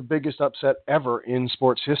honestly the biggest upset ever in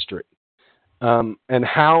sports history, and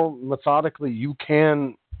how methodically you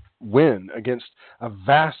can win against a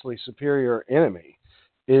vastly superior enemy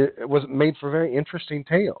it was made for a very interesting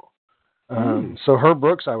tale. So her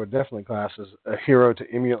books I would definitely class as a hero to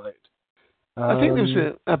emulate. I think there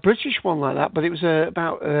was a British one like that, but it was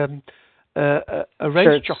about a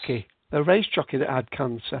race jockey. A race jockey that had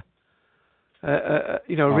cancer. A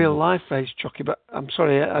real life race jockey. But I'm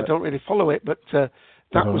sorry, I don't really follow it. But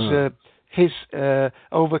that was his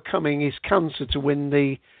overcoming his cancer to win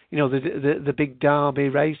the big Derby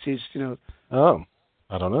races. Oh,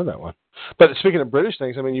 I don't know that one. But speaking of British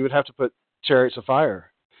things, I mean, you would have to put Chariots of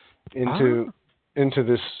Fire into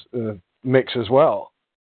this mix as well.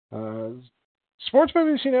 Sports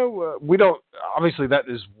movies, we don't. Obviously, that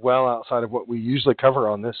is well outside of what we usually cover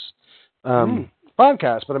on this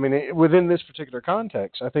podcast. But I mean, within this particular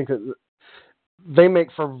context, I think that they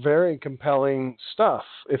make for very compelling stuff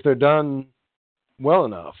if they're done well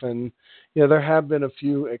enough. And there have been a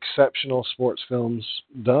few exceptional sports films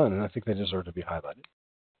done, and I think they deserve to be highlighted.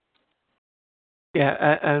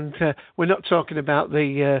 Yeah, and we're not talking about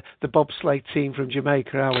the bobsleigh team from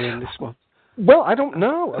Jamaica, are we, in this one? Well, I don't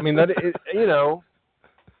know. I mean,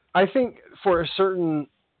 I think for a certain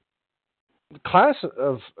class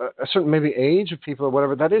of a certain maybe age of people or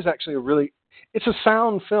whatever, that is actually it's a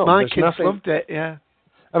sound film. My kids loved it, yeah.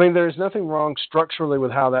 I mean, there's nothing wrong structurally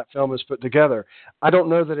with how that film is put together. I don't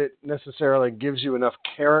know that it necessarily gives you enough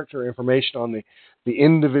character information on the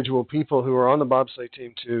individual people who are on the bobsleigh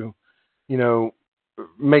team to,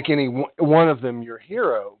 make any one of them your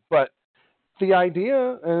hero. But the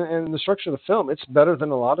idea and the structure of the film, it's better than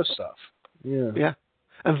a lot of stuff. Yeah. Yeah.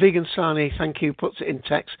 And Vegan Sani, thank you, puts it in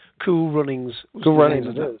text. Cool Runnings. Cool Runnings,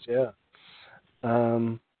 it is, yeah.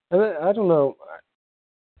 And I don't know.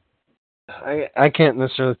 I can't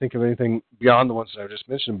necessarily think of anything beyond the ones that I just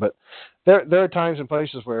mentioned, but there are times and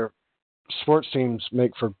places where sports teams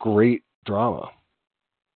make for great drama.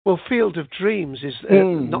 Well, Field of Dreams is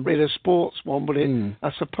not really a sports one, but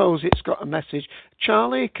I suppose it's got a message.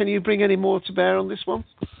 Charlie, can you bring any more to bear on this one?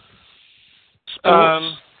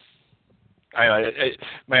 Sports?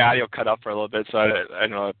 My audio cut out for a little bit, so I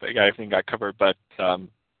don't know if everything got covered, but I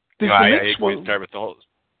agree with the whole...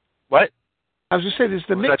 What? I was going to say, there's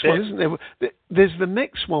the mixed one, isn't there? There's the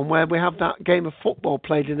mixed one where we have that game of football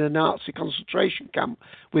played in a Nazi concentration camp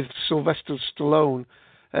with Sylvester Stallone.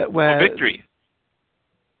 Victory.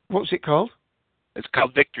 What's it called? It's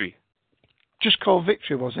called Victory. Just called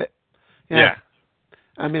Victory, was it? Yeah.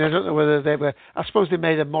 I mean, I don't know whether they were... I suppose they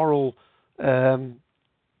made a moral...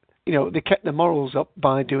 they kept the morals up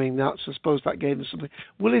by doing that, so I suppose that gave them something.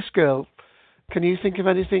 Willis Girl, can you think of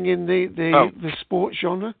anything in the sports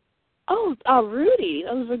genre? Oh, Rudy.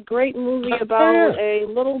 That was a great movie about a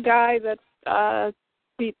little guy that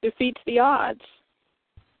defeats the odds.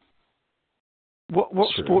 What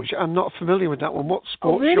sports? I'm not familiar with that one. What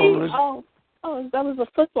sports genre is? Oh, that was a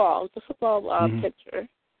football. It's a football picture.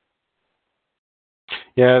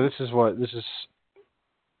 Yeah, this is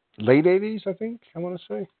late 80s, I think, I want to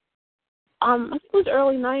say. I think it was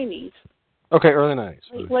early 90s. Okay, early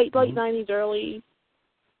 90s. Late 90s, early...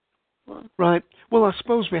 Right. Well, I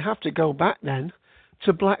suppose we have to go back then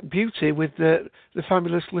to Black Beauty with the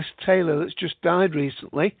fabulous Liz Taylor that's just died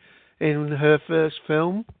recently in her first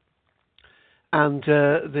film, and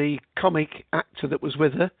the comic actor that was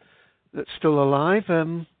with her that's still alive.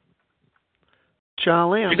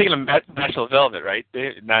 Charlie? You're thinking of National Velvet, right?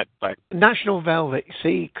 Not Black. National Velvet.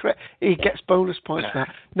 See, he gets bonus points for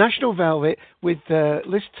that. National Velvet with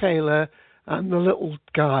Liz Taylor and the little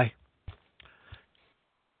guy.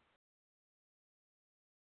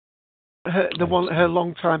 Her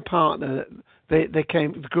longtime partner. They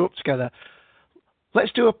grew up together.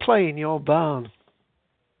 Let's do a play in your barn.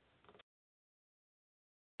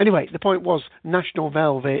 Anyway, the point was National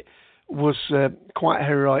Velvet was quite a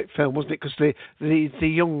heroic film, wasn't it? Because the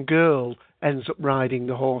young girl ends up riding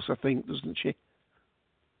the horse, I think, doesn't she?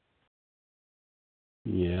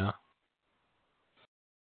 Yeah.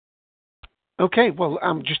 Okay, well,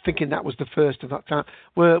 I'm just thinking that was the first of that time.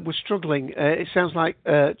 We're struggling. It sounds like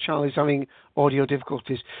Charlie's having audio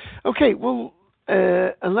difficulties. Okay, well,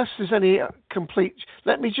 unless there's any complete...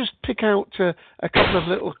 Let me just pick out a couple of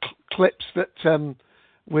little clips that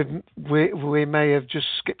we may have just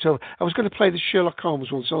skipped over. I was going to play the Sherlock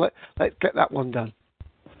Holmes one, so let's get that one done.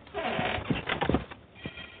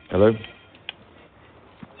 Hello?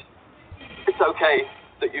 It's okay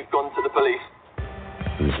that you've gone to the police.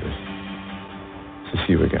 Who's this? Is this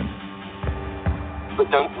you again? But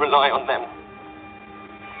don't rely on them.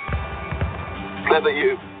 Clever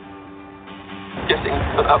you. Guessing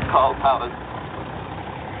about Carl Powers.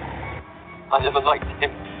 I never liked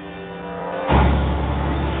him.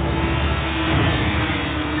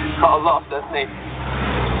 Carl laughed at me.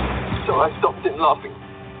 So I stopped him laughing.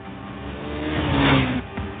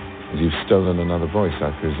 you've stolen another voice, I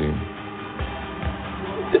presume.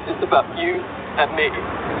 This is about you and me.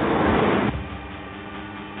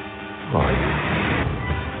 Right.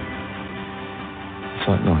 What's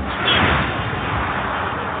that noise?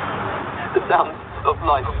 The sounds of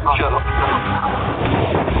life, Sherlock.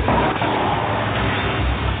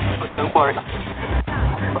 But don't worry.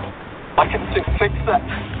 I can fix that.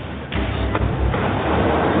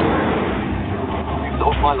 You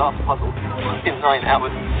solved my last puzzle in 9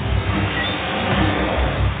 hours.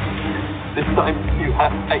 This time you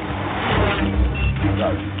have 8.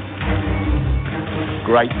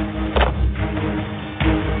 Great.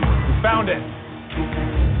 We found it.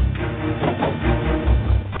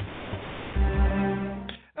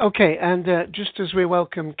 Okay, and just as we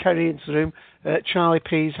welcome Kerry into the room, Charlie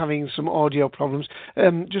P's having some audio problems.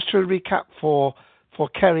 Just to recap for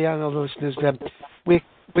Kerry and other listeners,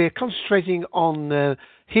 we're concentrating on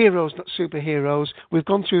heroes, not superheroes. We've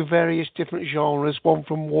gone through various different genres, one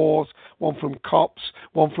from wars, one from cops,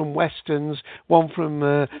 one from westerns, one from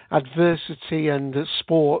adversity and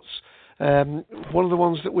sports. One of the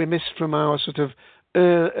ones that we missed from our sort of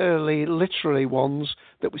early literary ones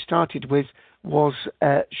that we started with was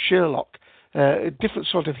Sherlock, a different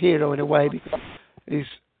sort of hero in a way, because he's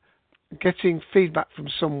getting feedback from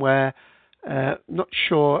somewhere. Not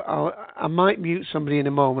sure. I might mute somebody in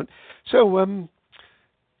a moment. So,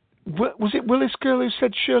 was it Willis Girl who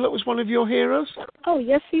said Sherlock was one of your heroes? Oh,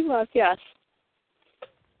 yes, he was, yes.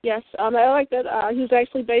 Yes, I like that he was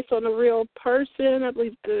actually based on a real person. I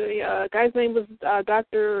believe the guy's name was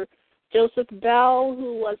Dr. Joseph Bell,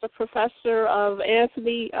 who was a professor of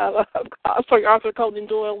Arthur Conan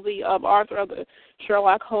Doyle, the author of the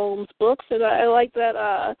Sherlock Holmes books. And I like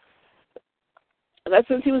that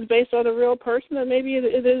since he was based on a real person, that maybe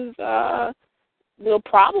it is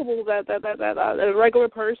probable that a regular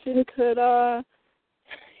person could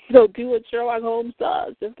do what Sherlock Holmes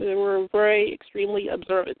does if they were very extremely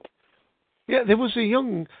observant. Yeah, there was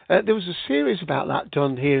a series about that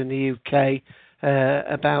done here in the UK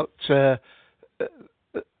about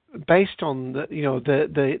based on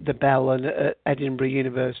the Bell and Edinburgh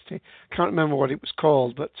University. Can't remember what it was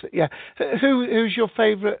called, but yeah. Who's your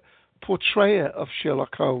favourite portrayer of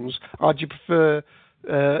Sherlock Holmes, or do you prefer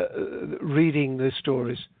reading the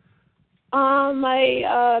stories?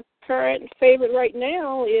 My current favorite right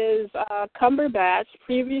now is Cumberbatch.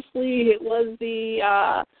 Previously, it was the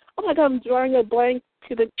oh my God, I'm drawing a blank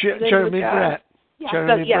to the Jeremy Brett. Yes,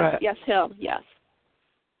 Jeremy Brett. Yes, him. Yes.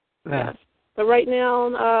 Yeah. Yes. But right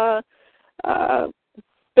now,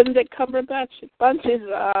 Benedict Cumberbatch bunch is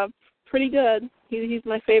pretty good. He's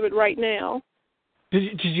my favorite right now.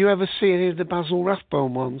 Did you ever see any of the Basil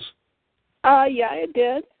Rathbone ones? Yeah, I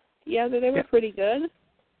did. Yeah, they were pretty good.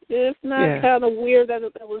 If not kind of weird that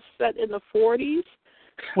it was set in the 40s.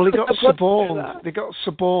 Well, it got suborned. They got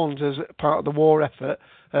suborned as part of the war effort,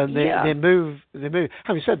 and they moved.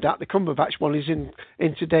 Having said that, the Cumberbatch one is in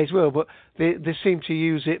today's world, but they seem to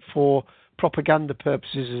use it for propaganda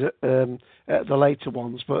purposes at the later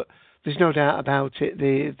ones. But there's no doubt about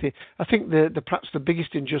it. I think the perhaps the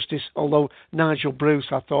biggest injustice, although Nigel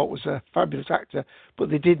Bruce I thought was a fabulous actor, but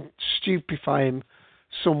they did stupefy him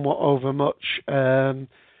somewhat over much.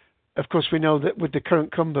 Of course, we know that with the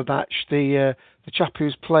current Cumberbatch, the chap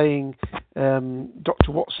who's playing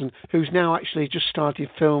Dr. Watson, who's now actually just started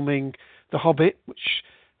filming The Hobbit, which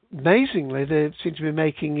amazingly they seem to be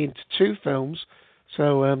making into 2 films.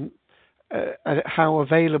 So how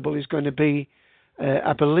available is going to be?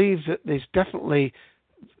 I believe that there's definitely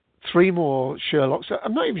 3 more Sherlocks.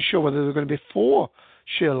 I'm not even sure whether there are going to be 4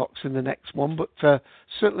 Sherlocks in the next one, but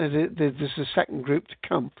certainly there's a second group to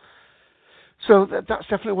come. So that's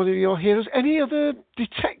definitely one of your heroes. Any other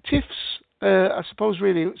detectives? I suppose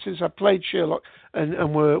really, since I played Sherlock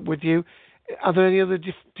and were with you, are there any other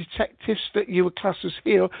detectives that you would class as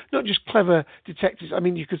hero? Not just clever detectives. I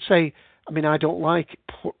mean, you could say, I don't like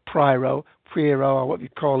Poirot, or what you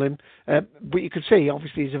call him, but you could say,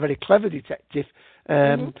 obviously, he's a very clever detective.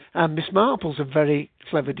 And Miss Marple's a very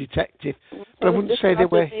clever detective. But I wouldn't say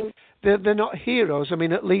they're not heroes. I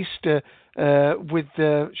mean, at least with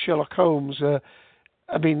Sherlock Holmes,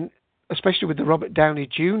 especially with the Robert Downey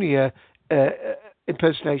Jr.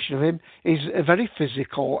 Impersonation of him, is very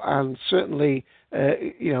physical, and certainly, as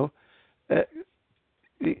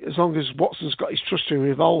long as Watson's got his trusty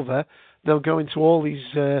revolver, they'll go into all these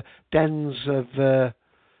dens of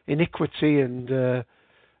iniquity and,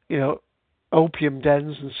 opium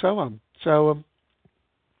dens and so on. So,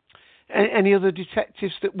 any other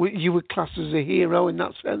detectives that you would class as a hero in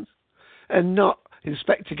that sense? And not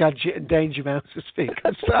Inspector Gadget and Danger Mouse to speak.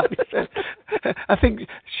 I think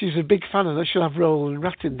she's a big fan of that. She'll have Roland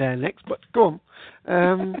Rat in there next, but go on.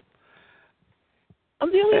 The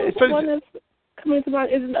only one that's coming to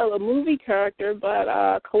mind isn't a movie character,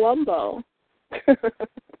 but Columbo.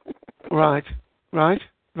 Right.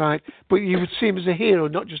 But you would see him as a hero,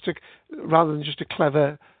 not just rather than just a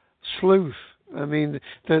clever sleuth. I mean,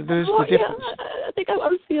 there's the difference. Yeah, I think I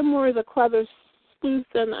would see him more as a clever sleuth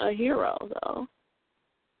than a hero, though.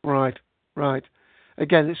 Right.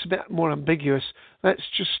 Again, it's a bit more ambiguous. Let's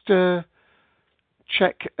just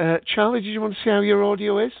check. Charlie, did you want to see how your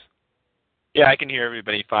audio is? Yeah, I can hear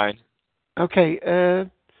everybody fine. Okay.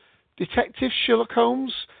 Detective Sherlock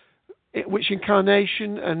Holmes, which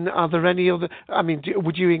incarnation, and are there any other... I mean,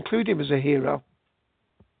 would you include him as a hero?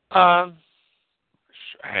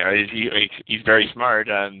 He's very smart.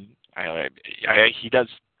 He does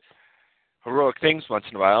heroic things once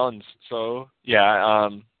in a while, and so yeah.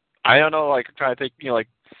 I don't know. Like, I'm trying to think.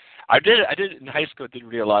 I did in high school. Did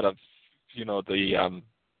read a lot of,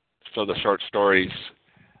 the short stories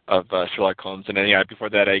of Sherlock Holmes, and then before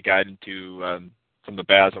that I got into some of the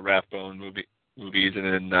Basil Rathbone movies, and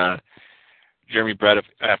then Jeremy Brett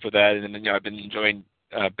after that, and then I've been enjoying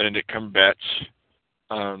Benedict Cumberbatch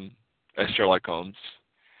as Sherlock Holmes.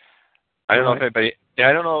 I don't know if anybody. Yeah,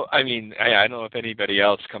 I don't know. I mean, I don't know if anybody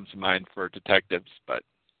else comes to mind for detectives, but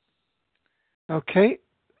okay.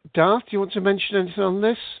 Darth, do you want to mention anything on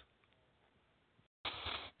this?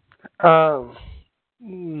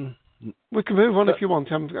 We can move on if you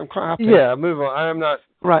want. I'm quite happy. Yeah, move on. I'm not.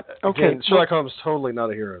 Right. Okay. Again, Sherlock Holmes is totally not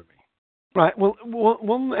a hero to me. Right. Well,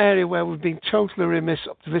 one area where we've been totally remiss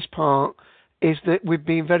up to this part is that we've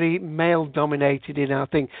been very male-dominated in our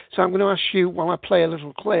thing. So I'm going to ask you, while I play a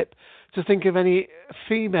little clip, to think of any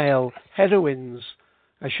female heroines.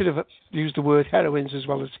 I should have used the word heroines as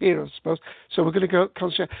well as heroes, I suppose. So we're going to go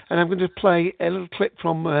concentrate, and I'm going to play a little clip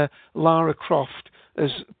from Lara Croft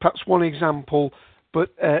as perhaps one example,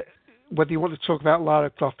 but whether you want to talk about Lara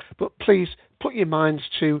Croft. But please put your minds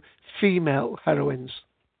to female heroines.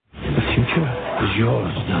 The future is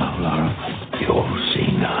yours now, Lara. You're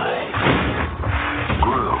seeing eye.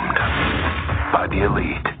 Groomed by the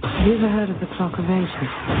elite. Have you ever heard of the Clock of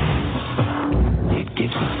Ages? It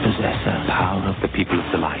gives its possessor power of the people of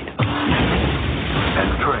the light.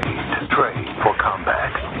 And trained for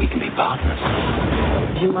combat. We can be partners.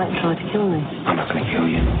 You might try to kill me. I'm not going to kill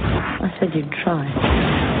you. I said you'd try.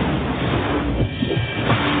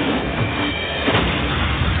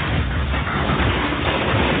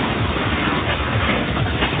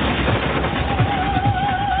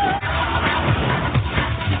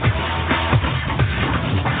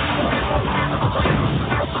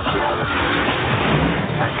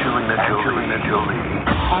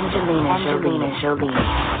 Angelina Jolie.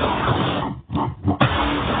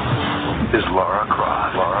 Is Lara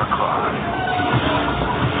Croft.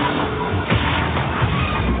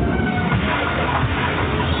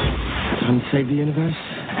 Time to save the universe?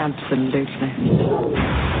 Absolutely.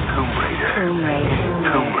 Tomb Raider.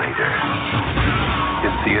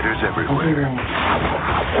 In theaters everywhere.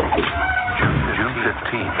 June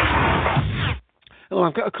 15th. Well,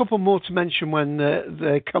 I've got a couple more to mention when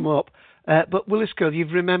they come up. But Willis Girl,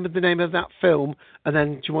 you've remembered the name of that film, and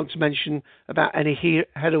then do you want to mention about any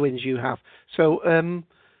heroines you have? So,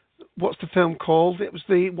 what's the film called? It was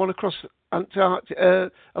the one across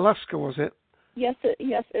Alaska, was it? Yes,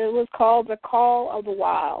 it was called The Call of the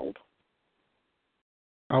Wild.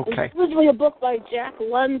 Okay. It was originally a book by Jack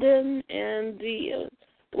London, and the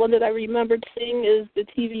one that I remembered seeing is the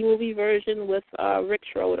TV movie version with Rick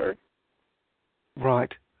Schroeder.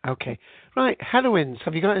 Right. Okay. Right. Heroines.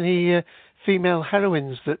 Have you got any female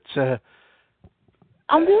heroines that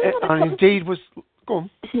and indeed was... Go on.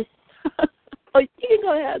 Oh, you can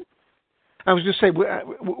go ahead. I was just saying,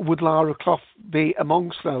 would Lara Croft be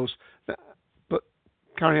amongst those? But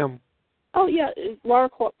carry on. Oh, yeah. Lara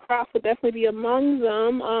Croft would definitely be among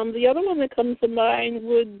them. The other one that comes to mind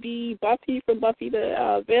would be Buffy from Buffy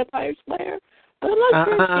the Vampire Slayer. I'm not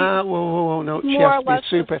sure. Whoa, no. She more has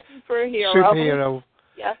to be a superhero.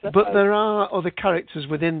 Yes, but there are other characters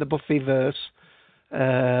within the Buffyverse.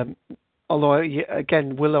 Although,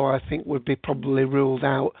 again, Willow, I think, would be probably ruled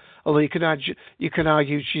out. Although you can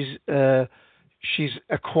argue she's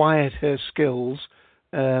acquired her skills.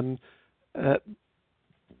 But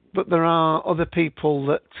there are other people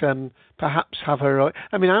that perhaps have her own.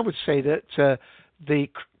 I mean, I would say that the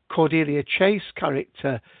Cordelia Chase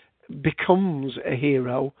character becomes a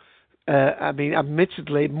hero. I mean,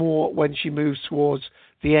 admittedly, more when she moves towards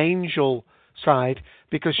the angel side,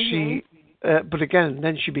 because she. But again,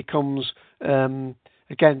 then she becomes a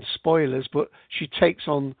again, spoilers, but she takes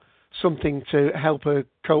on something to help her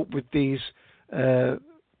cope with these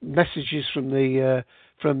messages from the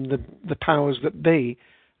powers that be.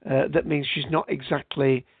 That means she's not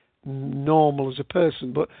exactly normal as a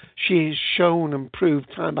person, but she is shown and proved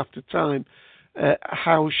time after time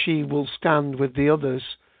how she will stand with the others,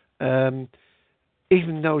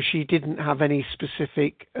 even though she didn't have any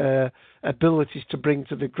specific abilities to bring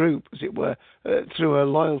to the group, as it were, through her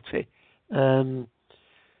loyalty.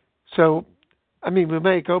 So, I mean, we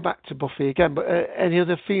may go back to Buffy again, but any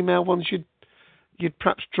other female ones you'd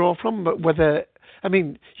perhaps draw from? But whether, I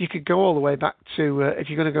mean, you could go all the way back to, if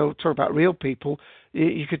you're going to go talk about real people,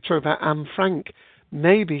 you could talk about Anne Frank.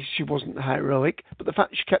 Maybe she wasn't heroic, but the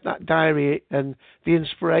fact she kept that diary and the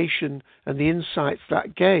inspiration and the insights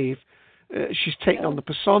that gave, she's taken on the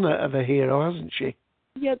persona of a hero, hasn't she?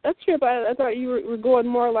 Yeah, that's true, but I thought you were going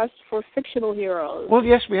more or less for fictional heroes. Well,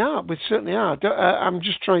 yes, we are. We certainly are. I'm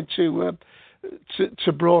just trying to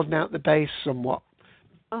broaden out the base somewhat.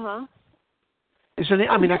 Uh-huh. Is there any,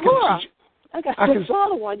 I mean, I got a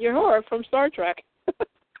solid one. Uhura from Star Trek.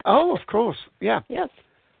 Oh, of course. Yeah. Yes.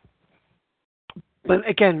 But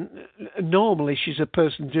again, normally she's a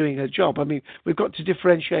person doing her job. I mean, we've got to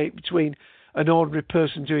differentiate between an ordinary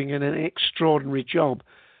person doing an extraordinary job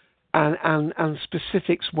and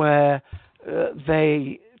specifics where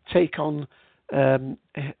they take on an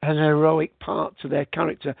heroic part to their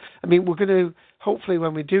character. I mean, we're going to, hopefully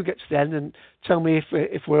when we do get to the end, and tell me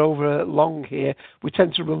if we're over long here, we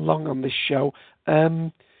tend to run long on this show,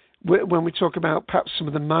 when we talk about perhaps some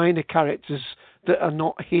of the minor characters that are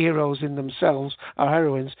not heroes in themselves, are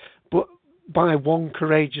heroines, but by one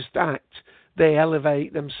courageous act, they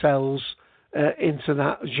elevate themselves into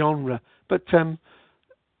that genre. But,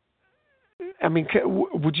 I mean,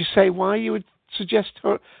 would you say why you would suggest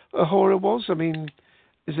Uhura was? I mean,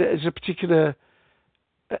 is there a particular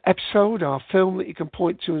episode or film that you can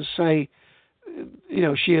point to and say, you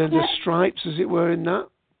know, she earned her stripes, as it were, in that?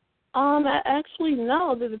 Actually,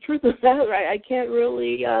 no. The truth is that I can't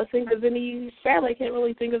really think of any. Sadly, I can't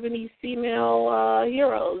really think of any female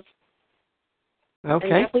heroes.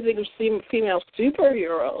 Okay. I definitely think of female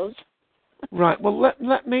superheroes. Right. Well,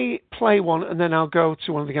 let me play one, and then I'll go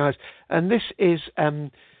to one of the guys. And this is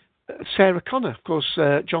Sarah Connor, of course,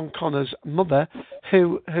 John Connor's mother,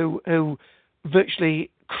 who virtually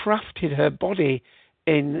crafted her body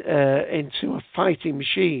into a fighting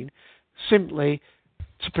machine, simply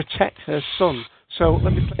to protect her son. So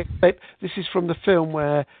let me play a clip. This is from the film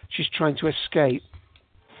where she's trying to escape.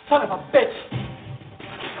 Son of a bitch!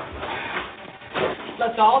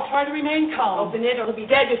 Let's all try to remain calm. Open it or he'll be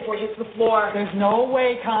dead before he hits the floor. There's no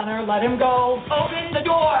way, Connor. Let him go. Open the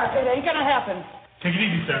door! It ain't gonna happen. Take it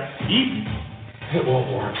easy, sir. Easy. It won't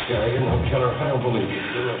work, Sarah. You're no killer. I don't believe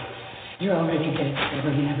you. You're already dead,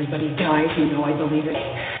 Sarah, and everybody dies. You know I believe it.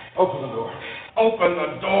 Open the door. Open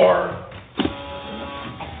the door!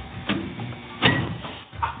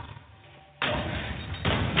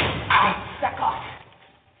 Back off.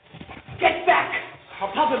 Get back!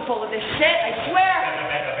 I'll pump him full of this shit, I swear!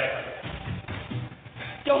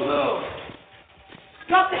 Don't move!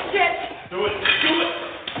 Drop the shit! Do it!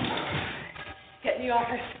 Get in the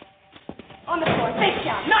office. On the floor, face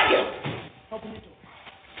down, not you! Open the door.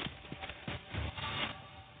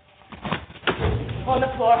 On the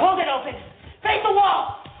floor, hold it open! Face the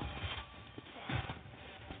wall!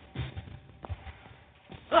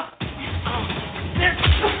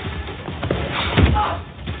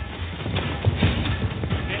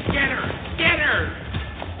 Get her!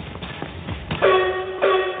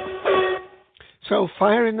 So,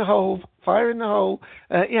 fire in the hole.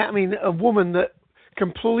 Yeah, I mean, a woman that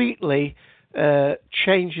completely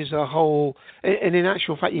changes her whole. And in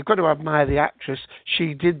actual fact, you've got to admire the actress.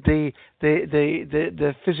 She did the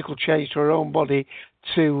physical change to her own body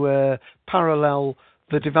to parallel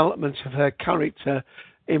the development of her character,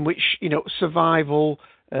 in which, you know, survival,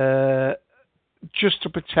 just to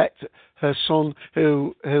protect her son,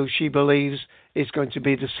 who she believes is going to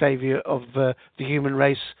be the savior of the human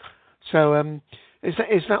race. So,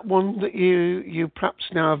 is that one that you perhaps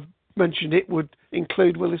now have mentioned it would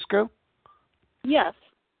include Willisco? Yes.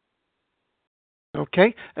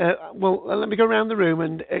 Okay. Well, let me go around the room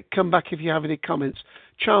and come back if you have any comments.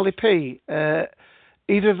 Charlie P.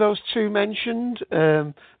 Either of those two mentioned,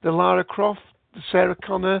 the Lara Croft, the Sarah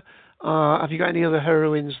Connor. Have you got any other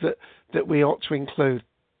heroines that we ought to include?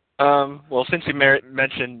 Well, since you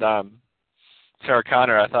mentioned Sarah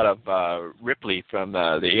Connor, I thought of Ripley from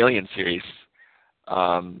the Alien series.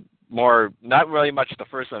 More, not really much the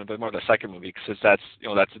first one, but more the second movie, because that's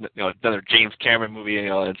another James Cameron movie. You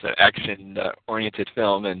know, it's an action-oriented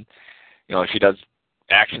film, and you know she does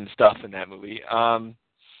action stuff in that movie. And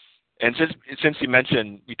since you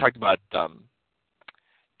mentioned, we talked about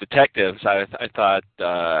detectives, I thought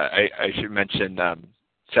I should mention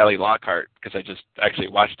Sally Lockhart, because I just actually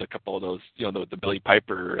watched a couple of those, the Billy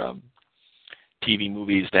Piper TV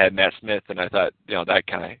movies that had Matt Smith, and I thought, that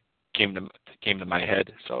kind of came to my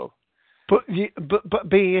head. So, but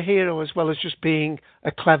being a hero as well as just being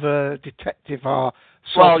a clever detective, or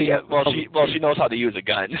she knows how to use a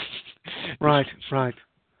gun. Right.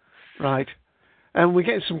 And we're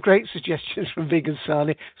getting some great suggestions from Vegan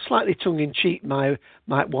Sani. Slightly tongue-in-cheek might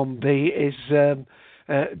one be, is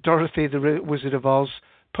Dorothy the Wizard of Oz,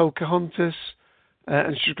 Pocahontas,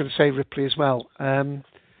 and she's going to say Ripley as well,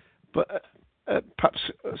 but perhaps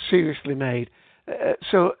seriously made.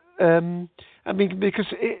 Because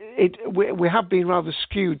we have been rather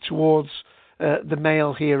skewed towards the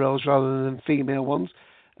male heroes rather than female ones.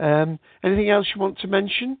 Anything else you want to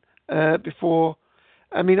mention before?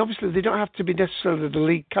 I mean, obviously, they don't have to be necessarily the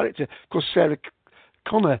lead character. Of course, Sarah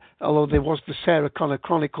Connor, although there was the Sarah Connor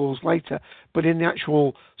Chronicles later, but in the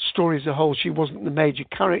actual story as a whole, she wasn't the major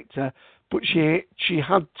character, but she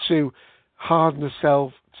had to harden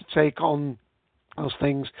herself to take on those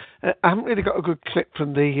things. I haven't really got a good clip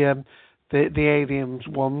from the aliens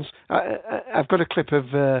ones. I've got a clip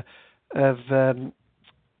of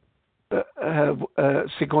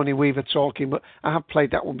Sigourney Weaver talking, but I have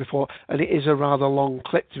played that one before, and it is a rather long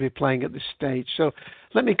clip to be playing at this stage. So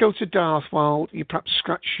let me go to Darth while you perhaps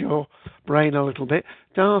scratch your brain a little bit.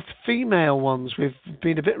 Darth, female ones, we've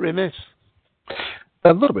been a bit remiss.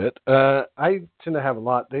 A little bit. I tend to have a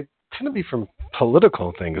lot. They tend to be from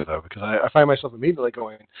political things, though, because I find myself immediately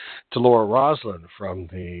going to Laura Roslin from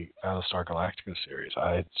the Battlestar Galactica series.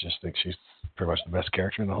 I just think she's pretty much the best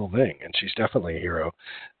character in the whole thing, and she's definitely a hero.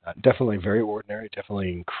 Definitely very ordinary,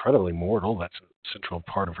 definitely incredibly mortal. That's a central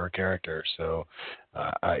part of her character. So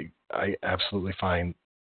I absolutely find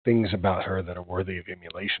things about her that are worthy of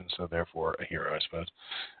emulation, so therefore a hero, I suppose.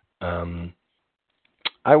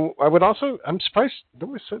 I would also, I'm surprised,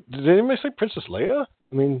 did anybody say Princess Leia?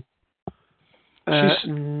 I mean,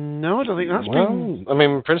 no, I don't think that's been... I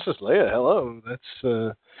mean, Princess Leia, hello. That's,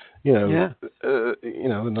 in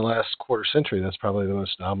the last quarter century, that's probably the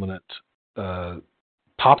most dominant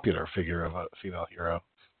popular figure of a female hero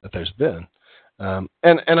that there's been.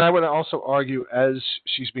 And I would also argue, as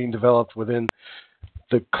she's being developed within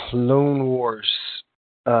the Clone Wars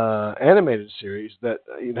animated series, that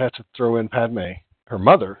you'd have to throw in Padme, her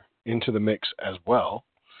mother, into the mix as well.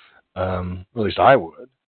 At least I would.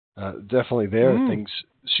 Definitely there are things.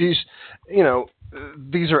 She's,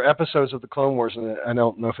 these are episodes of the Clone Wars, and I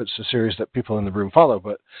don't know if it's a series that people in the room follow,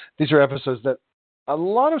 but these are episodes that a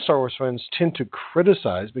lot of Star Wars fans tend to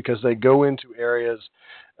criticize because they go into areas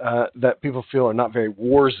that people feel are not very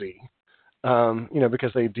warsy,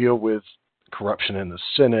 because they deal with corruption in the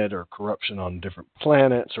Senate or corruption on different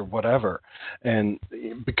planets or whatever. And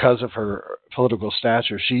because of her political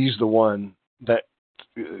stature, she's the one that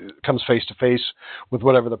comes face to face with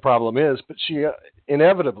whatever the problem is, but she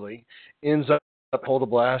inevitably ends up hold a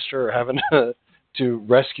blaster or having to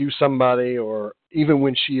rescue somebody, or even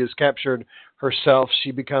when she is captured herself,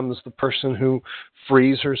 she becomes the person who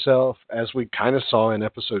frees herself, as we kind of saw in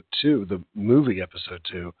episode 2, the movie episode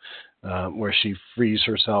 2, where she frees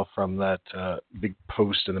herself from that big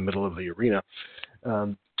post in the middle of the arena.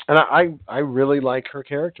 And I really like her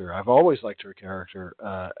character. I've always liked her character.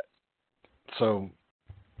 But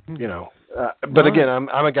again,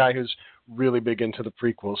 I'm a guy who's really big into the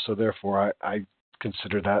prequels, so therefore I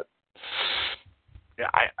consider that.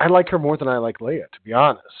 I like her more than I like Leia, to be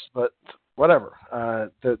honest. But whatever.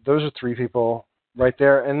 Those are three people right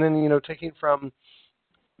there. And then, taking from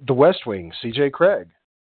The West Wing, C.J. Craig.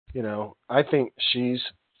 I think she's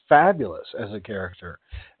fabulous as a character.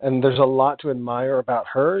 And there's a lot to admire about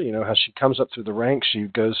her, how she comes up through the ranks. She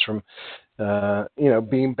goes from,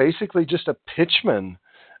 being basically just a pitchman,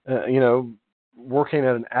 working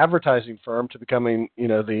at an advertising firm, to becoming,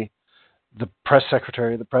 the press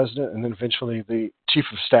secretary of the president, and then eventually the chief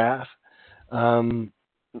of staff.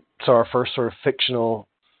 So our first sort of fictional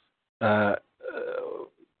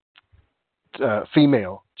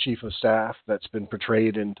female chief of staff that's been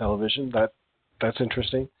portrayed in television. That's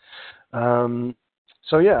interesting. I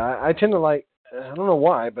tend to like, I don't know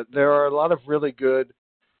why, but there are a lot of really good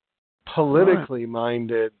politically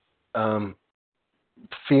minded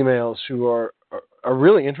females who are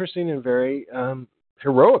really interesting and very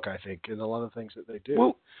heroic, I think, in a lot of things that they do.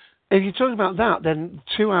 Well, if you're talking about that, then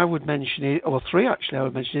two I would mention, or three actually I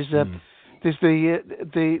would mention, is there's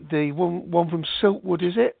the one from Silkwood,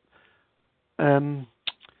 is it?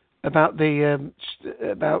 About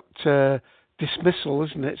dismissal,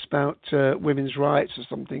 isn't it? It's about women's rights or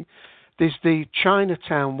something. There's the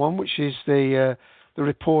Chinatown one, which is the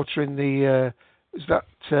reporter in the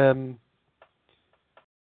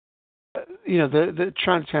the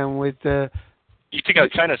Chinatown with you took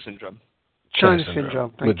out China Syndrome. China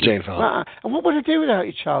Syndrome. With Jane Fonda. Well, and what would I do without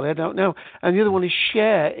you, Charlie? I don't know. And the other one is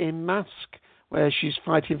Cher in Mask, where she's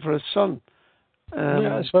fighting for her son.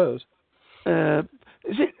 Yeah, I suppose.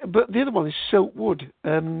 Is it? But the other one is Silkwood.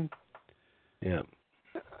 Yeah.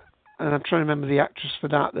 And I'm trying to remember the actress for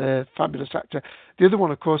that, the fabulous actor. The other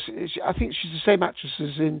one, of course, I think she's the same actress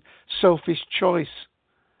as in Sophie's Choice,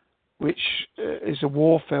 which is a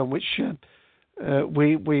war film, which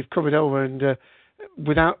we've covered over. And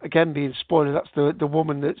without, again, being spoiler, that's the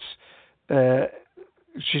woman that's...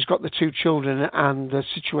 she's got the 2 children, and the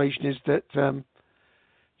situation is that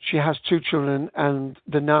she has 2 children, and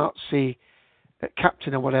the Nazi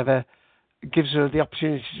captain or whatever gives her the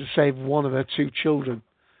opportunity to save one of her 2 children.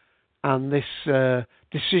 And this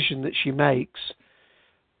decision that she makes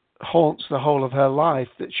haunts the whole of her life,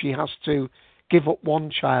 that she has to give up one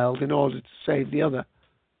child in order to save the other.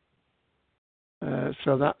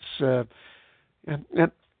 So that's...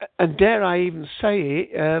 and dare I even say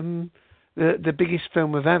it, the biggest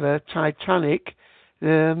film of ever, Titanic,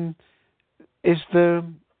 is there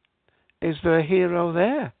a hero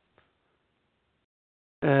there?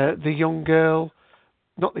 The young girl,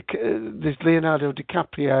 not there's Leonardo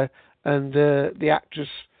DiCaprio, and the actress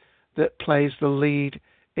that plays the lead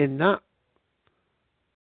in that.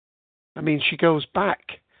 I mean, she goes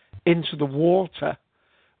back into the water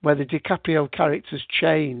where the DiCaprio character's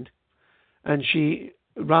chained, and she,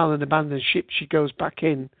 rather than abandon the ship, she goes back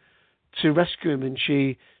in to rescue him, and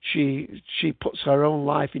she puts her own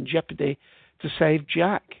life in jeopardy to save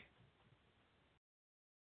Jack.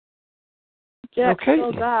 Jack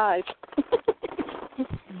still dies.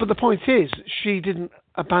 But the point is, she didn't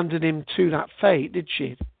abandon him to that fate, did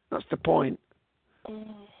she? That's the point.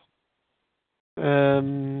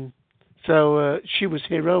 So she was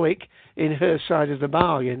heroic in her side of the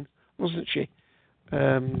bargain, wasn't she?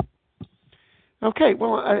 Okay,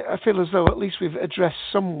 well, I feel as though at least we've addressed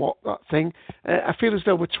somewhat that thing. I feel as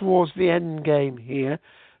though we're towards the end game here.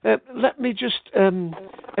 Let me just...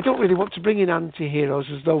 I don't really want to bring in anti-heroes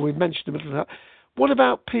as though we've mentioned a bit of that. What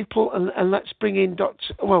about people, and let's bring in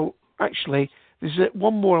Dr... Well, actually, there's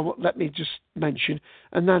one more let me just mention,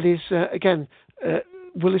 and that is, again,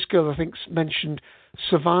 Willis Girl, I think, mentioned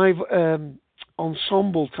Survive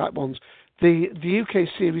ensemble type ones. The UK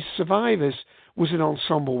series Survivors was an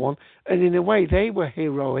ensemble one, and in a way they were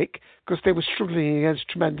heroic because they were struggling against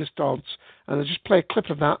tremendous odds. And I'll just play a clip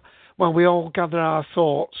of that while we all gather our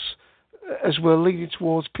thoughts as we're leading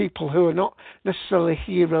towards people who are not necessarily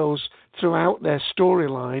heroes throughout their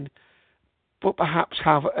storyline, but perhaps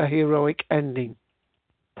have a heroic ending.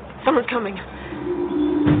 Someone's coming.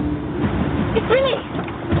 It's Winnie!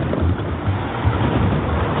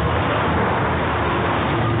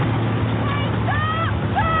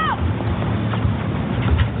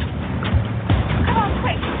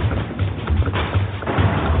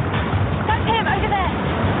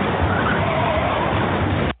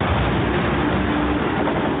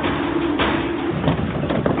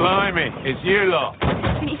 It's you lot.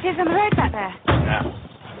 Can you see us on the road back there? Yeah.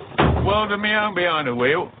 Well done me own behind the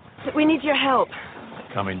wheel. But we need your help.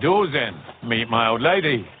 Come indoors then. Meet my old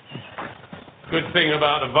lady. Good thing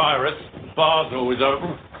about the virus, bars are always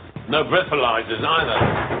open. No breathalyzers either.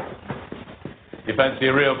 You fancy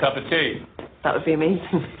a real cup of tea? That would be me.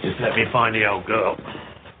 Just let me find the old girl.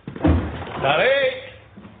 Sally!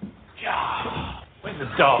 Where's the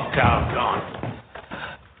dog cow gone?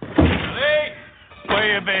 Sally!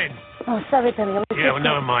 Where you been? Oh, sorry, Billy. Yeah, well,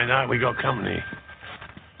 never mind that. We got company.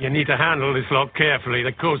 You need to handle this lot carefully.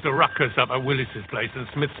 They caused a ruckus up at Willis's place, and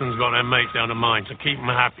Smithson's got their mate down to mine, so keep them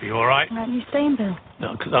happy, all right? Why aren't you staying, Bill?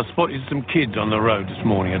 No, because I spotted some kids on the road this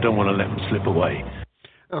morning. I don't want to let them slip away.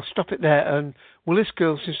 I'll stop it there. And Willis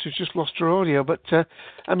Girl seems to have just lost her audio, but,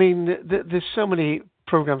 I mean, there's so many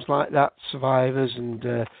programs like that, Survivors and,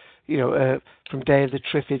 from Day of the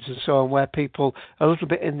Triffids and so on, where people are a little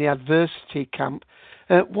bit in the adversity camp.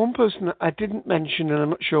 One person that I didn't mention, and I'm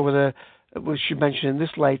not sure whether we should mention this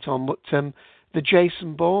late on, but the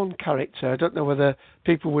Jason Bourne character, I don't know whether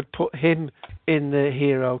people would put him in the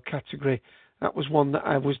hero category. That was one that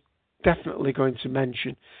I was definitely going to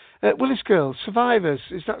mention. Willis Girl, Survivors,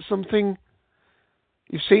 is that something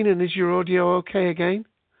you've seen, and is your audio okay again?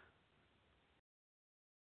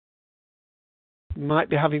 Might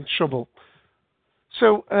be having trouble.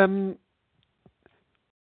 So,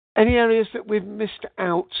 any areas that we've missed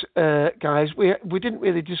out, guys? We didn't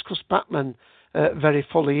really discuss Batman very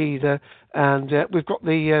fully either. And we've got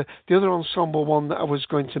the other ensemble one that I was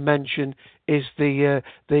going to mention is the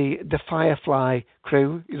Firefly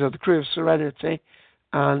crew, the crew of Serenity,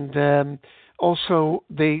 and also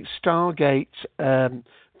the Stargate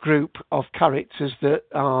group of characters that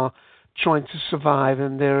are trying to survive,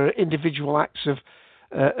 and there are individual acts of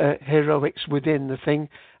heroics within the thing.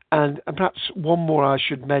 And perhaps one more I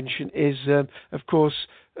should mention is, of course,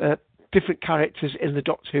 different characters in the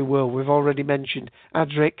Doctor Who world. We've already mentioned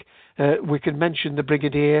Adric. We can mention the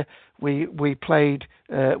Brigadier. We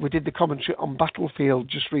did the commentary on Battlefield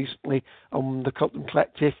just recently on the Cultum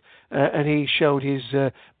Collective, and he showed his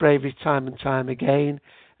bravery time and time again.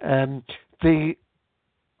 The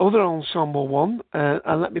other ensemble one,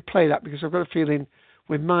 and let me play that because I've got a feeling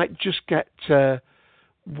we might just get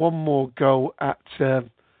one more go at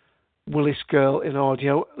Willis Girl in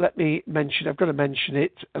audio. Let me mention, I've got to mention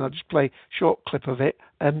it, and I'll just play a short clip of it.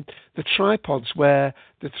 The tripods where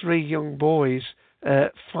the three young boys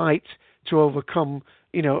fight to overcome,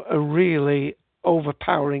 a really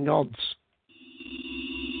overpowering odds.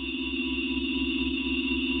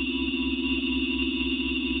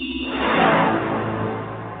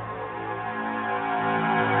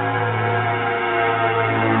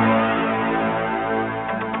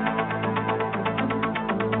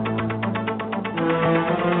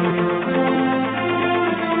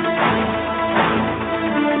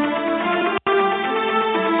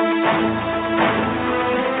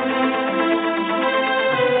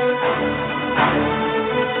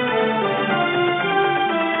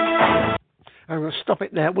 Stop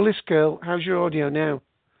it there. Willis Girl, how's your audio now?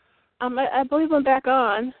 I believe I'm back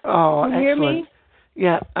on. Oh, Can you hear me?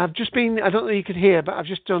 Yeah, I've just been, I don't know if you could hear, but I've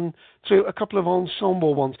just done through a couple of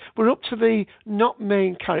ensemble ones. We're up to the not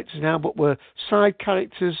main characters now, but we're side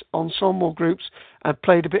characters, ensemble groups. I've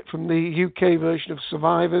played a bit from the UK version of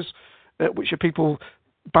Survivors, which are people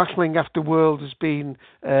battling after the world has been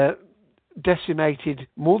decimated,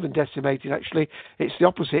 more than decimated actually. It's the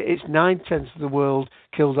opposite. It's 9/10 of the world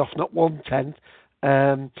killed off, not 1/10.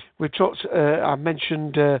 We've talked. I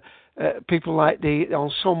mentioned people like the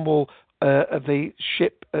ensemble of the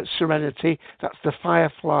ship Serenity. That's the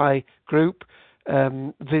Firefly group.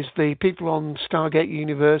 There's the people on Stargate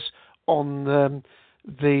Universe on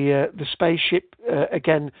the spaceship.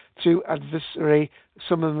 Again, to adversary.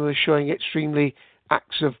 Some of them are showing extremely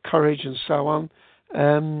acts of courage and so on.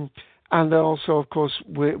 And also, of course,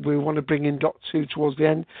 we want to bring in Doctor Who towards the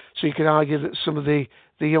end. So you could argue that some of the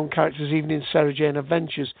young characters, even in Sarah Jane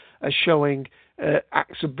Adventures, are showing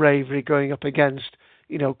acts of bravery going up against,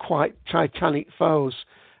 quite titanic foes.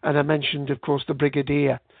 And I mentioned, of course, the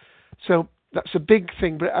Brigadier. So that's a big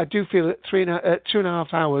thing. But I do feel that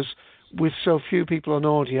 2.5 hours with so few people on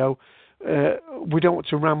audio, we don't want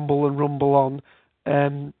to ramble and rumble on.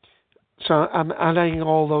 So I'm adding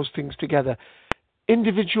all those things together.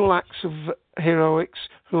 Individual acts of heroics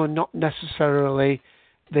who are not necessarily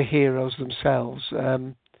the heroes themselves.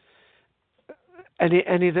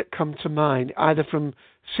 Any that come to mind, either from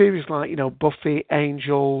series like Buffy,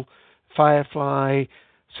 Angel, Firefly,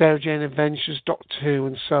 Sarah Jane Adventures, Doctor Who,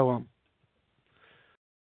 and so on.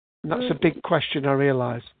 And that's a big question, I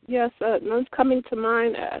realise. Yes, none's coming to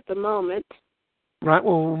mind at the moment. Right,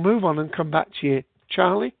 well, we'll move on and come back to you.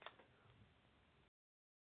 Charlie?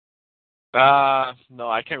 No,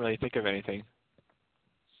 I can't really think of anything.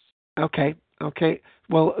 Okay.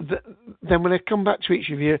 Well, then when I come back to each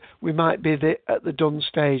of you, we might be at the done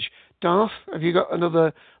stage. Darth, have you got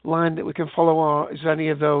another line that we can follow, or is there any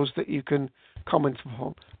of those that you can comment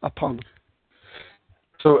upon?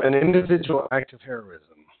 So, an individual act of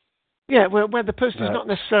heroism. Yeah, where the person is not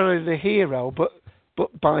necessarily the hero, but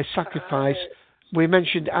by sacrifice. We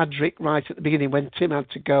mentioned Adric right at the beginning when Tim had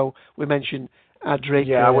to go. We mentioned Adric.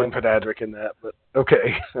 Yeah, I wouldn't put Adric in that, but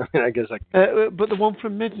okay. I guess I can. But the one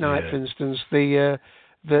from Midnight, for instance, the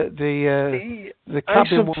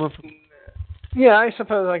cabin woman. Yeah, I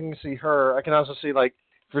suppose I can see her. I can also see, like,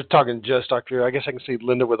 if we're talking just Doctor Who, I guess I can see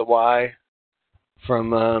Linda with a Y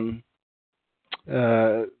from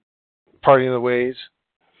Party of the Ways.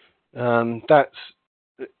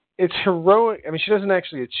 It's heroic. I mean, she doesn't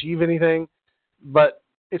actually achieve anything, but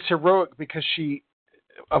it's heroic because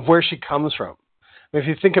of where she comes from. I mean, if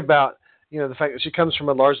you think about, the fact that she comes from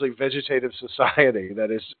a largely vegetative society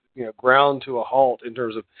that is, ground to a halt in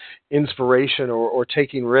terms of inspiration or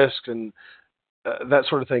taking risks and that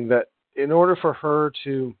sort of thing, that in order for her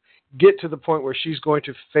to get to the point where she's going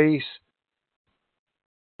to face,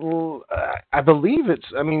 I believe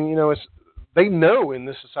they know in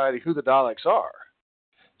this society who the Daleks are.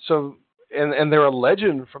 So, and they're a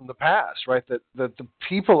legend from the past, right? That the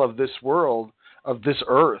people of this world of this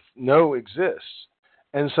earth know exists.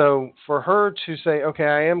 And so for her to say, okay,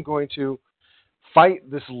 I am going to fight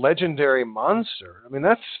this legendary monster, I mean,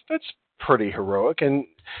 that's pretty heroic. And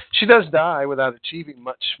she does die without achieving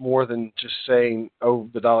much more than just saying, oh,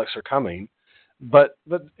 the Daleks are coming. But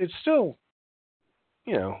it's still,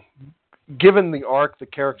 you know, given the arc the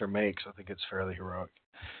character makes, I think it's fairly heroic.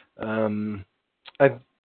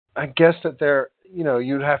 I guess that there, you know,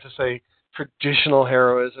 you'd have to say traditional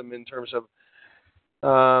heroism in terms of,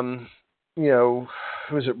 you know,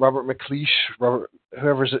 who is it? Robert McLeish,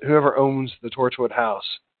 whoever owns the Torchwood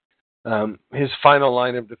House. His final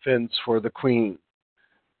line of defense for the Queen.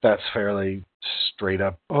 That's fairly straight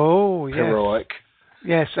up heroic.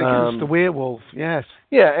 Yes, against the werewolf, yes.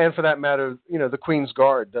 Yeah, and for that matter, you know, the Queen's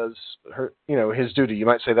Guard does his duty. You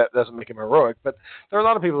might say that doesn't make him heroic, but there are a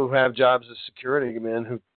lot of people who have jobs as security men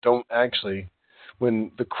who don't actually,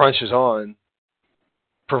 when the crunch is on,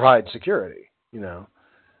 provide security, you know.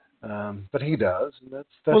 But he does, and that's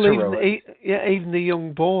heroic. Even the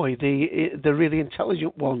young boy, the really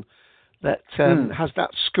intelligent one that has that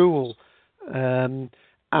school, and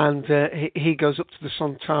he goes up to the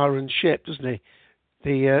Sontaran ship, doesn't he?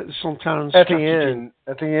 The Sontaran strategy.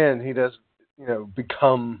 At the end, he does, you know,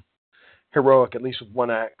 become heroic, at least with one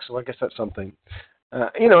act. So I guess that's something.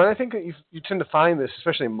 You know, and I think that you tend to find this,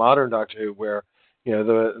 especially in modern Doctor Who, where, you know,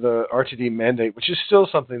 the RTD mandate, which is still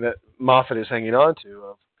something that Moffat is hanging on to,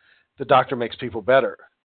 of the Doctor makes people better.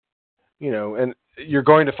 You know, and you're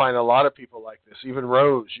going to find a lot of people like this. Even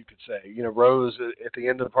Rose, you could say. You know, Rose, at the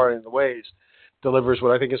end of Parting the Ways, delivers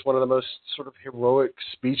what I think is one of the most sort of heroic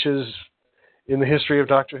speeches in the history of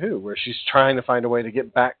Doctor Who, where she's trying to find a way to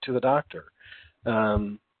get back to the Doctor,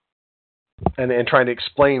 and trying to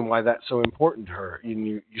explain why that's so important to her.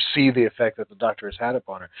 You see the effect that the Doctor has had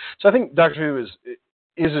upon her. So I think Doctor Who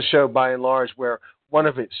is a show, by and large, where one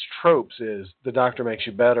of its tropes is the Doctor makes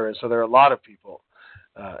you better, and so there are a lot of people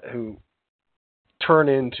who turn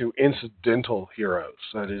into incidental heroes.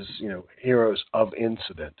 That is, you know, heroes of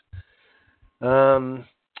incident. You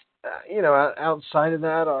know, outside of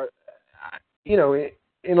that, you know,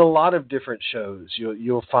 in a lot of different shows,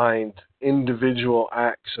 you'll find individual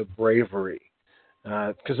acts of bravery,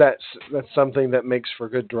 because that's something that makes for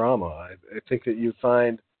good drama. I think that you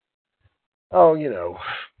find, you know,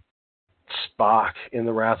 Spock in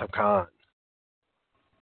The Wrath of Khan.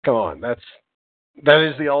 Come on, that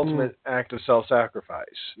is the ultimate act of self-sacrifice.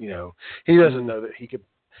 You know, he doesn't know that he could.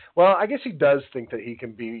 Well, I guess he does think that he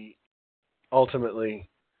can be ultimately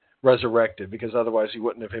resurrected, because otherwise he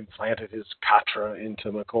wouldn't have implanted his katra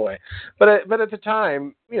into McCoy. But at the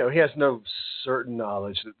time, you know, he has no certain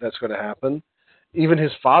knowledge that that's going to happen. Even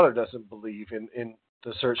his father doesn't believe in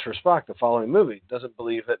The Search for Spock, the following movie, doesn't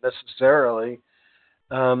believe that necessarily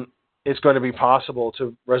it's going to be possible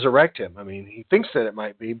to resurrect him. I mean, he thinks that it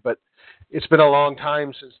might be, but it's been a long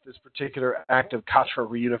time since this particular act of katra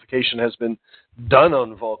reunification has been done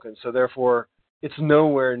on Vulcan, so therefore it's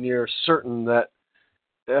nowhere near certain that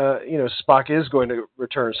you know, Spock is going to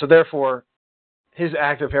return. So therefore, his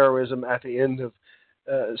act of heroism at the end of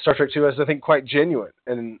Star Trek II is, I think, quite genuine.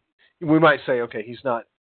 And we might say, okay, he's not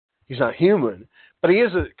human, but he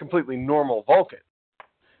is a completely normal Vulcan,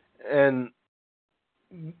 and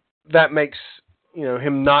that makes, you know,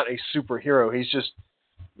 him not a superhero. He's just,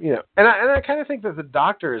 you know, and I kind of think that the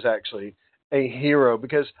Doctor is actually a hero,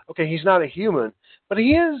 because, okay, he's not a human, but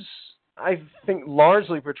he is, I think,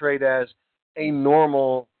 largely portrayed as a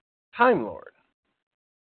normal Time Lord.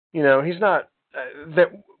 You know, he's not, that,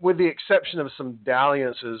 with the exception of some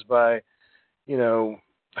dalliances by, you know,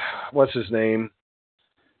 what's his name?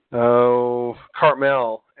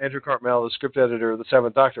 Cartmel, Andrew Cartmel, the script editor of the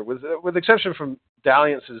Seventh Doctor, with the exception from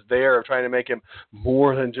dalliances there of trying to make him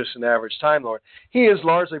more than just an average Time Lord, he is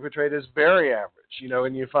largely portrayed as very average, you know,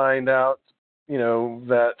 and you find out, you know,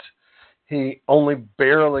 that he only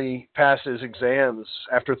barely passes exams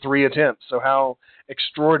after 3 attempts. So how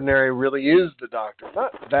extraordinary really is the Doctor?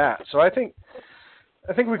 Not that. So I think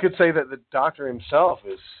we could say that the Doctor himself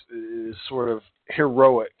is sort of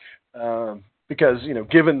heroic, because, you know,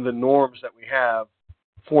 given the norms that we have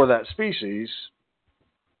for that species,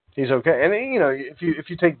 he's okay. And, you know, if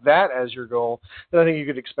you take that as your goal, then I think you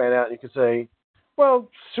could expand out and you could say, well,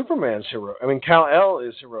 Superman's heroic. I mean, Kal-El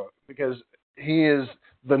is heroic because he is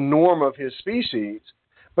the norm of his species,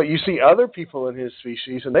 but you see other people in his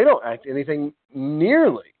species and they don't act anything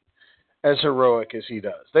nearly as heroic as he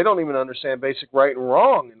does. They don't even understand basic right and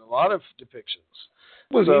wrong in a lot of depictions.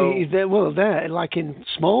 Well, there, like in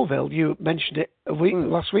Smallville, you mentioned it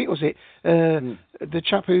last week, was it? The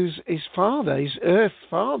chap who's his father, his Earth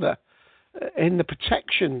father, in the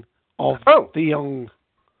protection of the young.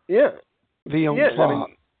 Yeah. the young Clark. Clark. I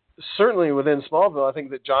mean, certainly within Smallville, I think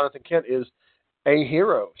that Jonathan Kent is a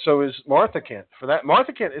hero. So is Martha Kent. For that,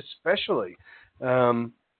 Martha Kent especially,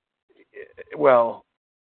 well,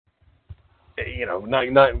 you know,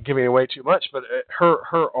 not giving away too much, but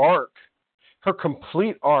her arc, her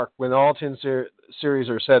complete arc, when all 10 series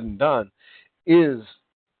are said and done, is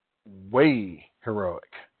way heroic.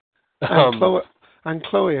 And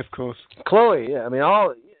Chloe, of course. Chloe, yeah. I mean,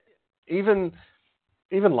 even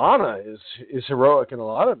Lana is heroic in a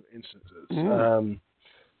lot of instances.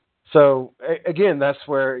 So again, that's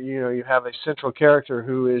where you have a central character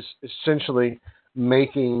who is essentially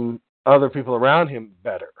making other people around him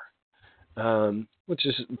better, which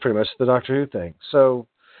is pretty much the Doctor Who thing. So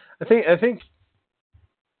I think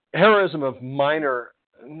heroism of minor,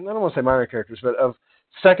 I don't want to say minor characters, but of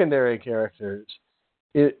secondary characters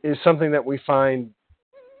is something that we find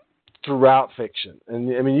throughout fiction.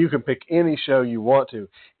 And I mean, you can pick any show you want to,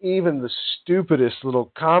 even the stupidest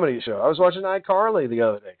little comedy show. I was watching iCarly the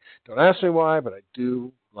other day. Don't ask me why, but I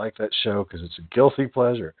do like that show because it's a guilty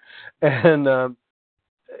pleasure. And,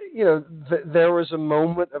 there was a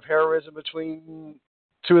moment of heroism between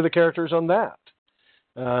two of the characters on that.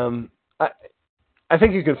 I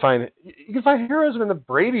think you can find heroism in the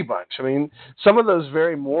Brady Bunch. I mean, some of those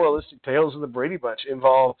very moralistic tales in the Brady Bunch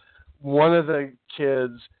involve one of the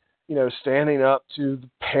kids, standing up to the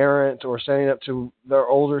parent or standing up to their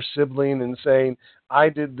older sibling and saying, I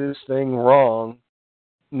did this thing wrong.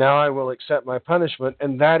 Now I will accept my punishment.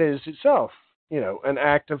 And that is itself, an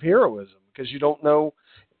act of heroism, because you don't know,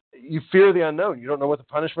 you fear the unknown. You don't know what the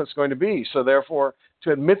punishment's going to be. So therefore,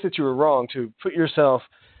 to admit that you were wrong, to put yourself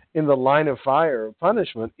in the line of fire of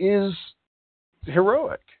punishment is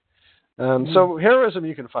heroic. So heroism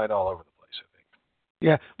you can find all over the place, I think.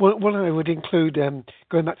 Yeah, what I would include,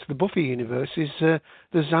 going back to the Buffy universe, is the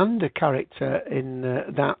Xander character in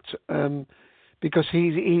that, because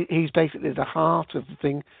he's basically the heart of the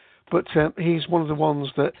thing, but he's one of the ones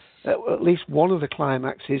that, at least one of the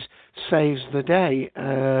climaxes, saves the day,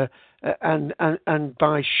 and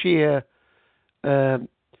by sheer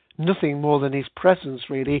nothing more than his presence,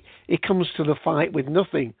 really, he comes to the fight with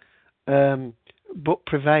nothing, but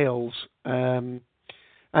prevails. And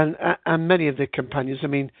many of the companions, I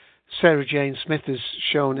mean, Sarah Jane Smith has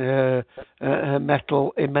shown her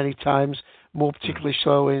mettle in many times, more particularly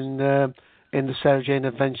so in the Sarah Jane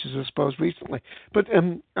Adventures, I suppose, recently. But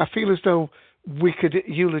I feel as though we could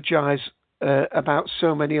eulogise about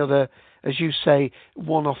so many other, as you say,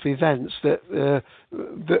 one-off events that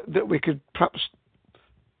we could perhaps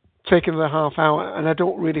take another half hour, and I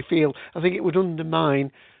don't really feel. I think it would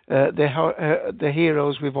undermine the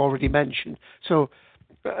heroes we've already mentioned. So,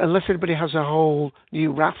 unless anybody has a whole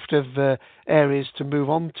new raft of areas to move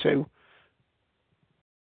on to,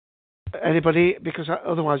 anybody, because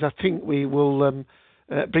otherwise I think we will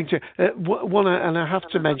bring to one, and I have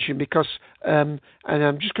to mention because, and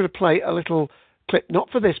I'm just going to play a little clip,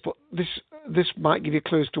 not for this, but this might give you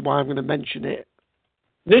clues to why I'm going to mention it.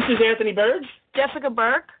 This is Anthony Burge, Jessica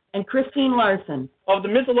Burke, and Christine Larson of the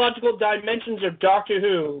Mythological Dimensions of Doctor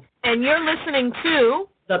Who. And you're listening to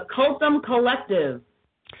the Coltham Collective.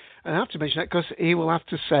 And I have to mention that because he will have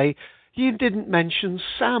to say, you didn't mention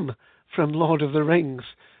Sam from Lord of the Rings,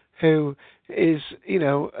 who is,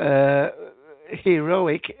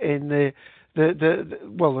 heroic in the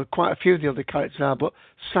quite a few of the other characters are, but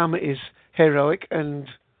Sam is heroic, and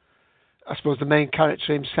I suppose the main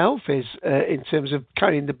character himself is in terms of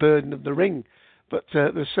carrying the burden of the ring. But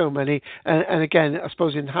there's so many, and again, I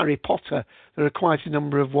suppose in Harry Potter there are quite a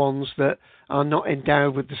number of ones that are not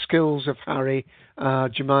endowed with the skills of Harry,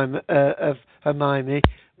 of Hermione,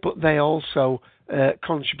 but they also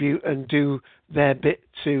contribute and do their bit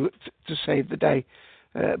to save the day.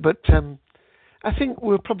 But I think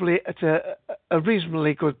we're probably at a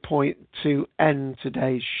reasonably good point to end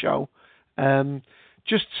today's show.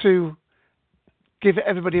 Just to give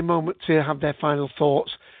everybody a moment to have their final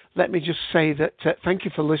thoughts, let me just say that thank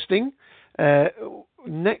you for listening.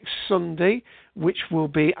 Next Sunday, which will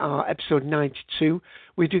be our episode 92,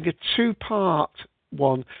 we're doing a two-part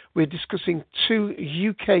one. We're discussing two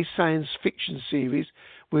UK science fiction series.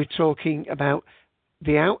 We're talking about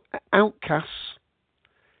The Outcasts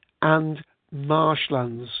and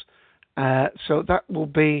Marshlands. So that will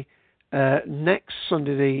be next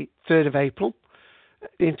Sunday, the 3rd of April.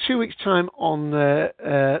 In 2 weeks' time, on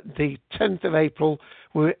the 10th of April,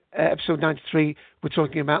 we're episode 93. We're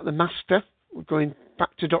talking about The Master. We're going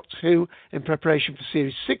back to Doctor Who in preparation for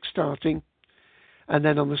Series 6 starting. And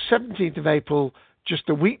then on the 17th of April, just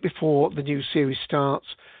a week before the new series starts,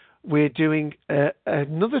 we're doing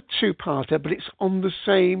another two-parter, but it's on the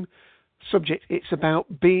same subject. It's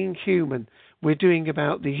about being human. We're doing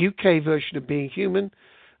about the UK version of being human,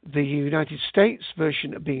 the United States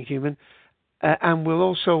version of being human, and we'll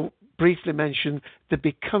also briefly mention the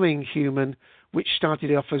Becoming Human, which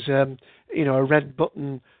started off as a red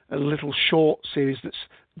button, a little short series that's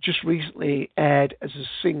just recently aired as a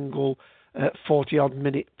single 40-odd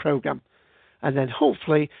minute program. And then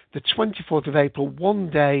hopefully the 24th of April, one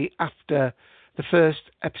day after the first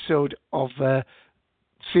episode of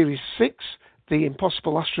Series 6, The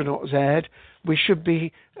Impossible Astronaut, has aired, we should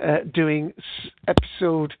be doing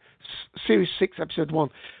Series 6, Episode 1.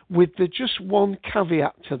 With just one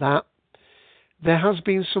caveat to that, there has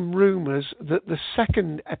been some rumours that the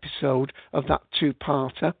second episode of that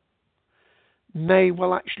two-parter may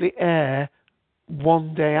well actually air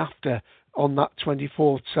one day after, on that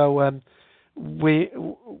 24th. So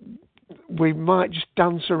we might just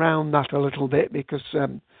dance around that a little bit, because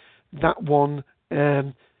that one,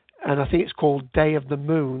 and I think it's called Day of the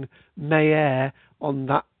Moon, may air on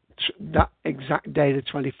that exact day, the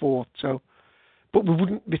 24th. So, but we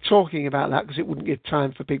wouldn't be talking about that because it wouldn't give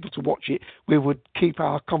time for people to watch it. We would keep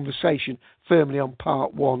our conversation firmly on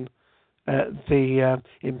part one, the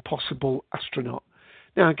Impossible Astronaut.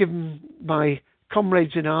 Now, given my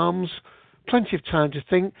comrades in arms plenty of time to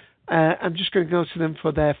think, I'm just going to go to them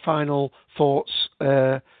for their final thoughts.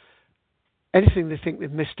 Anything they think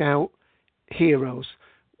they've missed out, heroes.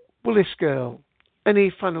 Willis Girl,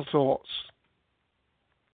 any final thoughts?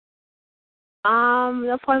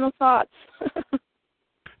 No final thoughts.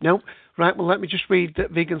 No? Right, well, let me just read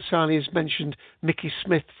that Vegan Sani has mentioned Mickey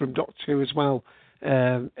Smith from Doctor Who as well.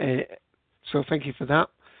 So thank you for that.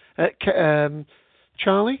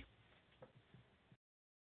 Charlie?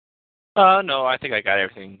 No, I think I got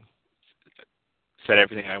everything, said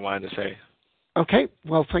everything I wanted to say. Okay,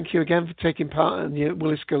 well, thank you again for taking part in the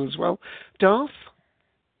Willis Girl as well. Darth?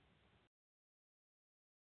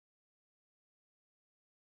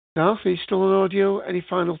 Darth, are you still on audio? Any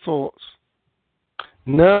final thoughts?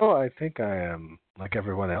 No, I think I am, like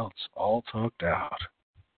everyone else, all talked out.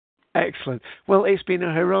 Excellent. Well, it's been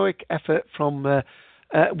a heroic effort from...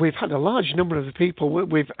 we've had a large number of the people.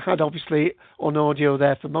 We've had, obviously, on audio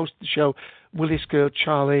there for most of the show, Willis Girl,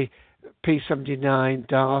 Charlie, P79,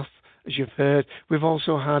 Darth, as you've heard. We've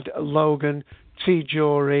also had Logan, T.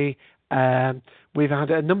 Jory. We've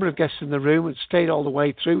had a number of guests in the room and stayed all the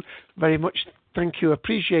way through. Very much thank you.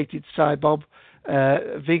 Appreciated, Cy Bob.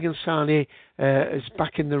 Vegan Sani is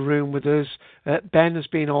back in the room with us. Ben has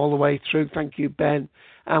been all the way through. Thank you, Ben.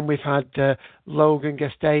 And we've had Logan,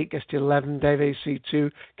 guest 8, guest 11, Dave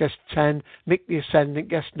AC2, guest 10, Mick the Ascendant,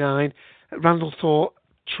 guest 9. Randall Thorpe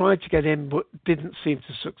tried to get in but didn't seem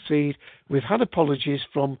to succeed. We've had apologies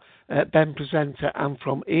from Ben Presenter and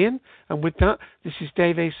from Ian. And with that, this is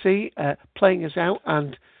Dave AC playing us out,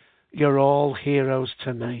 and you're all heroes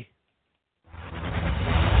to me.